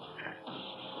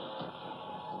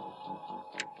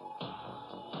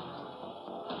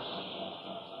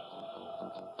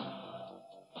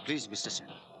 প্লিজ মিস্টার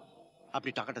সেন, আপনি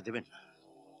টাকাটা দেবেন না।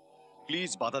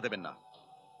 প্লিজ বাধা দেবেন না।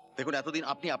 দেখুন, এতদিন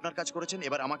আপনি আপনার কাজ করেছেন,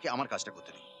 এবার আমাকে আমার কাজটা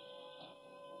করতে দিন।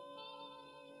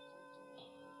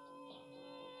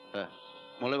 হ্যাঁ,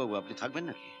 মলয়বাবু, আপনি থাকবেন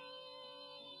নাকি?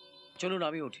 চলুন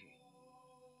আমি উঠি।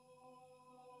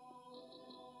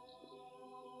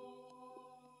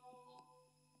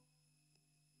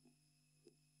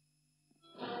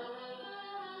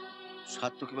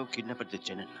 সাত্তকীবাবু কিডন্যাপারদের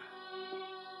চেনেন না।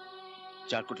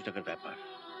 4 কোটি টাকার ব্যাপার,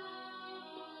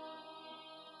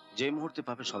 যে মুহূর্তে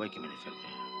পাবে সবাইকে মেরে ফেলবে।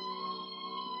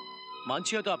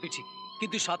 মানছি হয়তো আপনি ঠিক,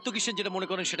 কিন্তু সাত্তকী সেন যেটা মনে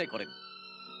করেন সেটাই করেন।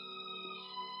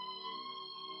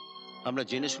 আমরা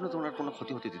জেনে শুনে তো ওনার কোনো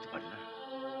ক্ষতি হতে দিতে পারি না।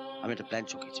 আমি একটা প্ল্যান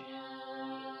চুকিয়েছি।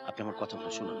 আপনি আমার কথাগুলো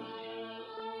শুনুন মন দিয়ে।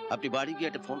 আপনি বাড়ি গিয়ে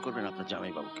একটা ফোন করবেন আপনার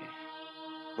জামাইবাবুকে,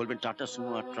 বলবেন টাটা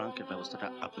সুমো আর ট্রাঙ্কের ব্যবস্থাটা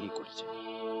আপনিই করেছেন।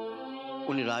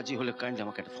 উনি রাজি হলে কাইন্ডলি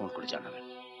আমাকে একটা ফোন করে জানাবেন।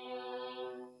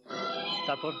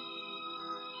 তারপর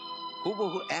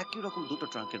হুবহু একই রকম 2টো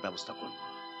ট্রাঙ্কের ব্যবস্থা করব।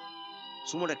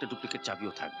 সুমোর একটা ডুপ্লিকেট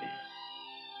চাবিও থাকবে।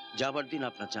 যাবার দিন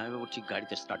আপনার জামাইবাবু ঠিক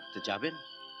গাড়িতে স্টার্ট দিতে যাবেন,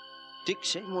 ঠিক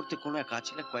সেই মুহূর্তে কোনো এক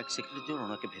আছিলা কয়েক সেকেন্ডের জন্য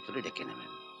ওনাকে ভেতরে ডেকে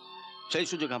নেবেন। সেই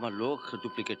সুযোগ আমার লোক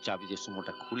ডুপ্লিকেট চাবি দিয়ে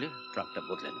সুমোটা খুলে ট্রাকটা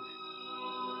বদলে নেবে।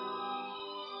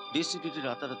 ডিসিডিটি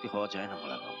রাতারাতি হওয়া যায় না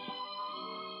মলাবাবু।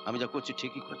 আমি যা করছি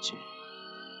ঠিকই করছি,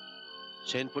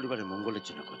 সেন পরিবারের মঙ্গলের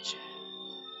জন্য করছে।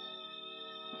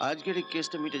 আজকের এই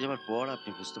কেসটা মিটে যাওয়ার পর আপনি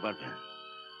বুঝতে পারবেন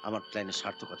আমার প্ল্যানের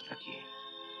সার্থকতাটা কি।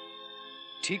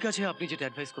 ঠিক আছে, আপনি যেটা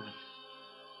অ্যাডভাইস করবেন।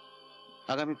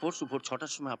 আগামী পরশু ভোর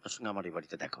 6টার সময় আপনার সঙ্গে আমার এই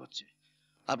বাড়িতে দেখা হচ্ছে।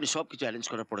 আপনি সবকিছু অ্যারেঞ্জ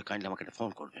করার পরে কাইন্ডলি আমাকে একটা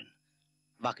ফোন করবেন।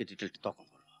 বাকি ডিটেলটা তখন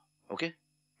বলবো। ওকে,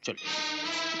 চলুন।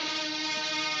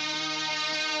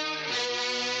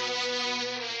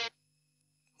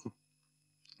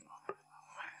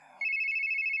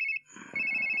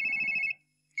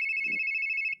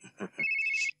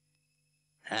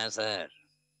 হ্যাঁ স্যার,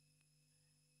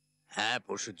 হ্যাঁ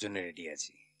পরশুর জন্য রেডি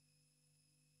আছি।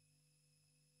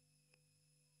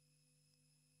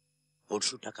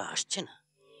 পরশু টাকা আসছে না,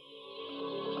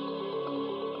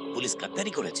 পুলিশ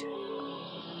গাদ্দারি করেছে।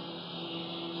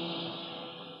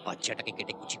 বাচ্চাটাকে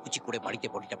কেটে কুচি কুচি করে বাড়িতে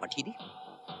বডিটা পাঠিয়ে দিই।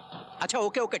 আচ্ছা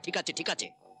ওকে ওকে, ঠিক আছে ঠিক আছে,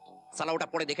 সালা ওটা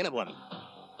পরে দেখে নেবো আমি।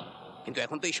 কিন্তু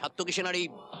এখন তো এই সাত্তকী সেনার এই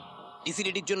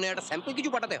ডিসিডিটির জন্য একটা স্যাম্পল কিছু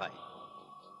পাঠাতে হয়।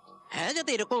 হ্যাঁ,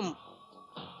 যাতে এরকম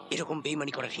এরকম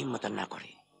বেইমানি করার হিম্মত আর না করে।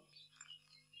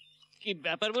 কি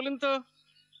ব্যাপার বলুন তো?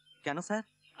 কেন স্যার?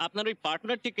 আপনার ওই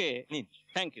পার্টনারটিকে নিন।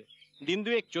 Thank you. দিন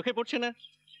দুয়েক চোখে পড়ছে না।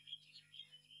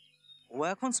 ও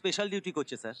এখন স্পেশাল ডিউটি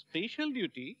করছে sir. Special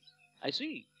duty? I C.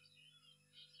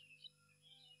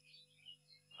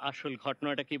 আসল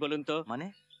ঘটনাটা কি বলুন তো? মানে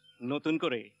নতুন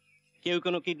করে কেউ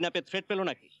কোনো কিডন্যাপের থ্রেট পেলো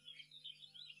নাকি?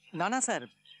 না না স্যার,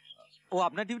 ও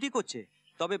আপনার ডিউটি করছে,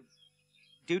 তবে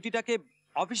ডিউটিটাকে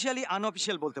অফিসিয়ালি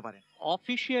আনঅফিসিয়াল বলতে পারেন।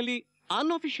 Officially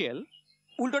unofficial?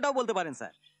 উল্টোটাও বলতে পারেন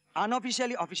sir,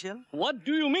 unofficially official. What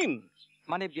do you mean?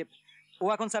 মানে ও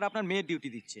এখন স্যার আপনার মেয়ের ডিউটি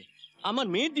দিচ্ছে। আমার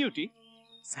মেয়ের ডিউটি?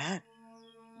 স্যার,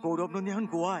 গৌরব নন্দী এখন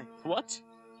গোয়ায়। হোয়াট?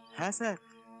 হ্যাঁ স্যার,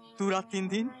 2 রাত 3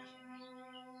 দিন,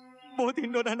 both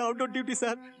indoor and outdoor duty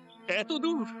sir. এত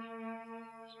দূর?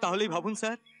 তাহলেই ভাবুন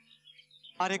স্যার,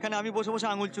 আর এখানে আমি বসে বসে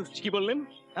আঙুল চুষছি। কি বললেন?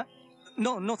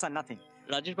 No no sir, nothing.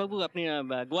 Rajesh বাবু, আপনি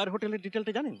গোয়ার হোটেলের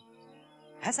ডিটেলটা জানেন?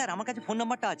 হ্যাঁ স্যার, আমার কাছে ফোন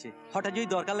নাম্বারটা আছে, হঠাৎ যদি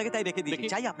দরকার লাগে তাই রেখে দিয়েছি।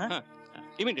 চাই আপনার? হ্যাঁ,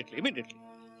 ইমিডিয়েটলি।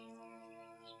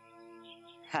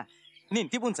 হ্যাঁ নিন,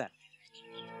 টিপুন স্যার।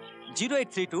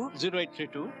 0832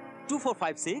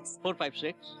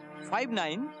 2456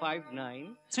 59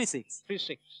 36।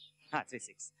 হ্যাঁ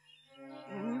 36।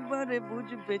 এবারে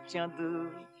বুঝবে চাঁদ।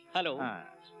 Hello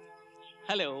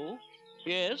hello,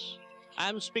 yes, I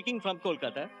am speaking from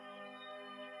Kolkata.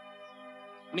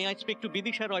 May I speak to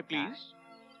Bidisha Roy, please?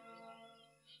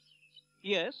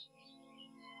 Yes,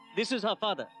 this is her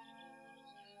father.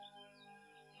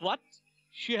 What?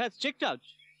 She has checked out.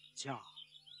 যা,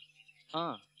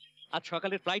 আজ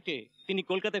সকালের ফ্লাইটে তিনি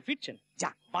কলকাতায় ফিরছেন। যা,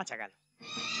 বাঁচা গেল।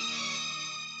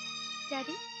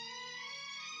 ড্যাডি,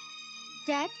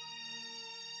 ড্যাড,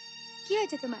 কি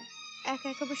হয়েছে তোমার? একা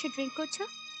একা বসে ড্রিঙ্ক করছো?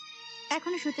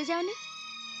 এখনো শুতে যাওনি?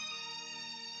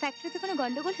 ফ্যাক্টরিতে কোনো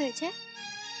গন্ডগোল হয়েছে?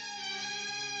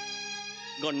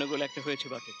 গন্ডগোল একটা হয়েছে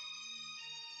বটে,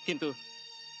 কিন্তু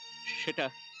সেটা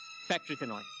ফ্যাক্টরিতে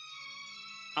নয়,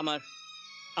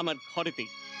 আমার ঘরেতেই।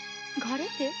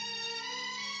 ঘরেতে?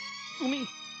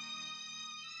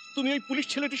 তুমি ওই পুলিশ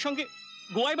ছেলেটির সঙ্গে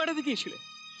গোয়ায় বেড়াতে গিয়েছিলে?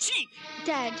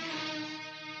 ড্যাড,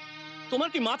 তোমার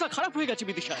কি মাথা খারাপ হয়ে গেছে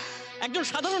বিদিশা? একজন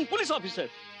সাধারণ পুলিশ অফিসার।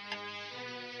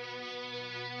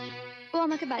 ও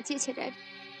আমাকে বাঁচিয়েছে ড্যাড,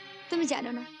 তুমি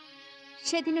জানো না।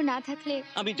 সেদিনও না থাকলে।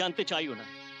 আমি জানতে চাইও না।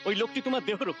 ওই লোকটি তোমার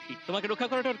দেহরক্ষী, তোমাকে রক্ষা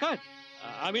করাটার কাজ।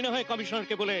 আমি না হয়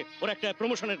কমিশনারকে বলে ওর একটা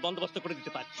প্রমোশনের বন্দোবস্ত করে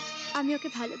দিতে পারি। আমি ওকে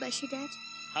ভালোবাসি ড্যাড।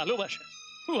 ভালোবাসা?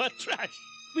 What trash!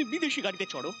 তুমি বিদেশি গাড়িতে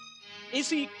চড়ো,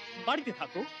 এসি বাড়িতে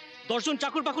থাকো, 10 জন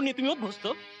চাকর বাকর নিয়ে তুমি অভ্যস্ত।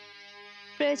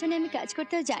 প্রয়োজনে আমি কাজ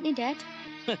করতেও জানি ড্যাড।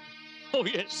 Oh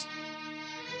yes.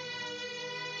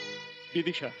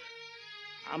 বিদিশা,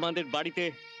 আমাদের বাড়িতে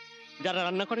যারা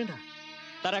রান্না করে না,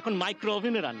 তারা এখন মাইক্রো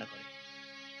ওভেনে রান্না করে,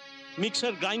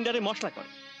 মিক্সার গ্রাইন্ডারে মশলা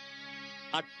করে।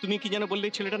 আর তুমি কি যেন বললে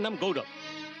ছেলেটার নাম গৌরব?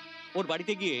 ওর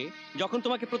বাড়িতে গিয়ে যখন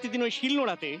তোমাকে প্রতিদিন ওই শিল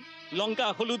নোড়াতে লঙ্কা,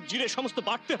 হলুদ, জিরে সমস্ত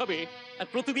বাটতে হবে, আর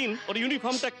প্রতিদিন ওর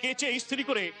ইউনিফর্মটা কেচে ইস্ত্রি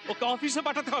করে ওকে অফিসে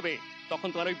পাঠাতে হবে, তখন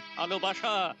তোমার ওই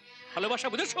ভালোবাসা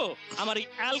বুঝেছো, আমার এই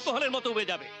অ্যালকোহলের মতো উবে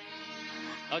যাবে।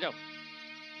 যাও,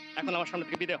 এখন আমার সামনে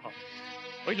থেকে বিদায় হও।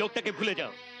 ওই লোকটাকে ভুলে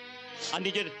যাও আর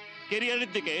নিজের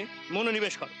ক্যারিয়ারের দিকে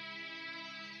মনোনিবেশ করো।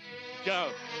 যাও।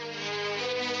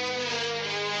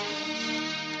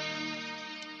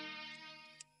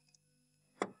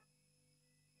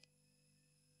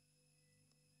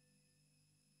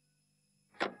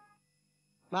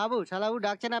 বাবু, শালাবু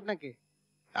ডাকছেন আপনাকে।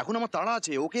 এখন আমার তাড়া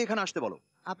আছে, ওকে এখানে আসতে বলো।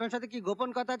 আপনার সাথে কি গোপন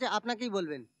কথা আছে, আপনাকেই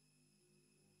বলবেন।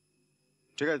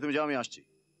 ঠিক আছে, তুমি যাও, আমি আসছি।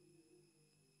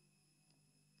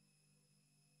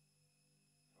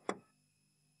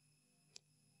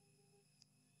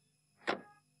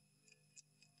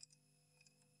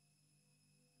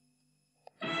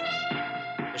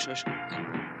 এসো এসো।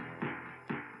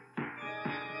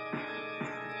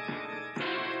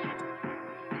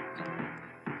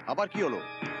 আবার কি হলো?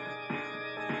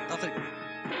 তাড়াতাড়ি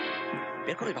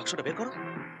বের করো, এই বাক্সটা বের করো।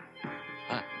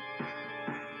 হ্যাঁ,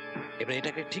 এবার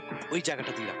এটাকে ঠিক ওই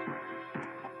জায়গাটা দিয়ে রাখো।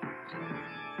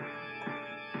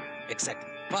 Exact,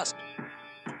 fast.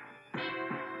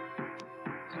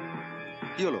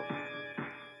 কি হলো?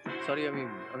 সরি,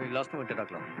 আমি লাস্ট মোমেন্টে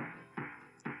ডাকলাম।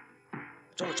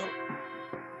 চলো চলো।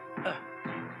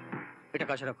 এটা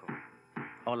কাছে রাখো,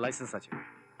 আমার লাইসেন্স আছে।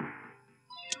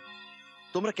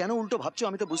 তোমরা কেন উল্টো ভাবছো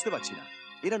আমি তো বুঝতে পারছি না।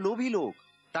 এরা লোভী লোক,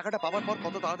 টাকাটা পাওয়ার পর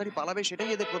কত তাড়াতাড়ি পালাবে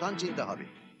সেটাই এদের প্রধান চিন্তা হবে।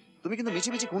 তুমি কিন্তু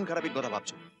মিছিমিছি খুন খারাপির কথা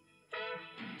ভাবছো।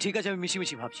 ঠিক আছে, আমি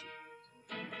মিছিমিছি ভাবছি,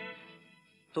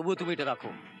 তবুও তুমি এটা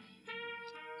রাখো।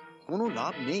 কোনো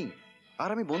লাভ নেই, আর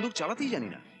আমি বন্দুক চালাতেই জানি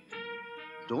না।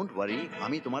 ডোন্ট ওয়ারি,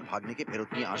 আমি তোমার ভাগ্নেকে ফেরত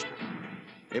নিয়ে আসবো,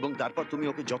 এবং তারপর তুমি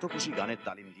ওকে যত খুশি গানের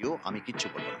তালিম দিও, আমি কিচ্ছু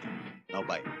বলবো না। নাও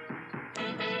বাই।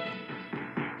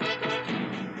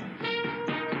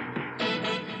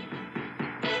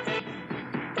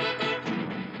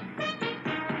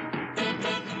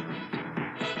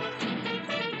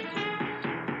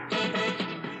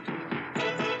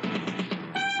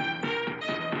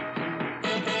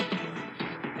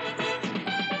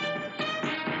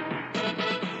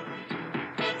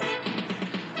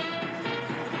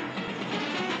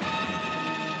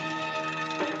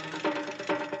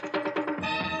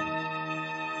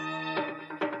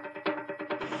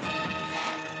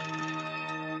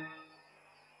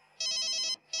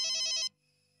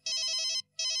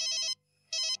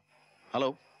 হ্যালো,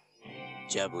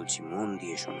 যা বলছি মন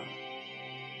দিয়ে শোনো।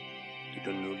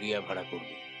 দুটো নুলিয়া ভাড়া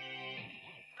করবে,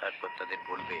 তারপর তাদের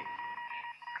বলবে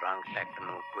ট্রাঙ্কটা একটা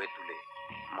নৌকোয় তুলে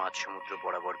মাঝ সমুদ্র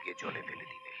বরাবর গিয়ে জলে ফেলে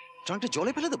দিবে। ট্রাঙ্কটা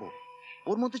জলে ফেলে দেবো?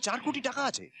 ওর মধ্যে 4 কোটি টাকা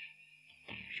আছে।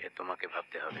 সে তোমাকে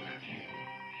ভাবতে হবে না,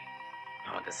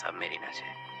 আমাদের সাবমেরিন আছে,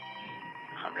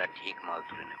 আমরা ঠিক মাল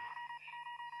তুলে নেব।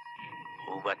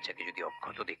 বউ বাচ্চাকে যদি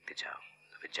অক্ষত দেখতে চাও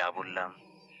তবে যা বললাম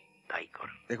তাই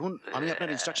করো। দেখুন, আমি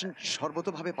আপনার ইনস্ট্রাকশন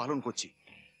সর্বতভাবে পালন করছি,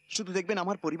 শুধু দেখবেন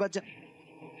আমার পরিবার যা।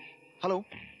 Hello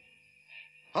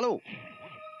hello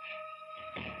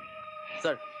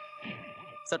sir,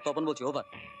 sir Tapan বলছি, ওভার।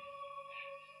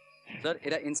 স্যার,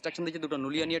 এরা ইনস্ট্রাকশন দিয়েছে দুটো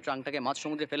নুলিয়া নিয়ে ট্রাঙ্কটাকে মাঝ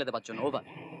সমুদ্রে ফেলে দেওয়ার জন্য, ওভার।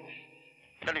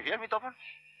 তপন,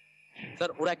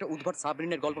 স্যার, ওরা একটা উদ্ভট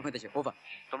সাবমেরিনের গল্প ফেঁদেছে, ওভার।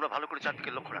 তোমরা ভালো করে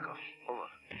চারদিকে লক্ষ্য রাখো, ওভার।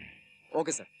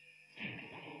 Okay sir.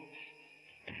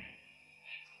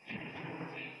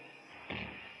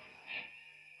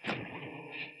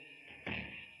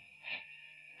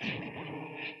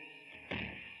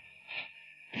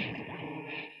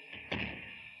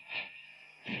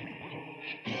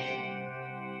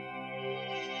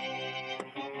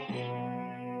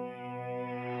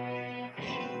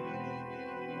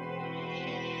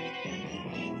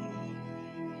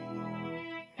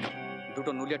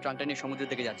 দুটো নুলিয়া ট্রাঙ্কটা নিয়ে সমুদ্রের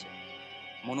দিকে যাচ্ছে,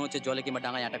 মনে হচ্ছে জলে কিংবা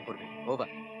ডাঙায় অ্যাটাক করবে, ওভার।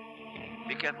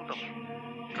 বি কেয়ারফুল তপন,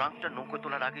 ট্রাঙ্কটা নৌকো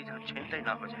তোলার আগেই যেন ছেনটাই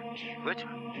না হয়ে যায়, হয়েছে?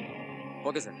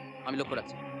 ওকে স্যার, আমি লক্ষ্য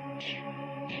রাখছি।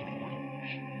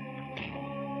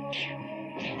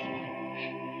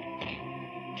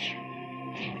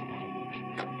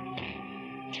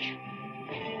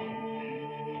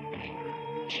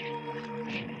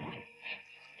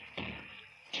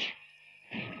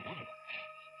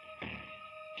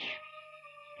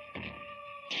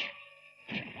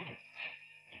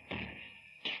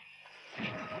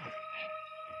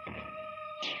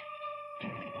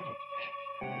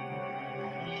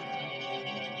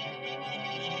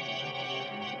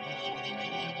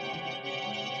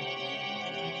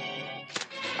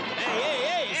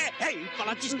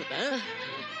 পালাচ্ছিস না?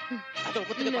 এত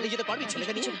উপর থেকে পালিয়ে যেতে পারবি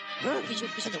ছেলেকে নিয়ে?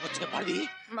 এত উপর থেকে পারবি?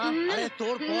 আরে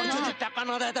তোর বর যদি টাকা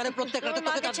না দেয় তাহলে প্রত্যেক রাতে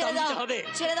তোকে তার দাম দিতে হবে।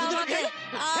 ছেড়ে দাও আমাকে।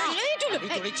 এই তোর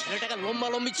এই ছেলেটাকে লম্বা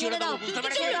লম্বি ছিঁড়ে দেবো, বুঝতে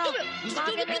পারছিস? ছেড়ে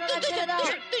দাও, ছেড়ে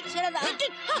দাও।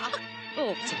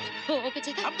 ওকে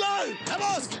ছেড়ে দাও। আব্দুল,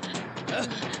 বস,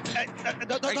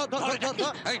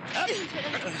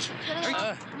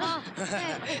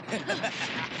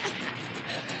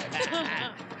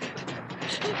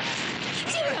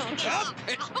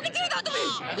 ওকে ছেড়ে দাও তুমি।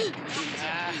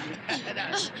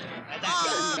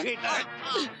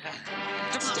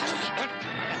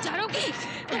 ছাড়ো কি?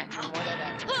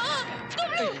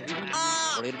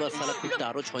 পরের বার সালা কুত্তা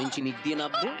আরো 6 ইঞ্চি নিচ দিয়ে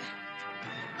নামবে,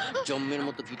 জম্মের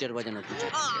মতো গিটার বাজানো বুঝে।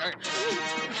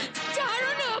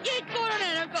 ছাড়ো না ওকে, করো না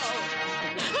এরকম।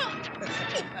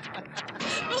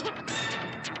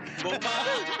 বৌমা,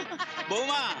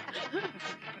 বৌমা,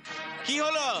 কি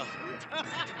হলো?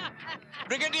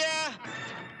 ব্রিগেডিয়ার,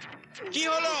 কি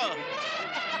হলো?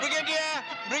 ব্রিগেডিয়ার,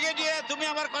 ব্রিগেডিয়ার, তুমি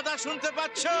আমার কথা শুনতে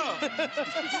পাচ্ছ?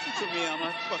 তুমি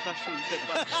আমার কথা শুনতে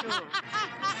পাচ্ছ?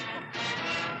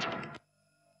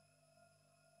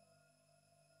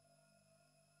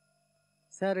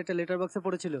 স্যার, এটা লেটার বক্সে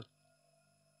পড়েছিল।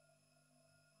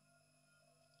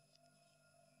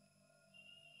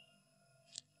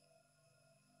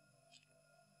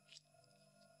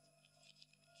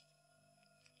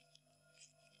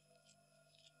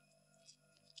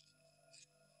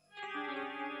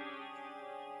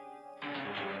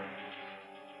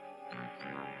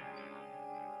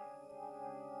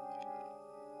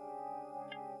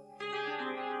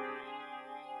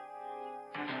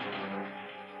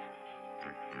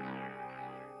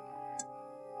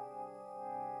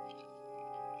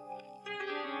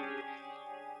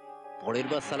 পরের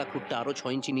বার সালা কুত্তা আরো 6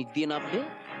 ইঞ্চি নিচ দিয়ে নামবে,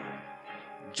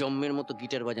 জম্মের মতো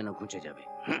গিটার বাজানো ঘুচে যাবে।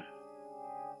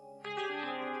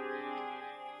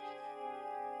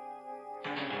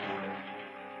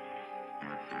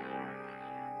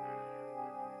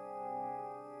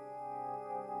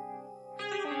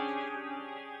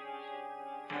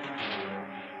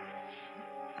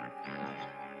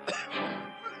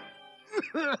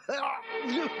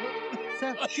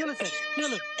 স্যার, কি হলো স্যার? কি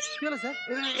হলো? কি হলো স্যার?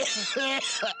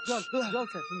 জল, জল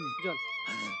স্যার, জল,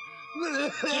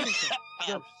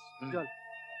 জল, জল।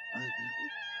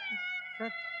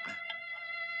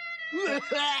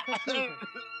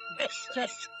 স্যার,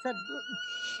 স্যার,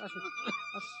 আসুন,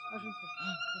 আসুন স্যার,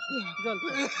 জল, জল,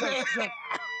 জল, স্যার।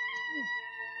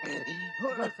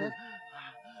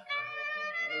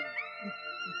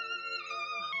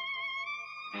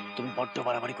 তুমি বড্ড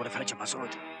বাড়াবাড়ি করে ফেলেছো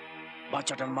মাসুদ।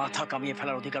 বাচ্চাটার মাথা কামিয়ে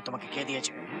ফেলার অধিকার তোমাকে কে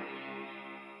দিয়েছে?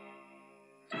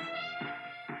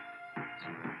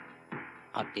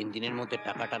 আর 3 দিনের মধ্যে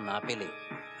টাকাটা না পেলে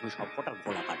আমি সবকটার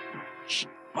গলা কাটবো।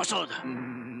 মাসুদ,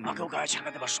 আমাকেও গায়ে ছাকা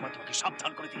দেবার সময় তোমাকে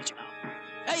সাবধান করে দিয়েছিলাম।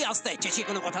 এই আস্তে, চেঁচিয়ে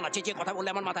কোনো কথা না, চেঁচিয়ে কথা বললে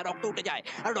আমার মাথায় রক্ত উঠে যায়,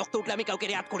 আর রক্ত উঠলে আমি কাউকে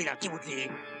রেয়াত করি না, কি বুঝলি?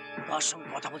 কার সঙ্গে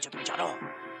কথা বলছো তুমি জানো?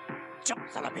 চুপ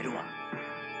সালা বেরুয়া।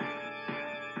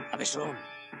 আবে শোন,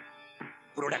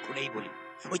 পুরোটা খুলেই বলি,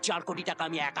 ওই 4 কোটি টাকা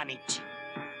আমি একা নিচ্ছি।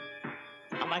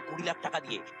 আমায় 20 লাখ টাকা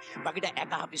দিয়ে বাকিটা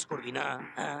একা হাফিস করবি না?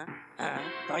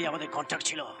 তাই আমাদের কন্ট্রাক্ট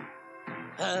ছিল।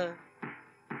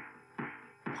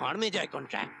 ফার্মে যায়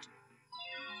কন্ট্রাক্ট।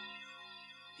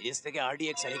 বিদেশ থেকে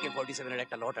RDX আর AK-47 এর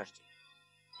একটা লট আসছে,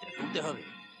 এটা তুলতে হবে।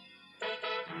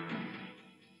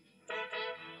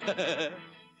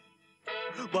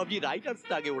 ভাবছি রাইটার্স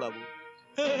আগে উড়াবো।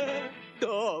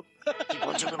 টপ। কি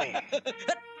বলছো তুমি?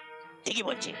 ঠিকই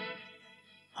বলছি।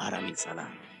 আর আমি সালা,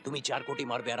 তুমি 4 কোটি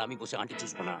মারবে আর আমি বসে আন্টি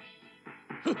চুষবো না।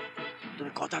 তুমি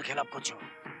কথার খেলাপ করছো।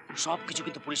 সবকিছু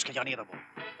কিন্তু পুলিশকে জানিয়ে দেবো।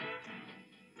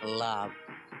 লাভ?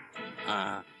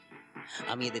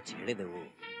 আমি এদের ছেড়ে দেবো,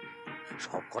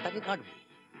 সব কটাকে কাটবো।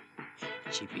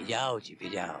 চিপে যাও, চিপে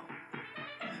যাও।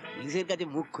 পুলিশের কাছে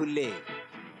মুখ খুললে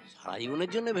সারা জীবনের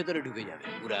জন্য ভেতরে ঢুকে যাবে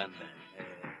পুরান।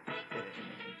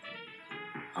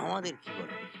 আমাদের কি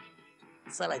বলে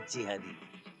সালা জিহাদি।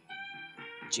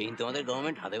 চেইন তোমাদের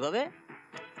গভর্নমেন্ট হাতে পাবে।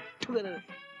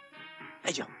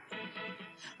 এই যাও,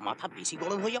 মাথা বেশি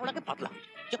গরম হয়ে যাওয়ার আগে পাতলা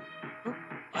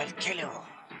হয়ে যাও। খেলো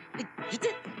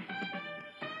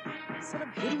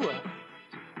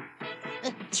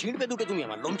ছিঁড়বে দুটো, তুমি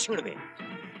আমার লোম ছিঁড়বে।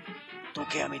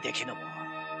 তোকে আমি দেখে নেবো।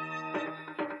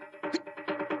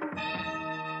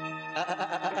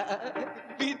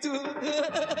 বিটু,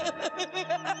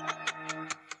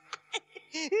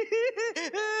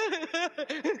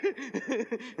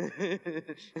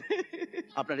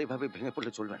 আপনার এভাবে ভেঙে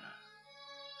পড়লে চলবে না।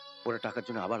 ওরা টাকার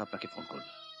জন্য আবার আপনাকে ফোন করবে।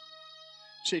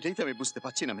 সেটাই তো আমি বুঝতে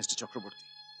পারছি না মিস্টার চক্রবর্তী।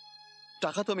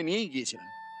 টাকা তো আমি নিয়েই গিয়েছিলাম,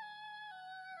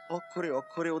 অক্ষরে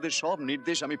অক্ষরে ওদের সব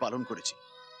নির্দেশ আমি পালন করেছি,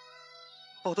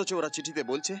 অথচ ওরা চিঠিতে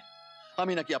বলছে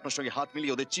আমি নাকি আপনার সঙ্গে হাত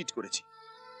মিলিয়ে ওদের চিট করেছি।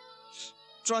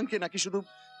 ট্রাঙ্কে নাকি শুধু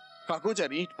কাগজ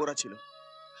আর ইট পড়া ছিল,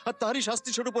 আর তারই শাস্তি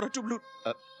ছোট পড়া টুবলু।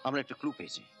 আমরা একটা ক্লু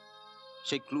পেয়েছি,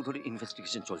 সেই ক্লু ধরে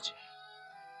ইনভেস্টিগেশন চলছে।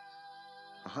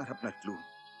 আর আপনার ক্লু,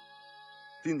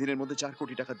 3 দিনের মধ্যে 4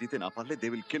 কোটি টাকা দিতে না পারলে দে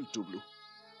উইল কিল টুবলু।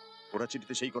 ওরা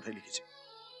চিঠিতে সেই কথাই লিখেছে।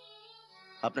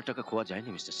 আপনার টাকা খোয়া যায়নি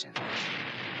মিস্টার সেন,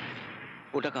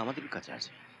 ও টাকা আমাদের কাছে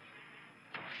আছে।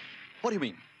 What do you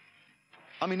mean?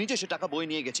 আমি নিজে সে টাকা বয়ে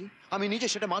নিয়ে গেছি, আমি নিজে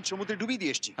সেটা মাঝ সমুদ্রে ডুবিয়ে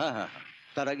দিয়ে এসেছি। হ্যাঁ,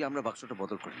 তার আগে আমরা বাক্সটা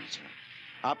বদল করে নিয়েছিলাম।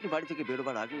 আপনি বাড়ি থেকে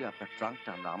বেরোবার আগে আপনার ট্রাঙ্কটা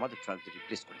আমরা আমাদের ট্রাঙ্ক দিয়ে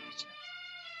রিপ্লেস করে নিয়েছিলাম।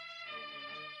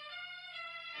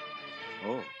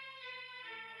 ও,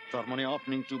 তার মানে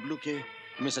আপনি টুবলুকে।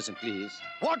 Mister Sen please.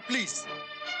 What please?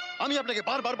 আমি আপনাকে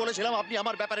বারবার বলেছিলাম আপনি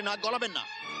আমার ব্যাপারে নাক গলাবেন না,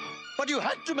 but you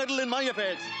had to meddle in my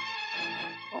affairs.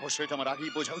 অবশ্যই এটা আমার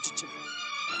আগেই বোঝা উচিত ছিল।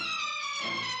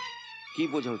 কি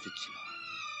বোঝা উচিত ছিল?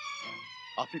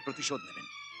 আপনি প্রতিশোধ নেবেন।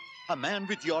 A man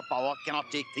with your power cannot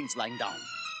take things lying down.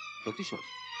 প্রতিশোধ?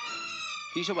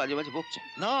 কি সব আজে বাজে বকছেন?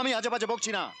 না, আমি আজে বাজে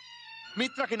বকছি না।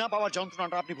 মিত্রাকে না পাওয়ার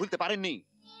যন্ত্রণাটা আপনি ভুলতে পারেননি।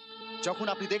 যখন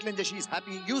আপনি দেখলেন যে she is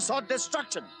happy, you saw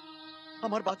distraction.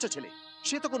 আমার বাচ্চা ছেলে,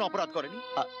 সে তো কোনো অপরাধ করেনি।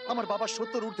 আমার বাবার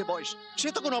 70 ঊর্ধ্বে বয়স, সে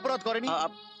তো কোনো অপরাধ করেনি।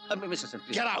 Mister Sen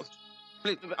please. Get out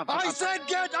please. I said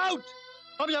get out.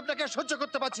 আমি আপনাকে সহ্য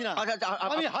করতে পারছি না।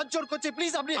 আমি হাত জোড় করছি,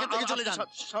 প্লিজ আপনি এখান থেকে চলে যান।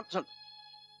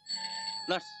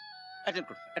 নার্স অ্যাটেন্ড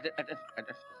করুন,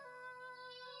 অ্যাটেন্ড।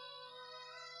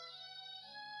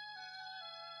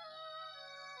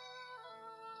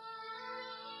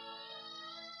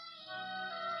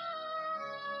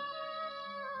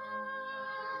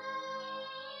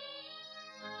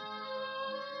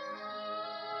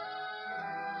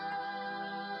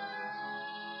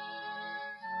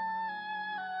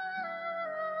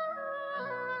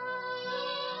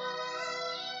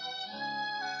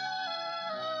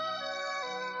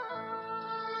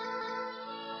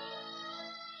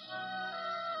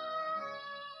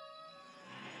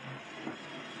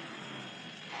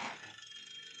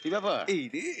 কি ব্যাপার? এই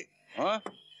রে, হ্যাঁ,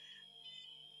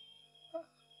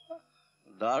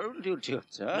 দারুণ ডিউটি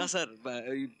হচ্ছে। না স্যার,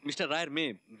 মিস্টার রায়ের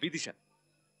মেয়ে বিদিশা।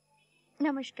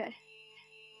 নমস্কার।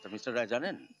 মিস্টার রায়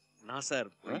জানেন? না স্যার,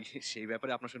 সেই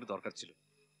ব্যাপারে আপনার সঙ্গে দরকার ছিল।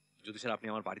 যদি স্যার আপনি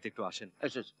আমার বাড়িতে একটু আসেন।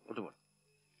 এসো, ওঠো বল।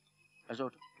 এসো,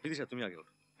 ওঠো। বিদিশা তুমি আগে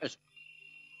ওঠো। এসো।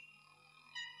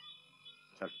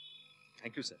 চল।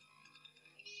 Thank you sir.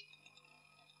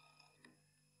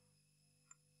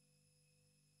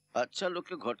 আচ্ছা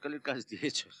লোককে ঘটকালির কাজ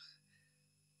দিয়েছ।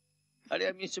 আরে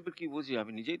আমি এসবের কি বুঝি,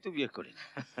 আমি নিজেই তো বিয়ে করি না।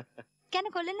 কেন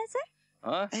করলেন না স্যার?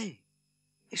 হ্যাঁ,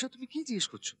 এসব তুমি কি জিজ্ঞেস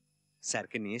করছো?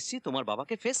 স্যারকে নিয়ে এসেছি তোমার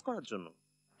বাবাকে ফেস করার জন্য।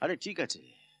 আরে ঠিক আছে,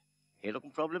 এরকম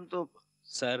প্রবলেম তো।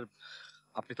 স্যার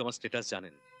আপনি তো আমার স্ট্যাটাস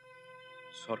জানেন,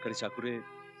 সরকারি চাকুরে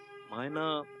মায়না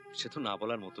সে তো না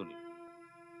বলার মতনই।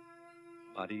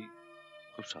 বাড়ি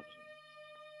খুব সাধারণ,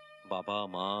 বাবা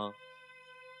মা,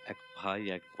 এক ভাই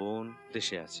এক বোন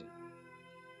দেশে আছে,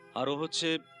 আরো হচ্ছে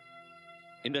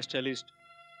ইন্ডাস্ট্রিয়ালিস্ট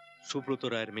সুব্রত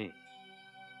রায়ের মেয়ে।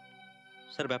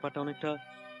 স্যার ব্যাপারটা অনেকটা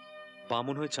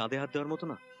বামুন হয়ে চাঁদে হাত দেওয়ার মতো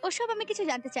না? ওসব আমি কিছু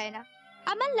জানতে চাই না।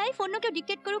 আমার লাইফ অন্য কেউ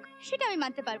ডিক্টেট করুক সেটা আমি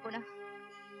মানতে পারবো না।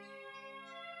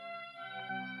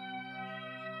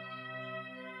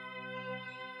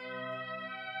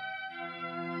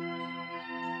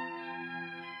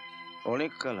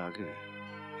 অনেক কাল আগে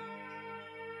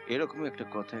এরকমই একটা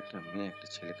কথা একটা মেয়ে একটা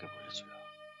ছেলেকে বলেছিল,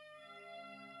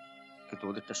 কিন্তু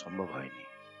ওদেরটা সম্ভব হয়নি।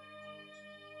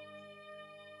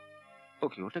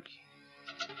 ওকে, ওটা কি?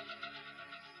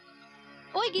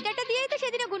 ওই গিটারটা দিয়েই তো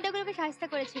সেদিন গুন্ডাগুলোকে সাহায্য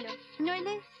করেছিল,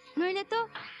 নইলে নইলে তো।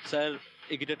 স্যার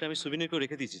এই গিটারটা আমি সুবিনির করে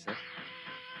রেখে দিয়েছি স্যার।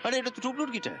 আরে এটা তো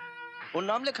টুবলুর গিটার, ওর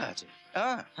নাম লেখা আছে।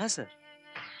 হ্যাঁ হ্যাঁ স্যার,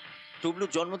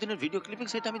 টুবলুর জন্মদিনের ভিডিও ক্লিপিং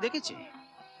সেটা আমি দেখেছি।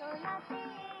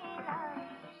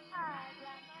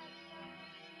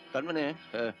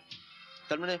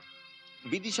 তার মানে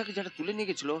বিদিশাকে যারা তুলে নিয়ে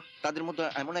গেছিল তাদের মধ্যে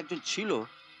এমন একজন ছিল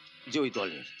যে ওই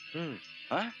দলের।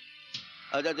 হ্যাঁ,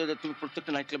 তুমি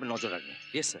প্রত্যেকটা নাইট ক্লাবে নজর রাখবে।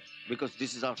 Yes sir, because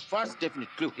this is our first definite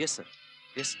clue. Yes sir,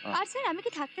 yes. R sir আমি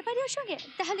কি থাকতে পারি ওর সঙ্গে?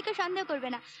 তাহলে কেউ সন্দেহ করবে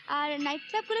না। আর নাইট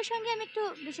ক্লাবগুলোর সঙ্গে আমি একটু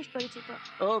বিশেষ পরিচিত।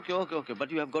 ওকে ওকে ওকে, but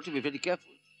you have got to be very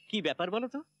careful. কি ব্যাপার বলো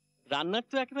তো, রান্নার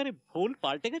তো একেবারে ভুল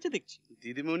পাল্টে গেছে দেখছি।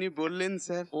 দিদিমণি বললেন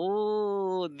স্যার। ও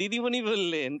দিদিমণি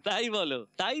বললেন, তাই বলো।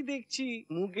 তাই দেখছি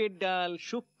মুগের ডাল,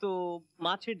 শুক্তো,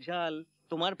 মাছের ঝাল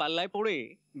তোমার পাল্লায় পড়ে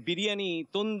বিরিয়ানি,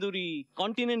 তন্দুরি,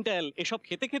 কন্টিনেন্টাল এসব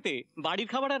খেতে খেতে বাড়ির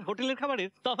খাবার আর হোটেলের খাবারের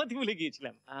তফাৎই ভুলে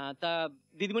গিয়েছিলাম। তা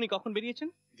দিদিমণি কখন বেরিয়েছেন?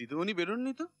 দিদিমণি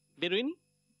বেরোননি তো। বেরোয়নি?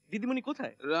 দিদিমণি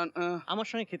কোথায়? আমার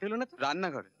সঙ্গে খেতে এলো না তো।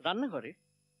 রান্নাঘরে। রান্নাঘরে?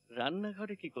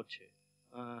 রান্নাঘরে কি করছে?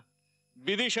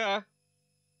 বিদিশা,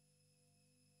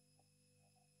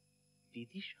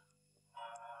 বিদিশা,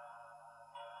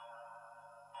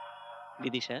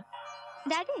 বিদিশা।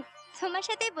 ড্যাডি তোমার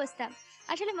সাথেই বসতাম।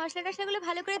 আসলে মশলা টশলাগুলো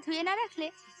ভালো করে ধুয়ে না রাখলে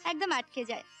একদম আটকে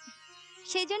যায়,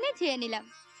 সেই জন্যই ধুয়ে নিলাম।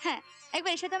 হ্যাঁ,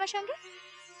 একবার এসো তো আমার সঙ্গে।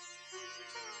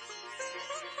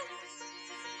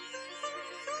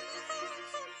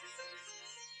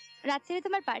 রাত্রে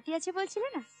তোমার পার্টি আছে বলছিলে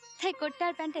না, তাই কোটটা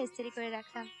আর প্যান্টটা ইস্ত্রি করে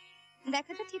রাখলাম।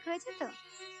 দেখো তো ঠিক হয়েছে তো?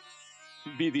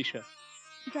 বিদিশা।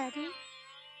 ড্যাডি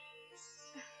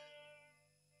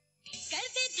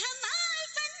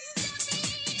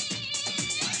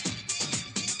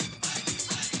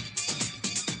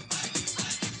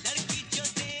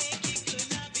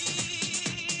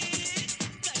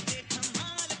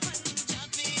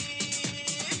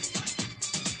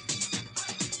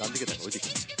ডান দিকে দেখো,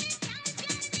 ওইদিকে।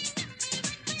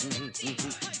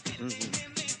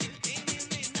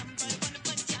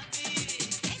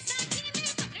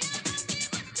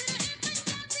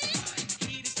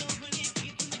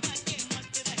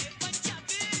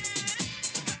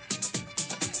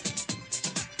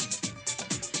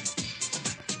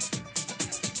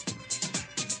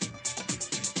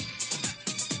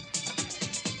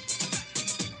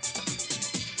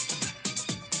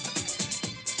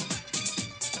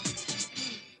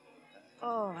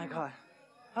 Oh my God.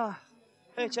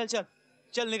 Hey, चल चल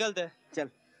चल निकलते हैं. चल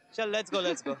चल let's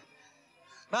go.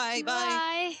 Bye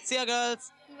bye. See you girls.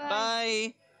 Bye.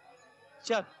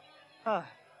 चल.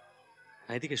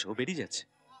 এদিকে সব বেরিয়ে যাচ্ছে।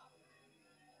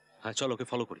 হ্যাঁ চলো ওকে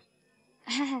ফলো করি।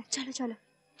 হ্যাঁ হ্যাঁ চলো চলো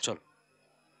চলো।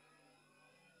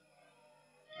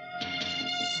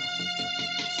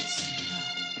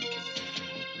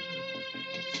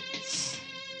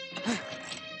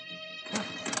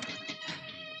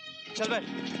 चल बैठ.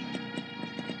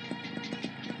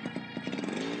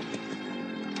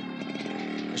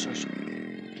 এসো এসো।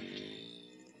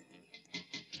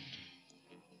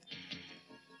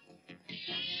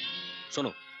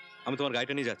 শোনো, আমি তোমার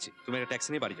গাড়িটা নিয়ে যাচ্ছি, তুমি একটা ট্যাক্সি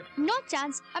নিয়ে বাড়ি যাও। নো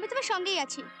চান্স, আমি তোমার সঙ্গেই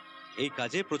আছি। এই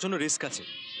কাজে প্রচন্ড রিস্ক আছে,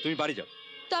 তুমি বাড়ি যাও।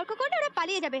 তর্ক করলে ওরা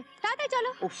পালিয়ে যাবে, তাড়াতাড়ি চলো।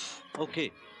 উফ, ওকে,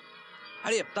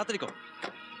 আরে তাড়াতাড়ি করো।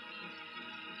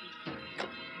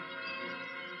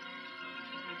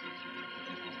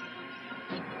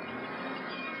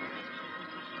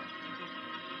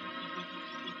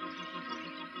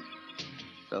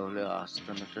 তাহলে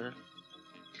আস্তানাটার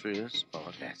ট্রেস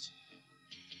পাওয়া গেছে।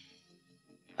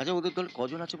 আচ্ছা, ওদের দল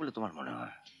কজন আছে বলে তোমার মনে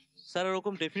হয়? স্যার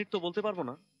এরকম ডেফিনিট তো বলতে পারবো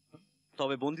না,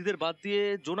 তবে বন্দীদের বাদ দিয়ে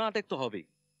জোনা আটেক তো হবেই।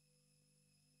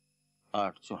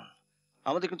 8 জন।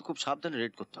 আমাদের কিন্তু খুব সাবধানে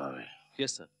রেড করতে হবে।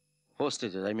 Yes sir.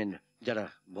 হোস্টেজেস, আই মিন যারা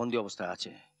বন্দি অবস্থায়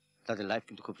আছে তাদের লাইফ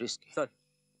কিন্তু খুব রিস্কি। স্যার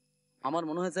আমার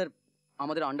মনে হয় স্যার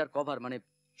আমাদের আন্ডার কভার মানে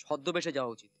ছদ্মবেশে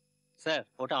যাওয়া উচিত। স্যার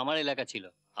ওটা আমার এলাকা ছিল,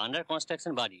 আন্ডার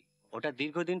কনস্ট্রাকশন বাড়ি, ওটা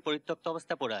দীর্ঘদিন পরিত্যক্ত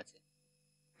অবস্থা পড়ে আছে।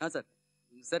 হ্যাঁ স্যার,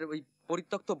 স্যার ওই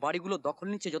পরিত্যক্ত বাড়িগুলো দখল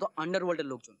নিচ্ছে যত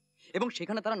আন্ডারওয়ার্ল্ডের লোকজন, এবং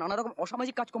সেখানে তারা নানা রকম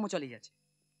অসামাজিক কাজকর্ম চালিয়ে যাচ্ছে।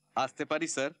 আসতে পারি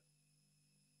স্যার?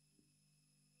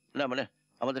 না মানে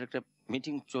আমাদের একটা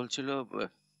মিটিং চলছিল।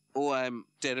 ও আই এম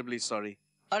টেরিবলি সরি।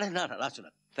 আরে না না আসো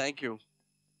না, থ্যাংক ইউ।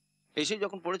 এসে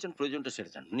যখন পড়েছেন প্রয়োজনটা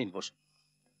সেরে যান, নিন বসুন।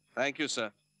 Thank you sir.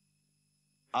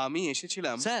 আমি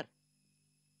এসেছিলাম। স্যার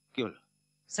কি হলো?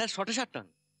 স্যার শর্টে শার্টান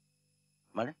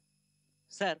মানে?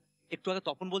 স্যার একটু আগে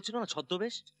তপন বলছিল না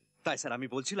ছদ্মবেশ, তাই স্যার আমি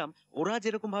বলছিলাম ওরা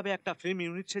যেরকম ভাবে একটা ফিল্ম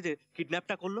ইউনিট সেজে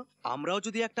কিডন্যাপটা করলো, আমরাও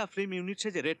যদি একটা ফিল্ম ইউনিট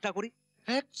সেজে রেডটা করি।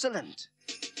 Excellent,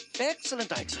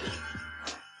 excellent idea,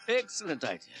 excellent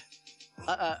idea.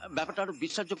 ব্যাপারটা আরো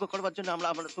বিশ্বাসযোগ্য করবার জন্য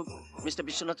আমরা তো মিস্টার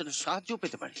বিশ্বনাথের সাহায্য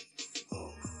পেতে পারি।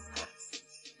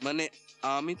 মানে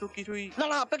আমি তো কিছুই। না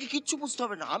না, আপনাকে কিচ্ছু বুঝতে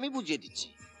হবে না, আমি বুঝিয়ে দিচ্ছি।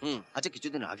 আচ্ছা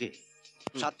কিছুদিন আগে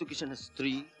সাত্তু কিষানের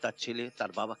স্ত্রী, তার ছেলে,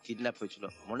 তার বাবা কিডন্যাপ হয়েছিল,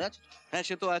 মনে আছে? হ্যাঁ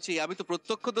সে তো আছে, আমি তো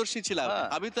প্রত্যক্ষদর্শী ছিলাম।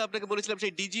 আমি তো আপনাকে বলেছিলাম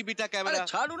সেই ডিজিবিটা ক্যামেরা।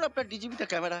 ছাড়ুন আপনার ডিজিবিটা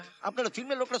ক্যামেরা, আপনারা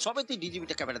ফিল্মের লোকরা সবাইতেই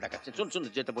ডিজিবিটা ক্যামেরা দেখাচ্ছে। শুন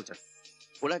যেটা বলছেন,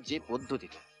 ওরা যে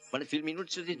পদ্ধতিতে মানে ফিল্ম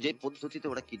ইউনিভার্সিটি যে পদ্ধতিতে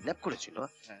ওরা কিডন্যাপ করেছিল,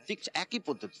 ঠিক একই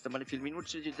পদ্ধতিতে মানে ফিল্ম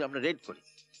ইউনিভার্সিটি যদি আমরা রেড করি,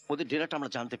 ওদের ডেরাটা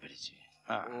আমরা জানতে পেরেছি।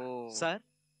 স্যার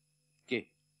কে?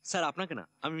 স্যার আপনাকে না,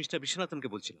 আমি মিস্টার বিশ্বনাথনকে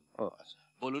বলছিলাম। ও আচ্ছা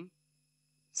বলুন।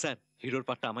 স্যার হিরোর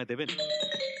পার্টটা আমায় দেবেন?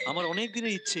 আমার অনেক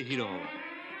দিনের ইচ্ছে হিরো হওয়া।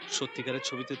 সত্যিকারের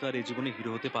ছবিতে তো আর এই জীবনে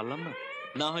হিরো হতে পারলাম না,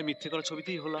 না হয় মিথ্যে করা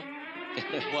ছবিতেই হলাম।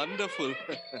 ওয়ান্ডারফুল।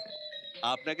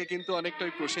 আপনাকে কিন্তু অনেকটা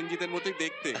ওই প্রসেনজিতের মতোই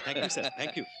দেখতে। Thank you sir,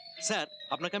 thank you sir.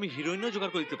 আপনাকে আমি হিরোইনও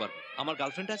জোগাড় করে দিতে পারবো, আমার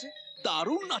গার্লফ্রেন্ড আছে,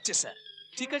 দারুণ নাচে স্যার।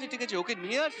 ঠিক আছে ঠিক আছে, ওকে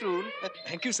নিয়ে আসুন।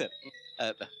 Thank you sir.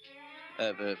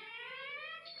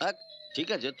 ঠিক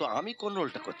আছে, তো আমি কোন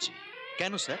রোলটা করছি?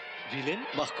 কেন স্যার? ভিলেন?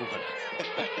 বাহ খুব ভালো।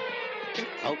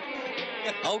 Out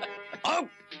out out.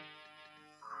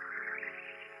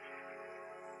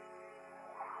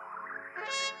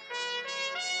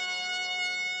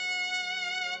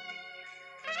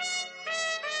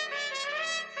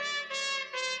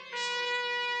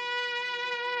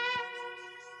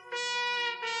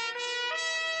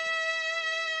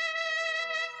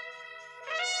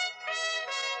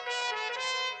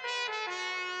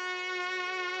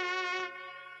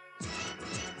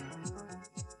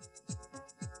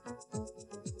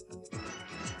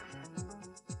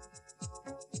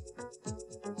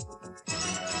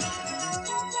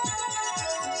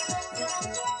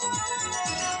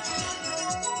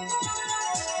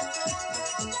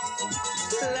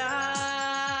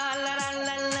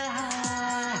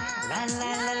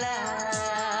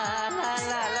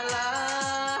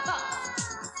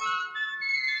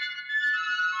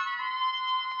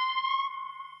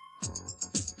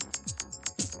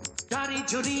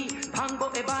 ঝুরি ভাঙবো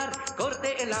এবার, করতে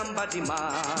এলাম বাজিমা,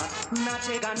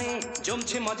 নাচে গানে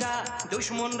জমছে মজা,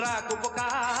 দুশ্মনরা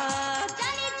কুপকার।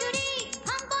 জানি চুরি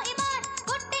ভাঙবো এবার,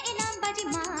 করতে এলাম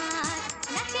বাজিমার,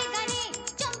 নাচে গানে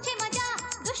জমছে মজা,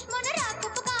 দুশ্মনরা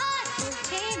কুপকার।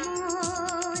 বলছে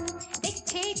মন,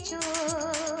 দেখছে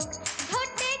চোখ,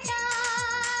 ধরতে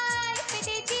চাই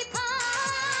পেটেছি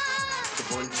ফাঁক।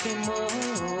 বলছে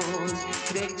মন,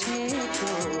 দেখছে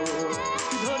চোখ,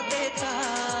 ধরতে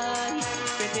চাই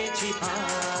পেটেছি ফাঁক।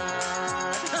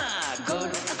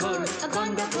 গোল গোল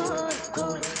গন্ডগোল,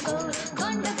 গোল গোল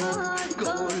গন্ডগোল,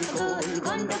 গোল গোল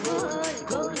গন্ডগোল,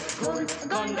 গোল গোল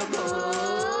গন্ডগোল।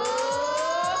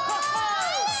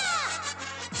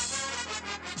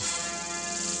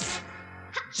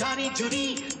 জারি জুরি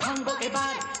ভাঙবো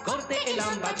এবার, করতে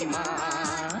এলাম বাজিমা,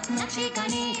 নাচে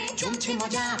গানে জমছে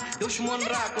মজা,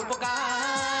 দুশ্মনরা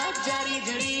কুপকার। জারি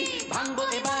জুরি ভাঙবো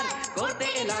এবার, করতে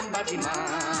এলাম বাজিমা,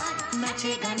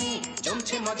 নাচে গানে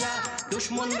জমছে মজা,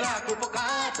 দুশ্মনরা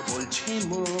কুপকার। বলছে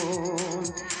মন,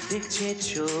 দেখছে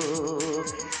চোখ,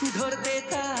 ধরতে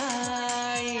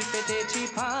তাই পেতেছি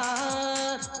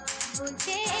ফাঁক।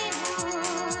 বলছে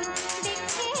মন,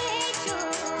 দেখছে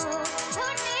চোখ,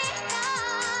 ধরতে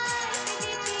চাই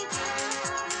পেটেছি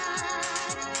ফাঁক।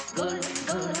 গোল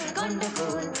গোল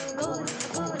গন্ডগোল, গোল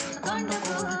গোল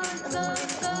গন্ডগোল, গোল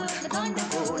গোল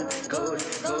গন্ডগোল, গোল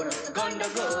গোল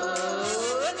গন্ডগোল।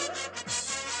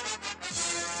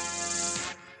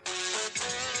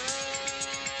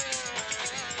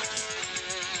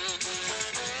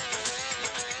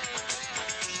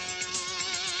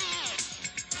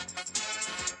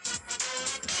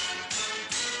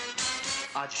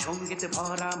 আজ সঙ্গীতে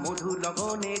ভরা মধু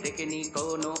লগনে, ডেকে নি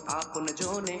কোনো আপন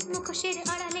জনে। মুখোশের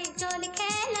আড়ালে চলে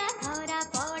খেলা, ধরা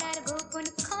পড়ার গোপন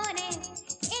ক্ষণে।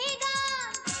 এই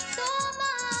গান তোর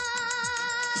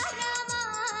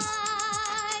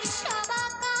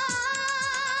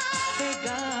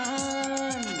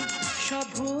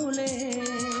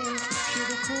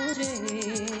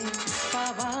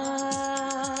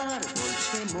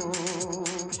দেখছে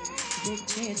মন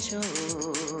দেখছে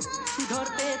চোখ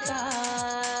ধরতে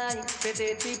তাই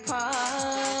পেতেছি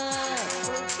ফাঁক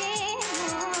দেখছে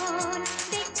মন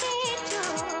দেখছে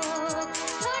চোখ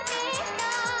ধরতে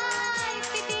তাই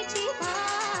পেতেছি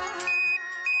ভাগ।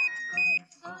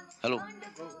 হ্যালো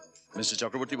মিস্টার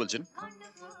চক্রবর্তী বলছেন?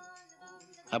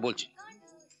 হ্যাঁ বলছি।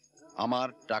 আমার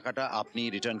টাকাটা আপনি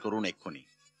রিটার্ন করুন এক্ষুনি।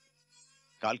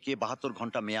 কালকে 72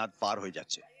 ঘন্টা মেয়াদ পার হয়ে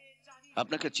যাচ্ছে।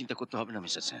 আপনাকে চিন্তা করতে হবে না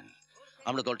মিস্টার সেন,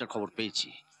 আমরা দলটার খবর পেয়েছি।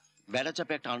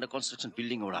 বেড়াচাপে একটা আন্ডার কনস্ট্রাকশন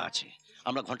বিল্ডিং ওরা আছে,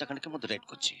 আমরা ঘন্টাখানেকের মধ্যে রেড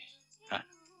করছি। হ্যাঁ।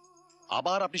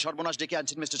 আবার আপনি সর্বনাশ ডেকে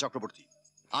আনছেন মিস্টার চক্রবর্তী।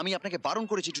 আমি আপনাকে বারণ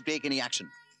করেছি to take any action.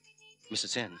 Mister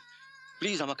Sen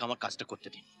please আমাকে আমার কাজটা করতে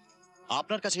দিন।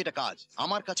 আপনার কাছে এটা কাজ,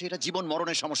 আমার কাছে এটা জীবন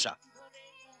মরণের সমস্যা।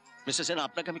 মিস্টার সেন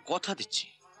আপনাকে আমি কথা দিচ্ছি।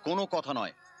 কোনো কথা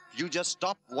নয়, you just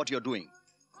stop what you are doing.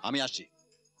 আমি আসছি।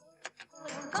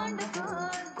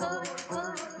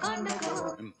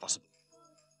 ইম্পসিবল।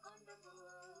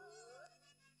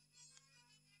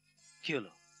 কি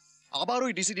হলো? আবার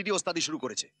ওই ডিসিডিডি ওস্তাদি শুরু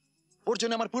করেছে। ওর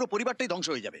জন্য আমার পুরো পরিবারটাই ধ্বংস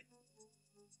হয়ে যাবে।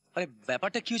 আরে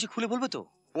ব্যাপারটা কি হয়েছে খুলে বলবে তো?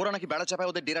 ওরা নাকি বেড়া চাপায়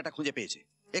ওদের ডেরাটা খুঁজে পেয়েছে,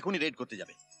 এখনই রেড করতে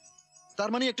যাবে। তার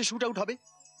মানে একটা শুট আউট হবে।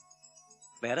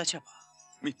 বেড়া চাপা?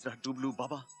 মিত্রা, টুবলু,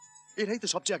 বাবা, এরাই তো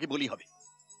সবচেয়ে আগে বলি হবে।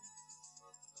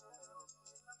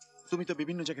 তুমি তো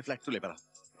বিভিন্ন জায়গায় ফ্ল্যাট তুলে বেড়াও,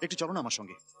 একটু চলো না আমার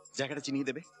সঙ্গে, জায়গাটা চিনিয়ে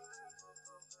দেবে।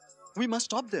 We must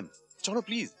stop them. চলো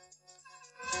প্লিজ।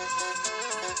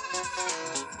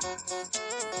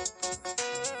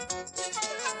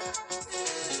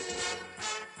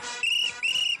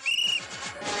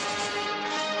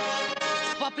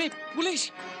 বাপরে পুলিশ!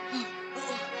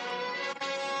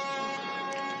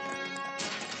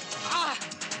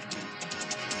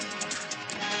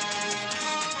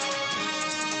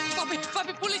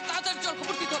 পুলিশ তাড়াতাড়ি চল,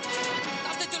 খবর দিতে হবে।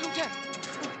 তাড়াতাড়ি চল, উঠে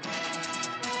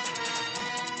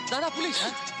দাদা পুলিশ।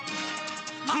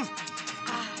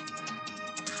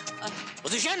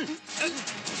 পজিশন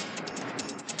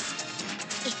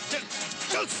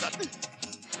চল son.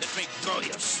 Let me go,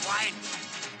 you swine.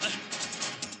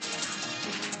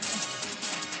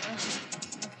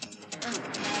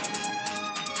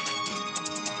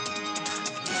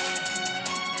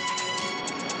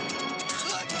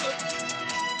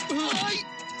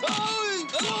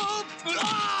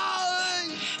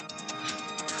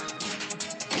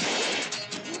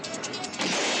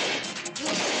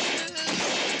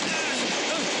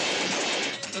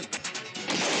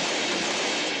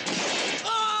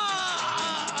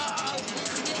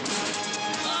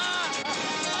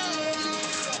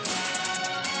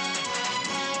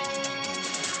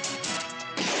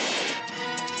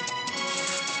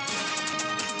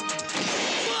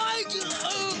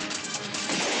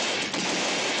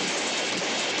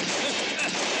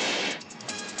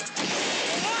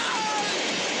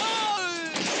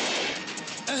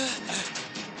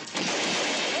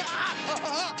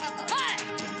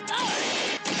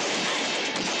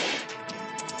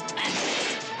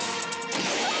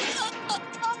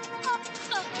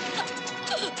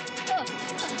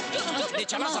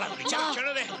 चला साला गोली चला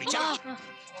चलो दे गोली चला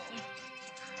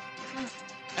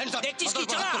हैंड्स अप देखिस की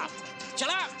चला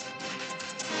चला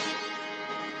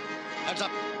हैंड्स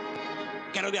अप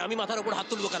কেন বে আমি মাথার উপর হাত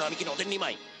তুলবো কেন? আমি কি নদের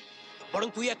নিমাই? বরং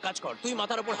তুই এক কাজ কর, তুই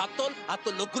মাথার উপর হাত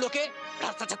তোল লোকগুলোকে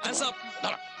রাস্তা ছাড়তে হ্যান্ডস আপ।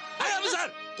 দাঁড়া, আরে অফিসার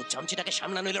তোর চামচিটাকে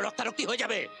সামলানো হলে রক্তারক্তি হয়ে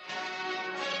যাবে।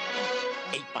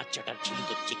 এই বাচ্চাটার ঝিলি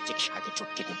তো চিকচিক সাজে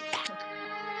চটকে দেব।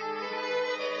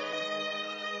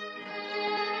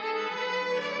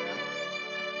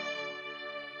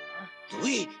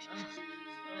 তুই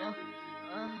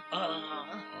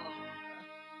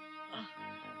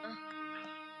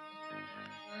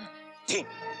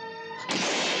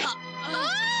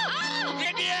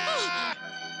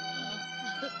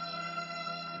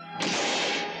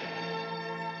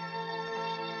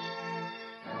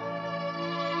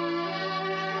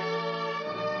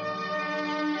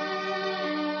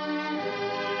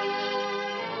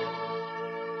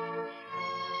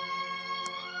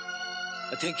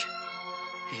I think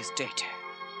he is dead.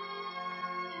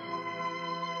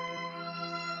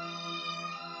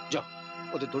 যাও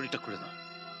ওদের দড়িটা খুলে দাও।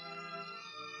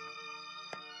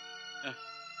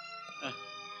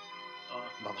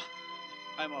 বাবা,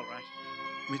 I'm all right.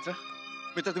 Mitra,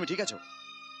 Mitra তুমি ঠিক আছো?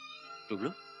 টুবলু,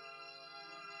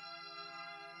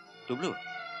 টুবলু,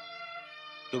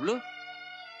 টুবলু,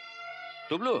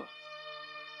 টুবলু।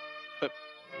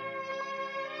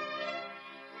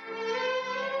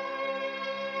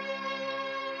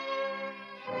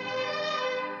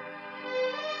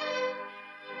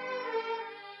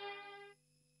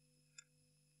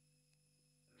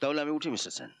 তাহলে আমি উঠি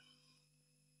মিস্টার সেন।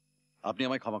 আপনি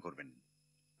আমায় ক্ষমা করবেন,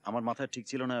 আমার মাথা ঠিক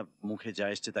ছিল না, মুখে যা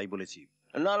এসছে তাই বলেছি।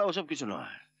 না না, ওসব কিছু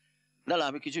নয়। না না,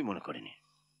 আমি কিছুই মনে করিনি।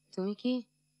 তুমি কি?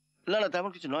 না না,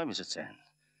 তেমন কিছু নয় মিসেস সেন।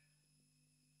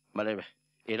 মানে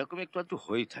এরকম একটু একটু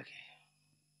হয়েই থাকে।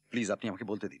 প্লিজ আপনি আমাকে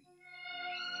বলতে দিন।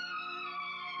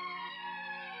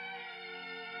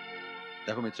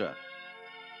 দেখো মিত্রা,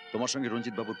 তোমার সঙ্গে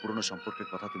রঞ্জিত বাবুর পুরনো সম্পর্কের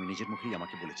কথা তুমি নিজের মুখেই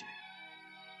আমাকে বলেছিলে।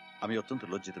 আমি অত্যন্ত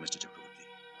লজ্জিত মিস্টার চক্রবর্তী,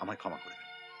 আমায় ক্ষমা করে দেন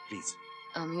প্লিজ।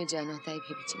 আমিও জানো তাই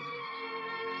ভেবেছি।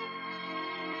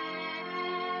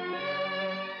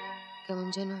 কেমন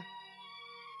যেন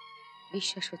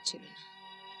বিশ্বাস হচ্ছিল না।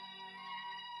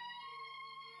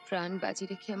 প্রাণ বাজি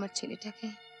রেখে আমার ছেলেটাকে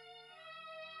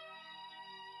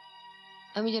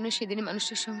আমি যেন সেদিনের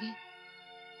মানুষের সঙ্গে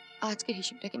আজকের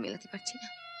হিসেবটাকে মেলাতে পারছি না।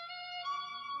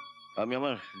 আমি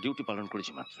আমার ডিউটি পালন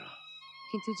করেছি মাত্র।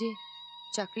 কিন্তু যে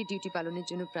চাকরির ডিউটি পালনের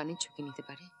জন্য প্রাণের ঝুঁকি নিতে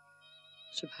পারে,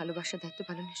 সে ভালোবাসার দায়িত্ব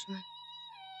পালনের সময়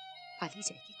পালিয়ে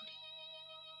যায় কি করে?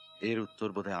 এর উত্তর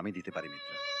বোধহয় আমি দিতে পারি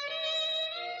মিত্রা।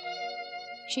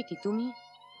 সে কি তুমি?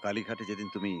 কালীঘাটে যেদিন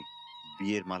তুমি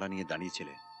বিয়ের মালা নিয়ে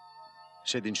দাঁড়িয়েছিলে,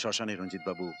 সেদিন শ্মশানে রঞ্জিত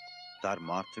বাবু তার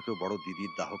মার থেকেও বড়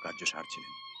দিদির দাহ কার্য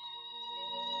সারছিলেন।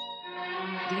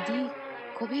 দিদি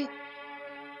কবে?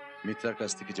 মিত্রার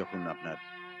কাছ থেকে যখন আপনার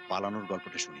পালানোর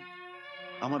গল্পটা শুনি,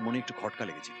 আমার মনে একটু খটকা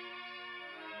লেগেছিল।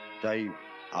 তাই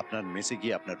আপনার মেসে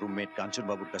গিয়ে আপনার রুমমেট কাঞ্চন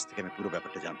বাবুর কাছ থেকে আমি পুরো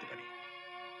ব্যাপারটা জানতে পারি।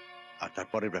 আর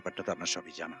তারপরের ব্যাপারটা তো আপনার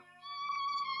সবই জানা।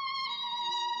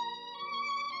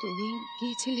 তুমি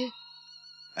গিয়েছিলে?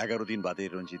 11 দিন বাদে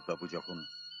রঞ্জিত বাবু যখন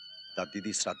তার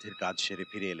দিদির শ্রাদ্ধের কাজ সেরে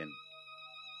ফিরে এলেন,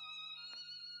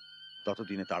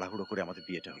 ততদিনে তাড়াহুড়ো করে আমাদের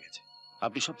বিয়েটা হয়ে গেছে।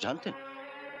 আপনি সব জানতেন?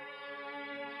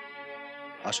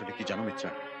 আসলে কি জানো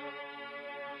মিত্রা,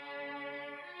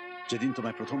 যেদিন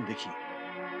তোমায় প্রথম দেখি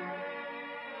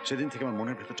সেদিন থেকে আমার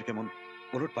মনের ভেতরটা কেমন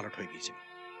ওলট পালট হয়ে গিয়েছিল।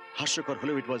 হাস্যকর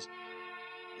হলেও ইট ওয়াজ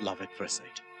লাভ এট ফার্স্ট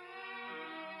সাইট।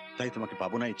 তাই তোমাকে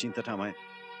পাবো না এই চিন্তাটা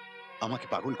আমাকে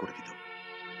পাগল করে দিত।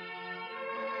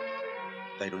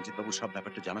 তাই রঞ্জিত বাবু সব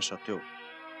ব্যাপারটা জানা সত্ত্বেও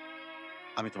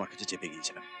আমি তোমার কাছে চেপে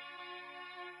গিয়েছিলাম।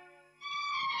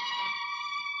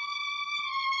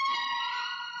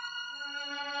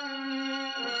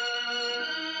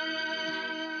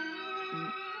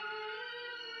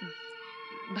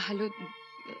 ভালো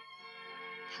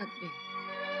থাকবে।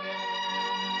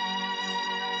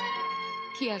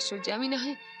 কি আশ্চর্য, আমি না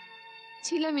হয়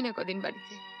ছিলামই না কদিন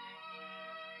বাড়িতে,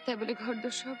 তাই বলে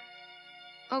ঘরদোর সব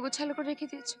অগোছালো করে রেখে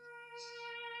দিয়েছ।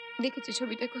 দেখেছো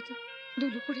ছবিটা কত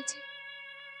ধুলো পড়েছে।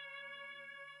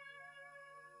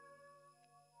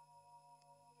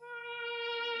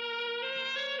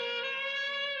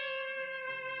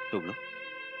 Tublu,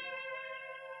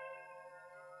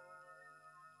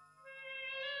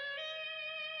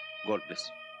 god bless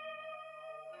you.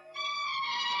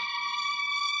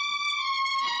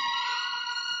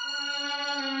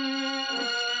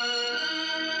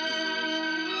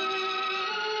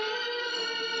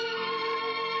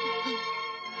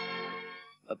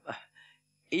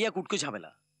 এই এক উটকো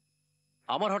ঝামেলা।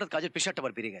 আমার হঠাৎ কাজের প্রেশারটা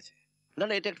আবার বেড়ে গেছে। না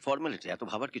না, এটা একটা ফর্মালিটি, এত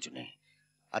ভাবার কিছু নেই।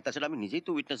 আর তাছাড়া আমি নিজেই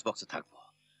তো উইটনেস বক্সে থাকবো।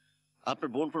 আপনার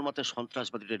বোন পর মাত্র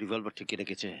সন্ত্রাসবাদীরা রিভলভার ঠিক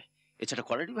রেখেছে, এছাড়া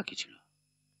করারই বা কি ছিল?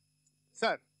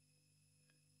 স্যার,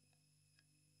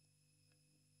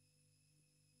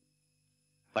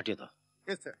 পাঠিয়ে দাও।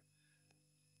 Yes sir.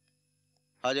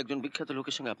 আজ একজন বিখ্যাত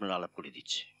লোকের সঙ্গে আপনার আলাপ করে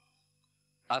দিচ্ছি।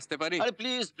 আসতে পারি? আরে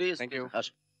প্লিজ প্লিজ। Thank you.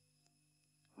 আসুন,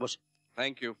 বসে।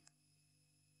 Thank you.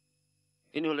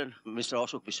 ইনি হলেন mister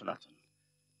Ashok Viswanathan,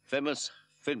 famous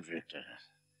film director,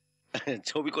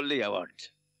 ছবি করলেই অ্যাওয়ার্ড।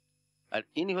 আর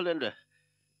ইনি হলেন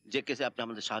যে কেসে আপনি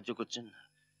আমাদের সাহায্য করছেন,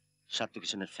 সাত্তু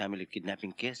কিষানের ফ্যামিলি কিডন্যাপিং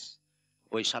কেস,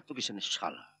 ওই সাত্তু কিষানের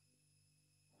শালা।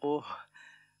 ও,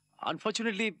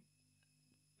 আনফরচুনেটলি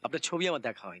আপনার ছবি আমার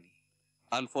দেখা হয়নি।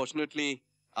 আনফরচুনেটলি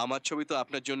আমার ছবি তো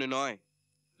আপনার জন্য নয়।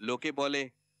 লোকে বলে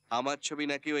আমার ছবি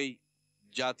নাকি ওই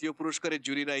জাতীয় পুরস্কারের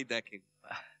জুরিরাই দেখেন।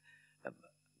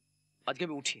 আজকে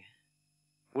আমি উঠি।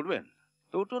 উঠবেন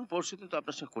তো উঠুন, পরশুদিন তো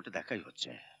আপনার সঙ্গে কোর্টে দেখাই হচ্ছে।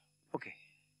 ওকে,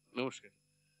 নমস্কার।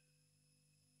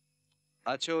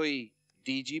 আচ্ছা, ওই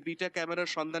ডিজিপিটা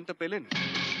ক্যামেরার সন্ধানটা পেলেন?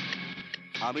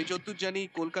 আমি যতদূর জানি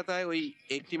কলকাতায় ওই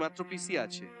একটি মাত্র পিসি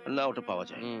আছে। না, ওটা পাওয়া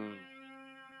যায়।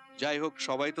 যাই হোক,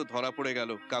 সবাই তো ধরা পড়ে গেল,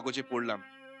 কাগজে পড়লাম।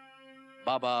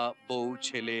 বাবা, বউ,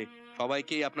 ছেলে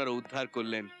সবাইকেই আপনারা উদ্ধার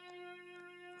করলেন।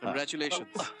 কংগ্রাচুলেশন।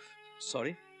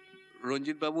 সরি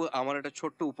রঞ্জিত বাবু, আমার একটা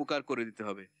ছোট্ট উপকার করে দিতে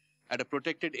হবে। একটা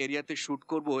প্রোটেক্টেড এরিয়াতে শুট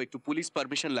করব, একটু পুলিশ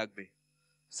পারমিশন লাগবে।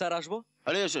 স্যার আসবো?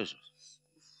 আরে এসো এসো,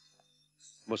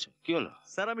 বসে। কি হলো?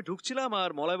 স্যার আমি ঢুকছিলাম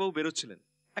আর মলয়বাবু বেরোচ্ছিলেন,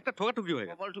 একটা ঠোকাঠুকি হয়ে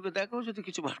গেল। কপাল ঠুকে দেখো যদি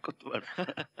কিছু বার করতে পারে।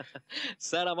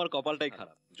 স্যার আমার কপালটাই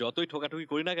খারাপ, যতই ঠোকাঠুকি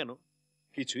করি না কেন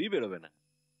কিছুই বেরোবে না।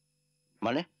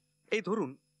 মানে? এই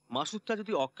ধরুন মাসুদটা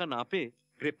যদি অক্কা না পেয়ে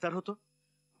গ্রেপ্তার হতো,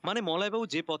 মানে মলয়বাবু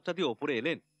যে পথটা দিয়ে ওপরে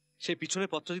এলেন সেই পিছনের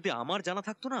পথটা যদি আমার জানা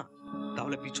থাকতো না,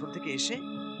 তাহলে পিছন থেকে এসে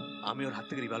আমি ওর হাত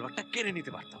থেকে রিভলভারটা কেড়ে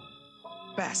নিতে পারতাম।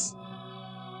 ব্যাস,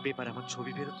 পেপারে আমার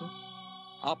ছবি বেরোতো,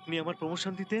 আপনি আমার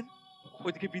প্রমোশন দিতেন,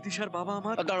 ওইদিকে বিদিশার বাবা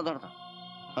আমার। দাঁড়া দাঁড়া,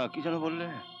 হ্যাঁ কি যেন বললে?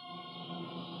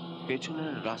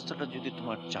 পেছনের রাস্তাটা যদি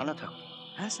তোমার জানা থাকতো?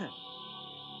 হ্যাঁ স্যার।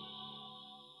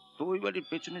 তো ওই বাড়ির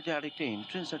পেছনে যে আরেকটা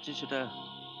এন্ট্রেন্স আছে সেটা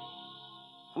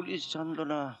পুলিশ জানলো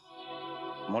না,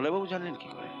 মলয়বাবু জানলেন কি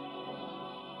করে?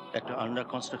 একটা আন্ডার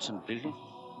কনস্ট্রাকশন বিল্ডিং।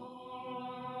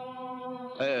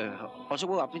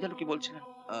 অশোকবাবু আপনি যেন কি বলছিলেন?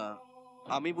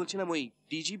 আমি বলছিলাম ওই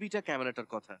ডিজিবিটা ক্যামেরাটার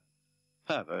কথা।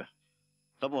 হ্যাঁ,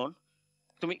 তখন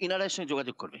তুমি ইনারাইয়ের সঙ্গে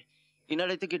যোগাযোগ করবে,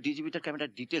 ইনারাই থেকে ডিজিবিটার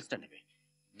ক্যামেরার ডিটেলসটা নেবে,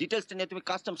 ডিটেলসটা নিয়ে তুমি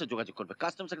কাস্টমসে যোগাযোগ করবে,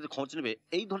 কাস্টমসের কাছে খোঁজ নেবে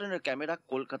এই ধরনের ক্যামেরা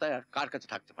কলকাতায় আর কার কাছে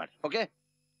থাকতে পারে। ওকে,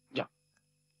 যাও।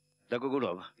 দেখো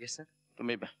গৌরব,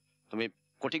 তুমি তুমি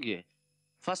কোর্টে গিয়ে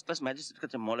ফার্স্ট ক্লাস ম্যাজিস্ট্রেটের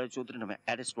কাছে মলয় চৌধুরী নামে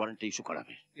অ্যারেস্ট ওয়ারেন্ট ইস্যু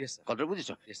করাবে। কথা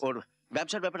বুঝেছো? ওর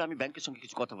ব্যবসার ব্যাপারে আমি ব্যাংকের সঙ্গে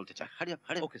কিছু কথা বলতে চাই। হারিয়া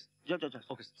হারিয়া। ওকে যাও যাও যাও।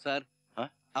 ওকে স্যার, হ্যাঁ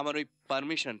আমার ওই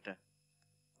পারমিশনটা।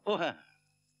 ও হ্যাঁ,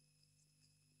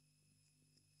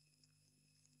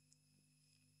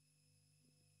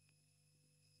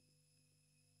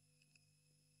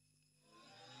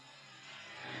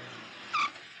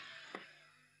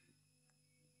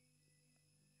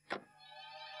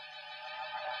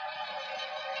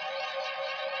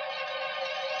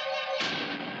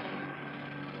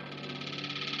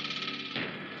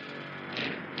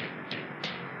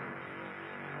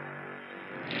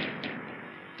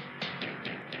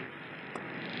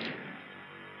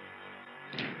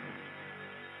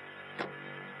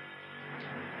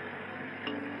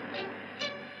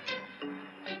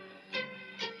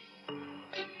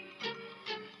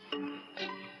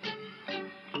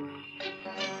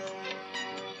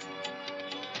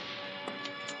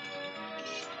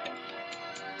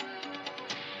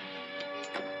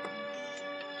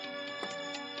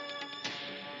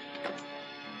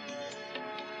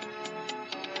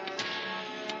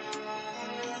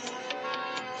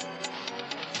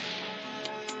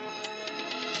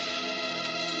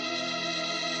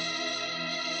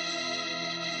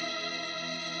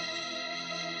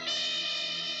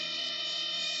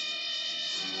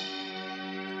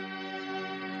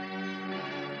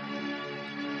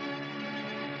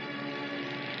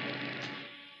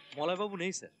 মলয়বাবু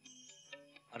নেই স্যার,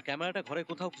 আর ক্যামেরাটা ঘরে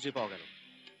কোথাও খুঁজে পাওয়া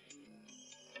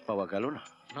গেল না?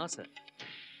 না স্যার।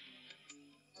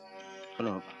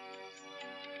 শোনো,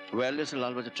 ওয়্যারলেসের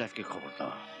লালবাজার ট্রাফিকের খবর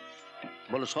দাও,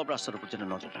 বলো সব রাস্তার উপর যেন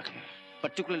নজর রাখে,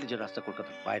 পার্টিকুলারলি যে রাস্তা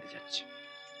কলকাতার বাইরে যাচ্ছে।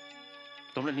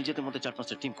 তোমরা নিজেদের মধ্যে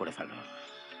 4-5টা টিম করে ফেলো।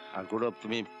 আর গৌরব,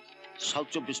 তুমি সাউথ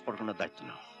 24 পরগনার দায়িত্ব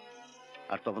নাও,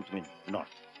 আর তখন তুমি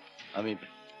নর্থ।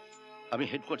 আমি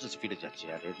হেডকোয়ার্টার্সে ফিরে যাচ্ছি,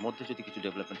 আর এর মধ্যে যদি কিছু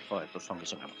ডেভেলপমেন্ট হয় তো সঙ্গে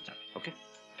সঙ্গে আমাকে জানাবে। ওকে,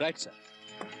 রাইট স্যার।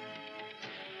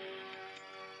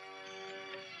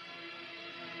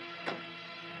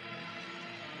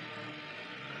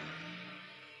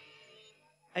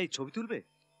 এই ছবি তুলবে?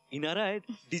 ইনারায়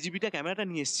ডিজিবিটা ক্যামেরাটা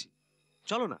নিয়ে এসেছি,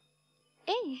 চলো না।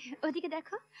 এই ওদিকে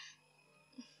দেখো।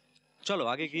 চলো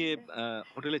আগে গিয়ে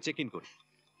হোটেলে চেক ইন করি,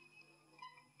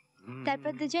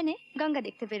 তারপর দুজনে গঙ্গা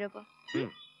দেখতে বেরোবো।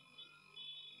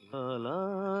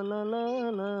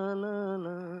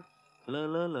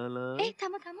 এই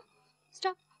থামো থামো,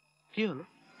 স্টপ। কি হলো?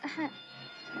 হ্যাঁ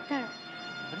দাঁড়াও।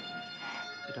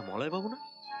 এটা মলয়বাবু না?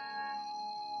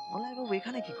 মলয়বাবু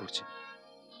এখানে কি করছে?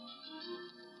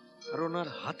 আর ওনার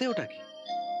হাতে ওটা কি?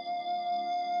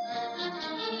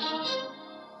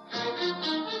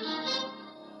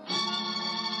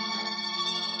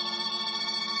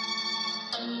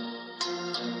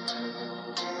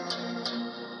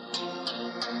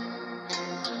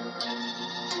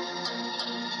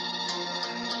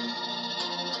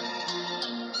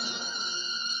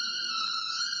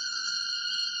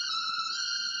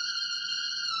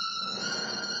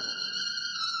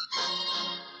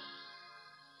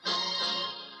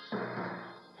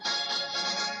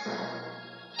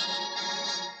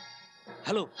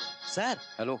 Hello sir.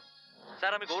 হ্যালো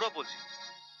স্যার, আমি গৌরব বলছি।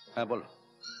 হ্যাঁ বলো।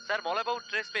 স্যার, মলয়বাবু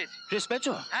ট্রেস পেয়েছি। ট্রেস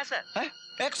পেয়েছো? হ্যাঁ স্যার। হ্যাঁ,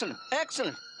 এক্সেলেন্ট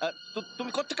এক্সেলেন্ট।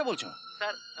 তুমি কোত্থেকে বলছো?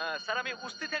 স্যার, স্যার আমি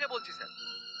উস্তি থেকে বলছি স্যার।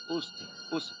 উস্তি?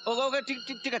 ওকে ওকে, ঠিক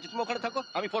ঠিক ঠিক আছে, তুমি ওখানে থাকো,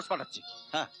 আমি ফোর্স পাঠাচ্ছি।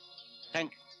 হ্যাঁ, থ্যাংক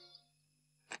ইউ।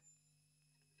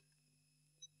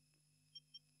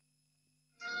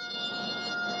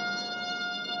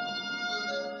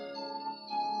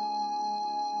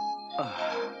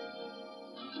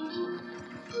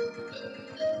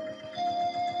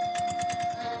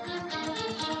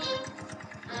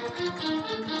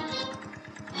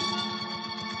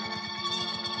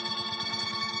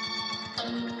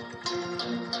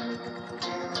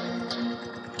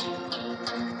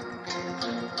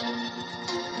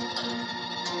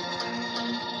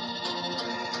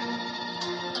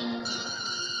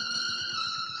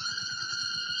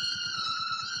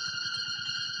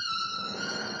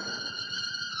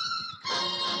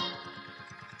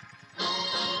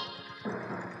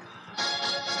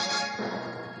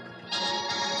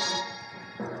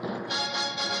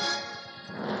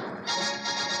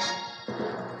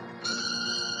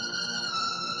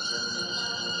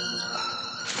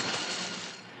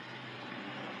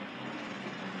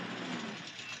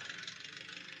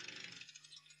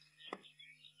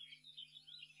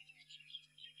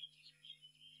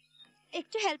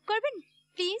 একটু হেল্প করবেন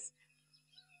প্লিজ?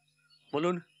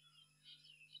 বলুন।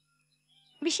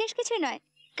 বিশেষ কিছু নয়,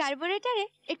 কার্বোরেটরে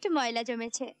একটু ময়লা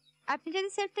জমেছে। আপনি যদি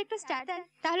সেলফটা একটু স্টার্ট দেন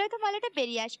তাহলে তো ময়লাটা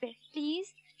বেরিয়ে আসবে, প্লিজ।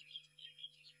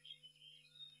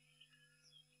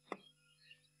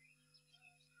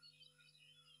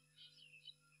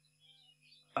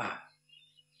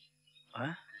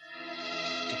 হ্যাঁ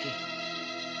ঠিকই।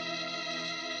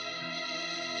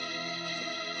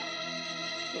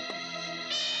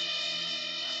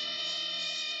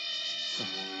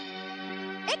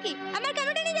 কি আমার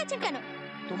ক্যামেরাটা নিয়ে যাচ্ছেন কেন?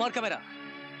 তোমার ক্যামেরা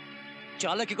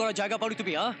চালাকি করার জায়গা পারি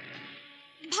তুমি? হ্যাঁ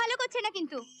ভালো করছে না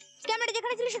কিন্তু। ক্যামেরা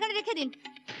যেখানে ছিল সেখানে রেখে দিন।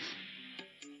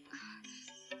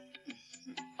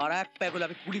 আর এক প্যাগুল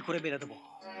আমি গুলি করে মেরে দেবো।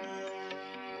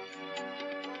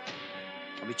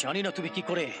 আমি জানি না তুমি কি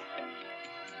করে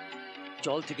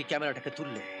জল থেকে ক্যামেরাটাকে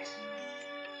তুললে।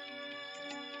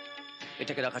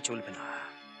 এটাকে রাখা চলবে না,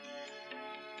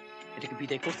 এটাকে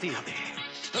বিদায় করতেই হবে।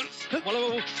 বলো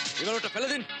বাবু, এবার ওটা ফেলে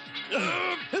দিন।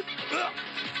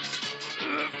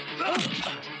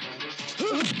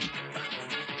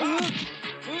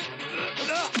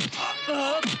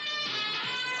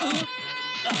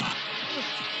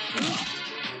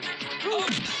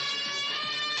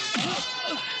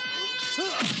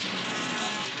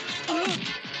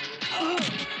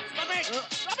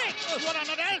 You are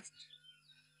under arrest.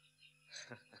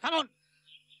 Come on.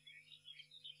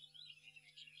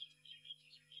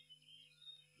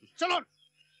 চলুন।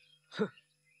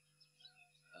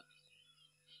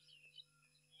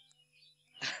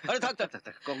 আরে থাক থাক থাক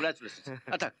থাক, কংগ্রাচুলেশন।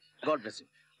 থাক, গড ব্লেস ইউ।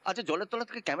 আচ্ছা, জলের তলা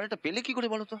থেকে ক্যামেরাটা পেলে কি করে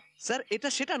বলো তো? স্যার এটা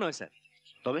সেটা নয় স্যার।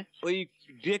 তবে ওই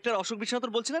ডিরেক্টর অশোক বিশ্বনাথ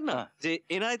বলছিলেন না যে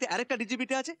এনআরআইতে আরেকটা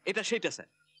ডিজিবিটি আছে, এটা সেটা স্যার।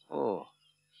 ও,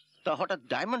 তা হঠাৎ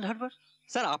ডায়মন্ড হারবার?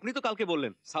 স্যার আপনি তো কালকে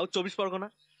বললেন সাউথ 24 পরগনা,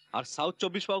 আর সাউথ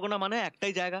 24 পরগনা মানে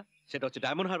একটাই জায়গা, সেটা হচ্ছে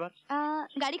ডায়মন্ড হারবার।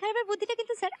 গাড়ি খারাপের বুদ্ধিটা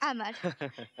কিন্তু স্যার আমার।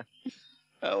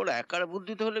 ওরা একার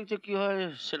বুদ্ধিতে হলে যে কি হয়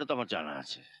সেটা তো আমার জানা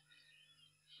আছে।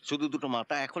 শুধু দুটো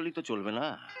মাথা এক হলেই তো চলবে না,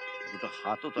 দুটো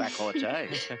হাতও তো এক হওয়া চাই।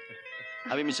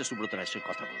 আমি মিস্টার সুব্রত রায়ের সঙ্গে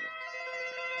কথা বলবো।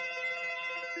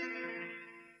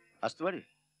 আসতে পারি?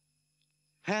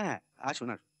 হ্যাঁ হ্যাঁ, আসুন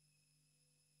আসুন,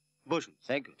 বসুন।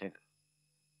 Thank you thank you.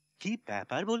 কি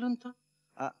ব্যাপার বলুন তো?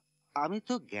 আমি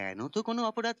তো জ্ঞানও তো কোনো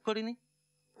অপরাধ করিনি,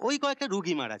 ওই কয়েকটা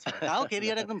রুগী মারা ছিল, তাও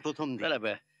ক্যারিয়ার একদম প্রথম দিন।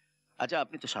 আচ্ছা,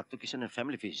 আপনি তো সাত্তু কিষানের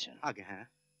ফ্যামিলি ফিজিশিয়ান আগে? হ্যাঁ।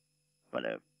 মানে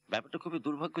ব্যাপারটা খুবই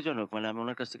দুর্ভাগ্যজনক। মানে আমি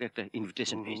ওনার কাছ থেকে একটা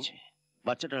ইনভিটেশন পেয়েছি,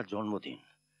 বাচ্চাটার জন্মদিন।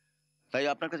 তাই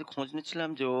আপনার কাছে খোঁজ নিচ্ছিলাম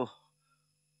যে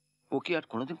ও কি আর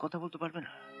কোনোদিন কথা বলতে পারবে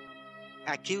না?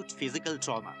 অ্যাকিউট ফিজিক্যাল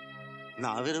ট্রমা,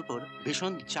 নার্ভের উপর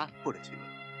ভীষণ চাপ পড়েছিল,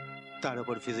 তার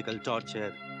উপর ফিজিক্যাল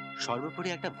টর্চার, সর্বোপরি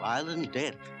একটা ভায়োলেন্ট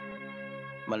ডেথ।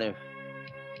 মানে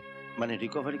মানে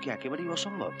রিকভারি কি একেবারেই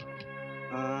অসম্ভব?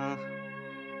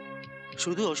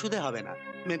 শুধু ওষুধে হবে না,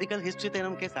 মেডিকেল হিস্ট্রিতে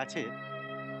এরকম কেস আছে।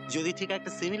 যদি ঠিক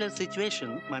একটা সিমিলার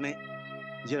সিচুয়েশন, মানে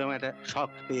যেরকম একটা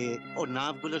শক পেয়ে ওর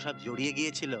নার্ভগুলো সব জড়িয়ে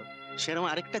গিয়েছিল, সেরকম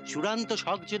আরেকটা চূড়ান্ত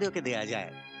শক যদি ওকে দেয়া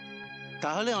যায়,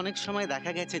 তাহলে অনেক সময়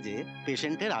দেখা গেছে যে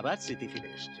পেশেন্টের আবার স্মৃতি ফিরে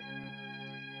এসছে।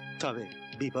 তবে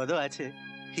বিপদও আছে,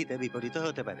 হিতে বিপরীত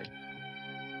হতে পারে।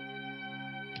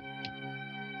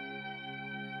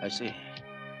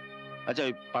 আচ্ছা,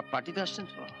 ওই পার্টিতে আসছেন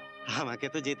তো? আমাকে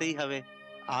তো যেতেই হবে।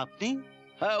 আপনি?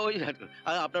 হ্যাঁ, ওই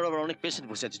আপনার আবার অনেক পেশেন্ট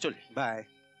বসে আছে, চলে বাই।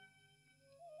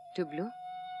 টুবলু,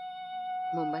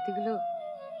 মোমবাতিগুলো।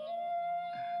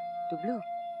 টুবলু,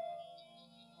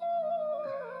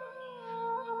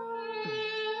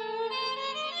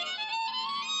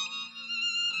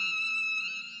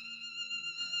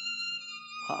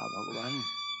 হ্যাঁ ভগবান।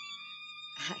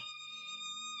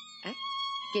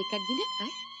 কেক কাটবি না?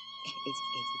 এই যে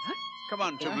ধর। Come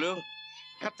on, Tublu.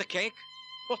 Cut the cake.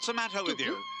 What's the matter with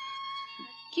you?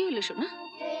 কি হলো সোনা?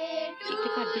 কেকটা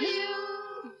কাটবি না?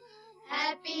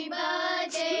 Happy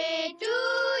birthday to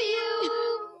you,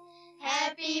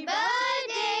 happy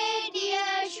birthday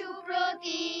dear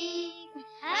Supratik,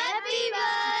 happy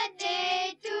birthday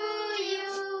to you.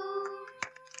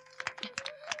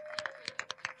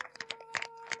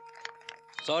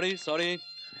 Sorry,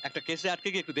 একটা কেসে আটকে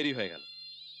গিয়ে একটু দেরি হয়ে গেল।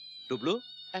 টুবলু,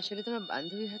 আসলে তোমার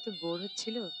বান্ধবী হয়তো বোর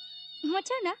হচ্ছিল।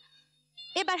 হচ্ছে না,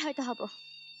 এবার হয়তো হব।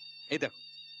 এই দেখো,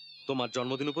 তোমার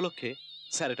জন্মদিন উপলক্ষে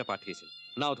স্যার এটা পাঠিয়েছেন,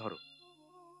 নাও ধরো।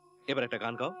 এবার একটা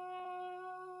গান গাও,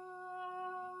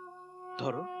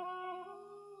 ধরো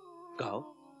গাও।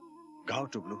 গাও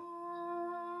টুবলু,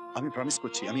 আমি প্রমিস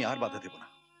করছি আমি আর বাধা দেব না।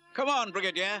 Come on,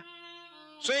 Brigadier.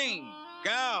 Sing,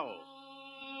 go.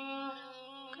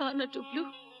 গানা টুবলু,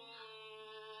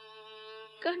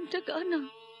 গানটা গানা।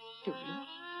 টুবলু,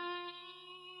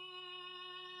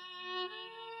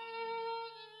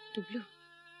 টুবলু,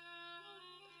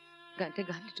 গানটা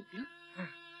গান টুকলু,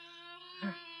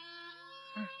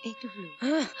 এই টুকলু।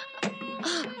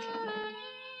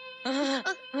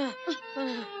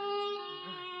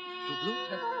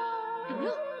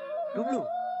 ডুবলু, ডুবলু,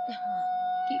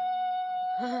 কি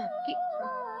কি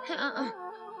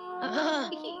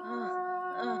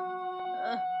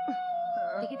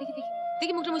দেখি দেখি দেখি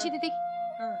দেখি মুখটা মুছিয়ে দেখি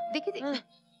দেখি দেখি।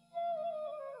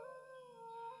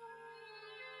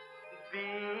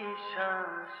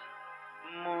 বিশ্বাস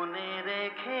মনে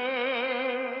রেখে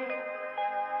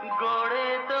গড়ে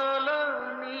তোলো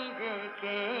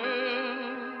নিজেকে,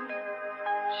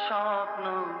 স্বপ্ন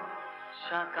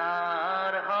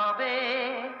সাকার হবে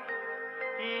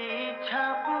ইচ্ছা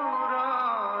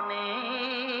পূরণে,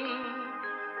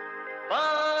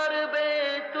 পারবে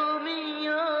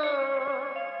তুমিও,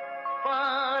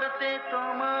 পারতে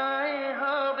তোমায়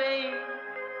হবে,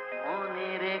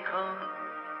 মনে রেখো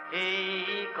এই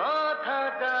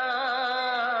কথাটা।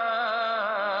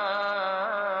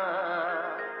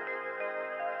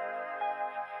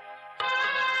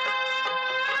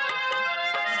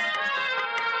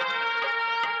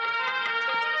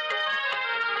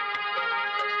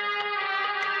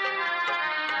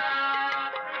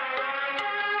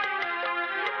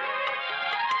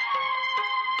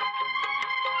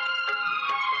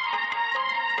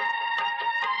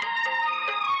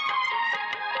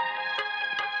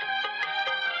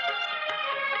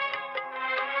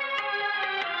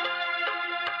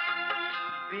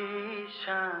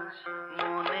 বিশ্বাস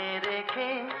মনে রেখে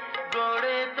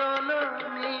গড়ে তোলো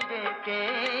নিজেকে,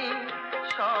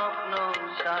 স্বপ্ন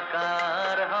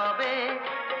সাকার হবে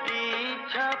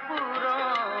ইচ্ছা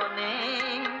পূরণে,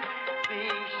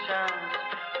 বিশ্বাস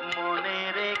মনে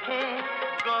রেখে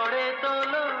গড়ে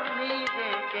তোলো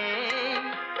নিজেকে,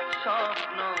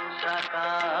 স্বপ্ন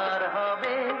সাকার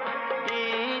হবে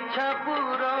ইচ্ছা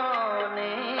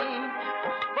পূরণে,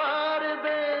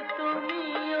 পারবে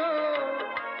তুমিও,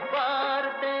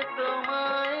 পারতে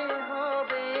তোমায়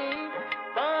হবে,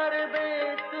 পারবে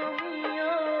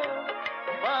তুমিও,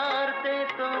 পারতে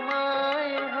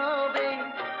তোমায় হবে,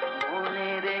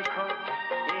 মনে রেখো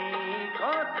এই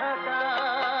কথাটা।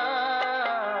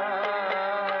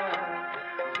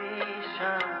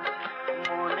 বিশ্বাস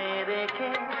মনে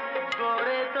রেখে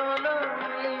গড়ে তোলো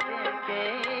নিজেকে,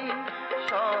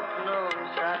 স্বপ্ন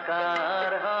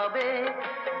সাকার হবে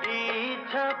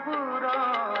ইচ্ছা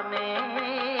পূরণে।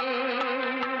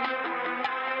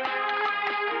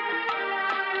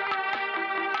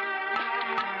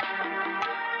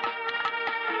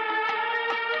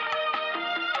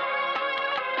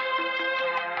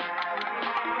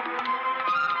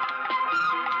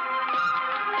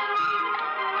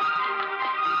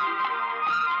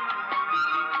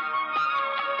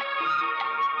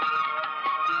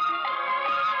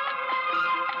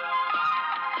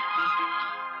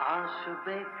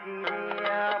 আসবে ফিরে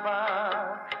আবার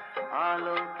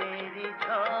আলোকেরই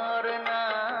ঝরনা,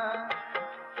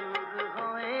 শুরু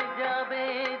হয়ে যাবে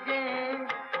যে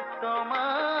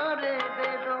তোমার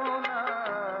বেদনা,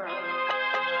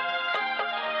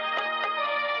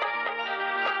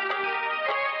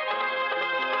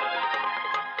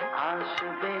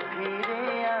 আসবে ফিরে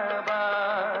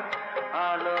আবার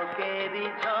আলোকেরই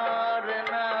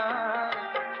ঝরনা,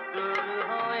 শুরু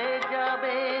হয়ে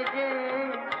যাবে যে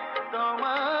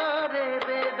তোমার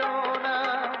বেদনা,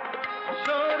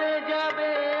 সরে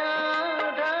যাবে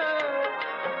আধার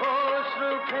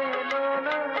অশ্রু ফেলো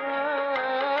না,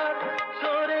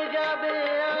 সরে যাবে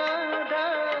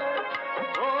আধার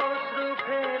অশ্রু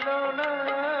ফেলো না,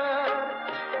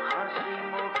 হাসি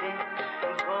মুখে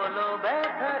বলো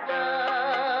ব্যথাটা।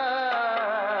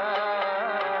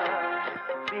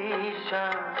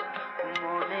 বিশ্বাস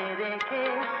মনে রেখে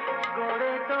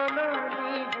গড়ে তোলো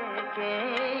নিজেকে,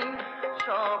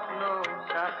 স্বপ্ন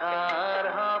সাকার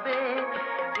হবে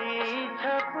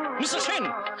ইচ্ছা mister Sen,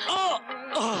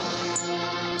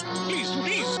 please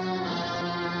please.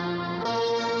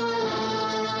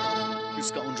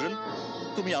 Scoundrel,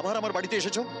 তুমি আবার আমার বাড়িতে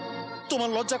এসেছো? তোমার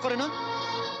লজ্জা করে না?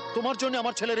 তোমার জন্য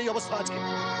আমার ছেলের এই অবস্থা আজকে।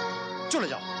 চলে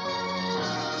যাও,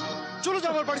 চলে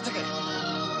যাও আমার বাড়ি থেকে।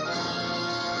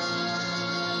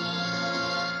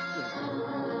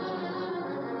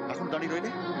 এখন দাঁড়িয়ে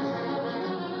রইলে?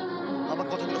 আমার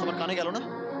কথাগুলো তোমার কানে গেল না?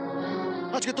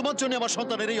 আজকে তোমার জন্য আমার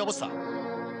সন্তানের এই অবস্থা।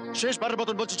 শেষবারের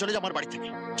মতন বলছি, চলে যাও আমার বাড়ি থেকে।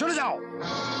 চলে যাও,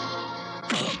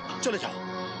 চলে যাও,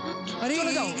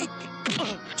 চলে যাও,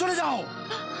 চলে যাও,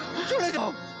 চলে যাও,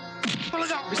 চলে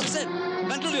যাও। Mister Sen,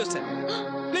 control yourself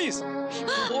please.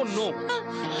 O no,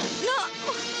 না,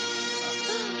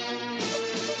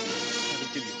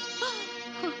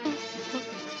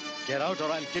 Get out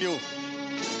or I'll kill you.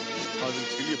 I will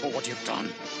kill you for what you've done.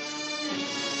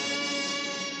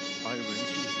 Bye,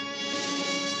 Ranjit.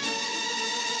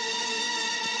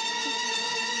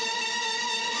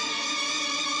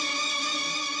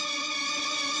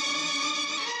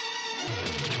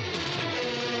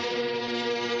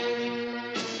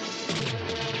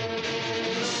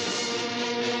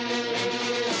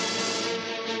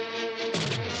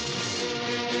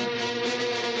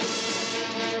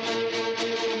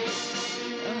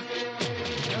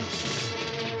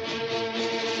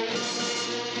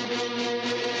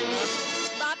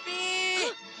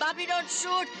 Bapi don't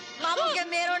shoot मामू के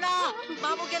मेरो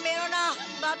ना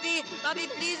बापी बापी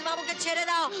प्लीज मामू के छेड़े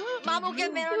दाओ मामू के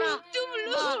मेरो ना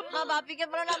हाँ बापी के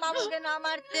बोलो ना मामू के ना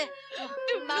मारते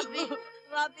बापी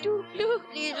बापी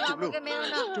प्लीज मामू के मेरो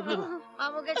ना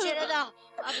मामू के छेड़े दाओ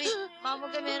बापी मामू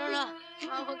के मेरो ना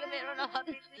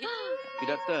बापी কি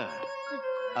ডাক্তার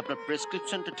আপনার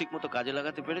প্রেসক্রিপশনটা ঠিকমতো কাজে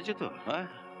লাগাতে পেরেছে তো হ্যাঁ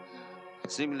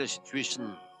similar situation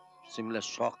similar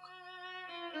shock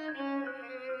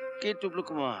Kid Tublu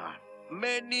Kumar,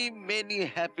 many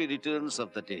happy returns of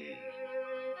the day.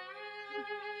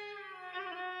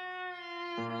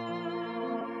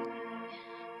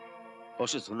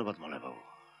 অশেষ ধন্যবাদ মলয় বাবু।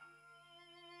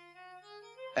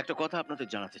 একটা কথা আপনাদের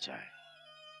জানাতে চাই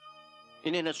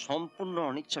ইনি সম্পূর্ণ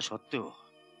অনিচ্ছা সত্ত্বেও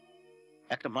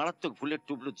একটা মারাত্মক ভুলের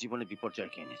টুবলুর জীবনে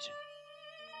বিপর্যয়কে এনেছে।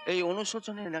 এই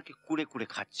অনুশোচনে নাকি কুড়ে কুড়ে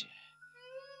খাচ্ছে,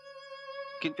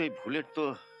 কিন্তু এই ভুলের তো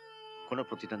কোনো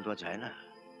প্রতিদান দেওয়া যায় না।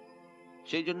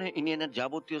 সেই জন্য ইন্ডিয়ানের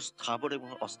যাবতীয় স্থাবর এবং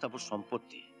অস্থাবর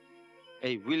সম্পত্তি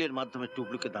এই উইলের মাধ্যমে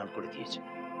টুবলুকে দান করে দিয়েছে।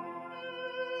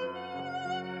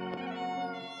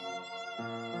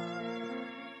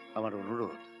 আমার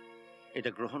অনুরোধ এটা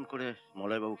গ্রহণ করে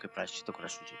মলয়বাবুকে প্রায়শ্চিত্ত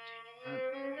করার সুযোগ দিন।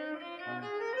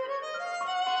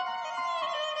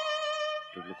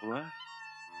 টুবলু কুমার,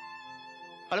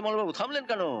 আরে মলয়বাবু থামলেন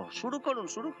কেন? শুরু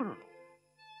করুন।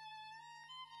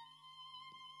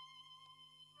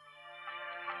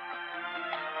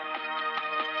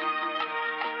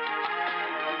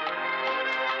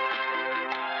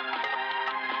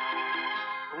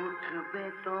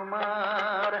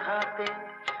 তোমার হাতে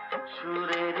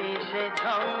সুরেরই সে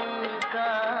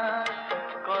ঝঙ্কার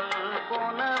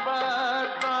কল্পনা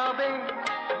বাস্তবে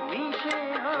মিশে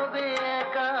হবে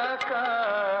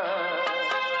একাকার।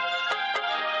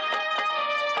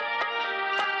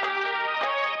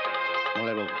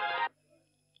 মলয়বাবু,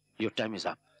 your time is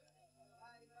up.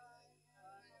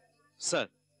 Sir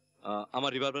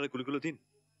আমার রিভলভারে গুলিগুলো দিন।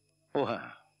 ও হ্যাঁ,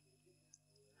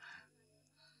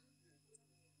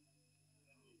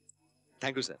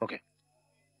 থ্যাংক ইউ স্যার। ওকে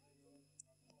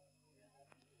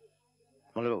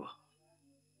মলয়বাবু,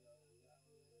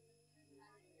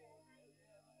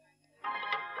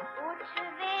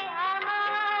 উঠবে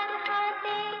আমার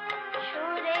হাতে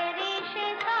সুরেরই সে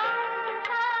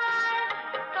ঝঙ্কার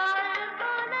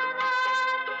কল্পনা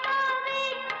বাস্তবে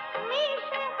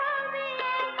মিশে হবে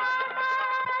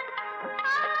একাকার।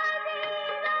 আদি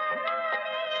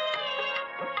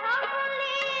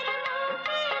সকলের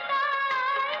মুখে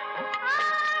তাই,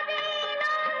 আদি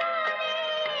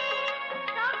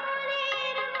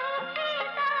সকলের মুখে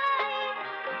তাই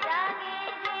জাগে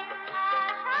যে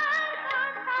আশার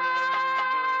কথা।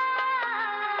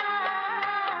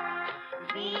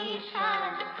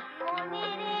 বিশ্বাস মনে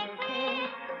রেখে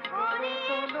গড়ে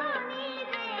তোলো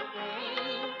নিজেকে,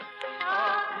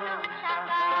 স্বপ্ন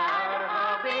সাকার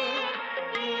হবে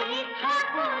ইচ্ছা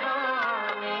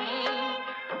পূরণে।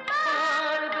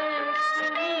 পারবে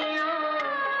তুমিও,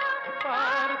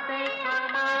 পারতে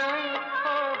তোমায়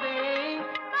হবে,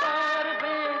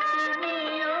 পারবে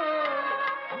তুমিও,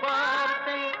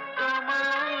 পারতে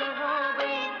তোমায়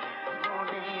হবে।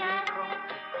 মনে রাখো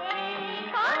এই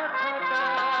কথাটা,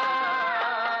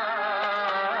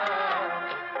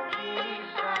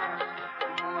 বিশ্বাস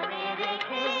মনে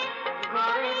রেখে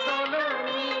গড়ে তোলো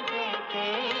নিজেকে,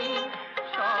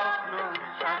 স্বপ্ন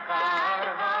সাকার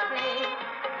হবে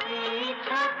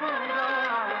ইচ্ছা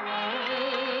পূরণে।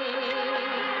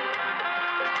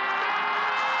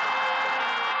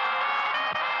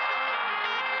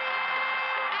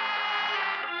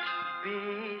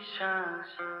 বিশ্বাস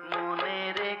মনে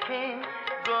রেখে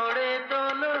গড়ে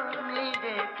তোলো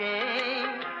নিজেকে,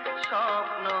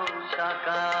 স্বপ্ন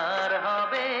সাকার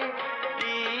হবে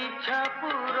ইচ্ছা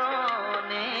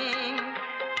পূরণে।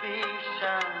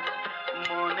 বিশ্বাস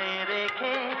মনে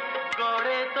রেখে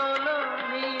গড়ে তোলো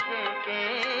নিজেকে,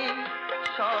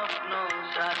 স্বপ্ন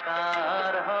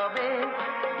সাকার হবে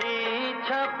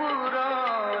ইচ্ছা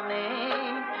পূরণে।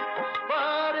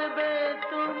 পারবে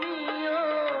তুমিও,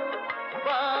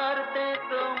 পারতে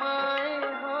তোমায়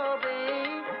হবে,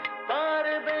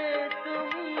 পারবে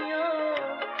তুমিও,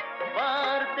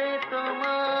 পারতে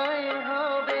তোমায়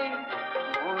হবে।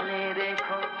 মনে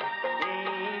রেখো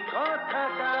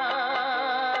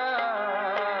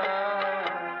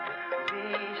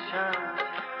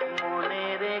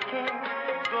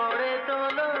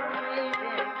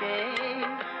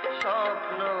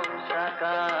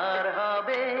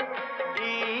হবে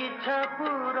ইচ্ছা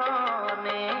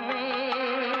পূরণে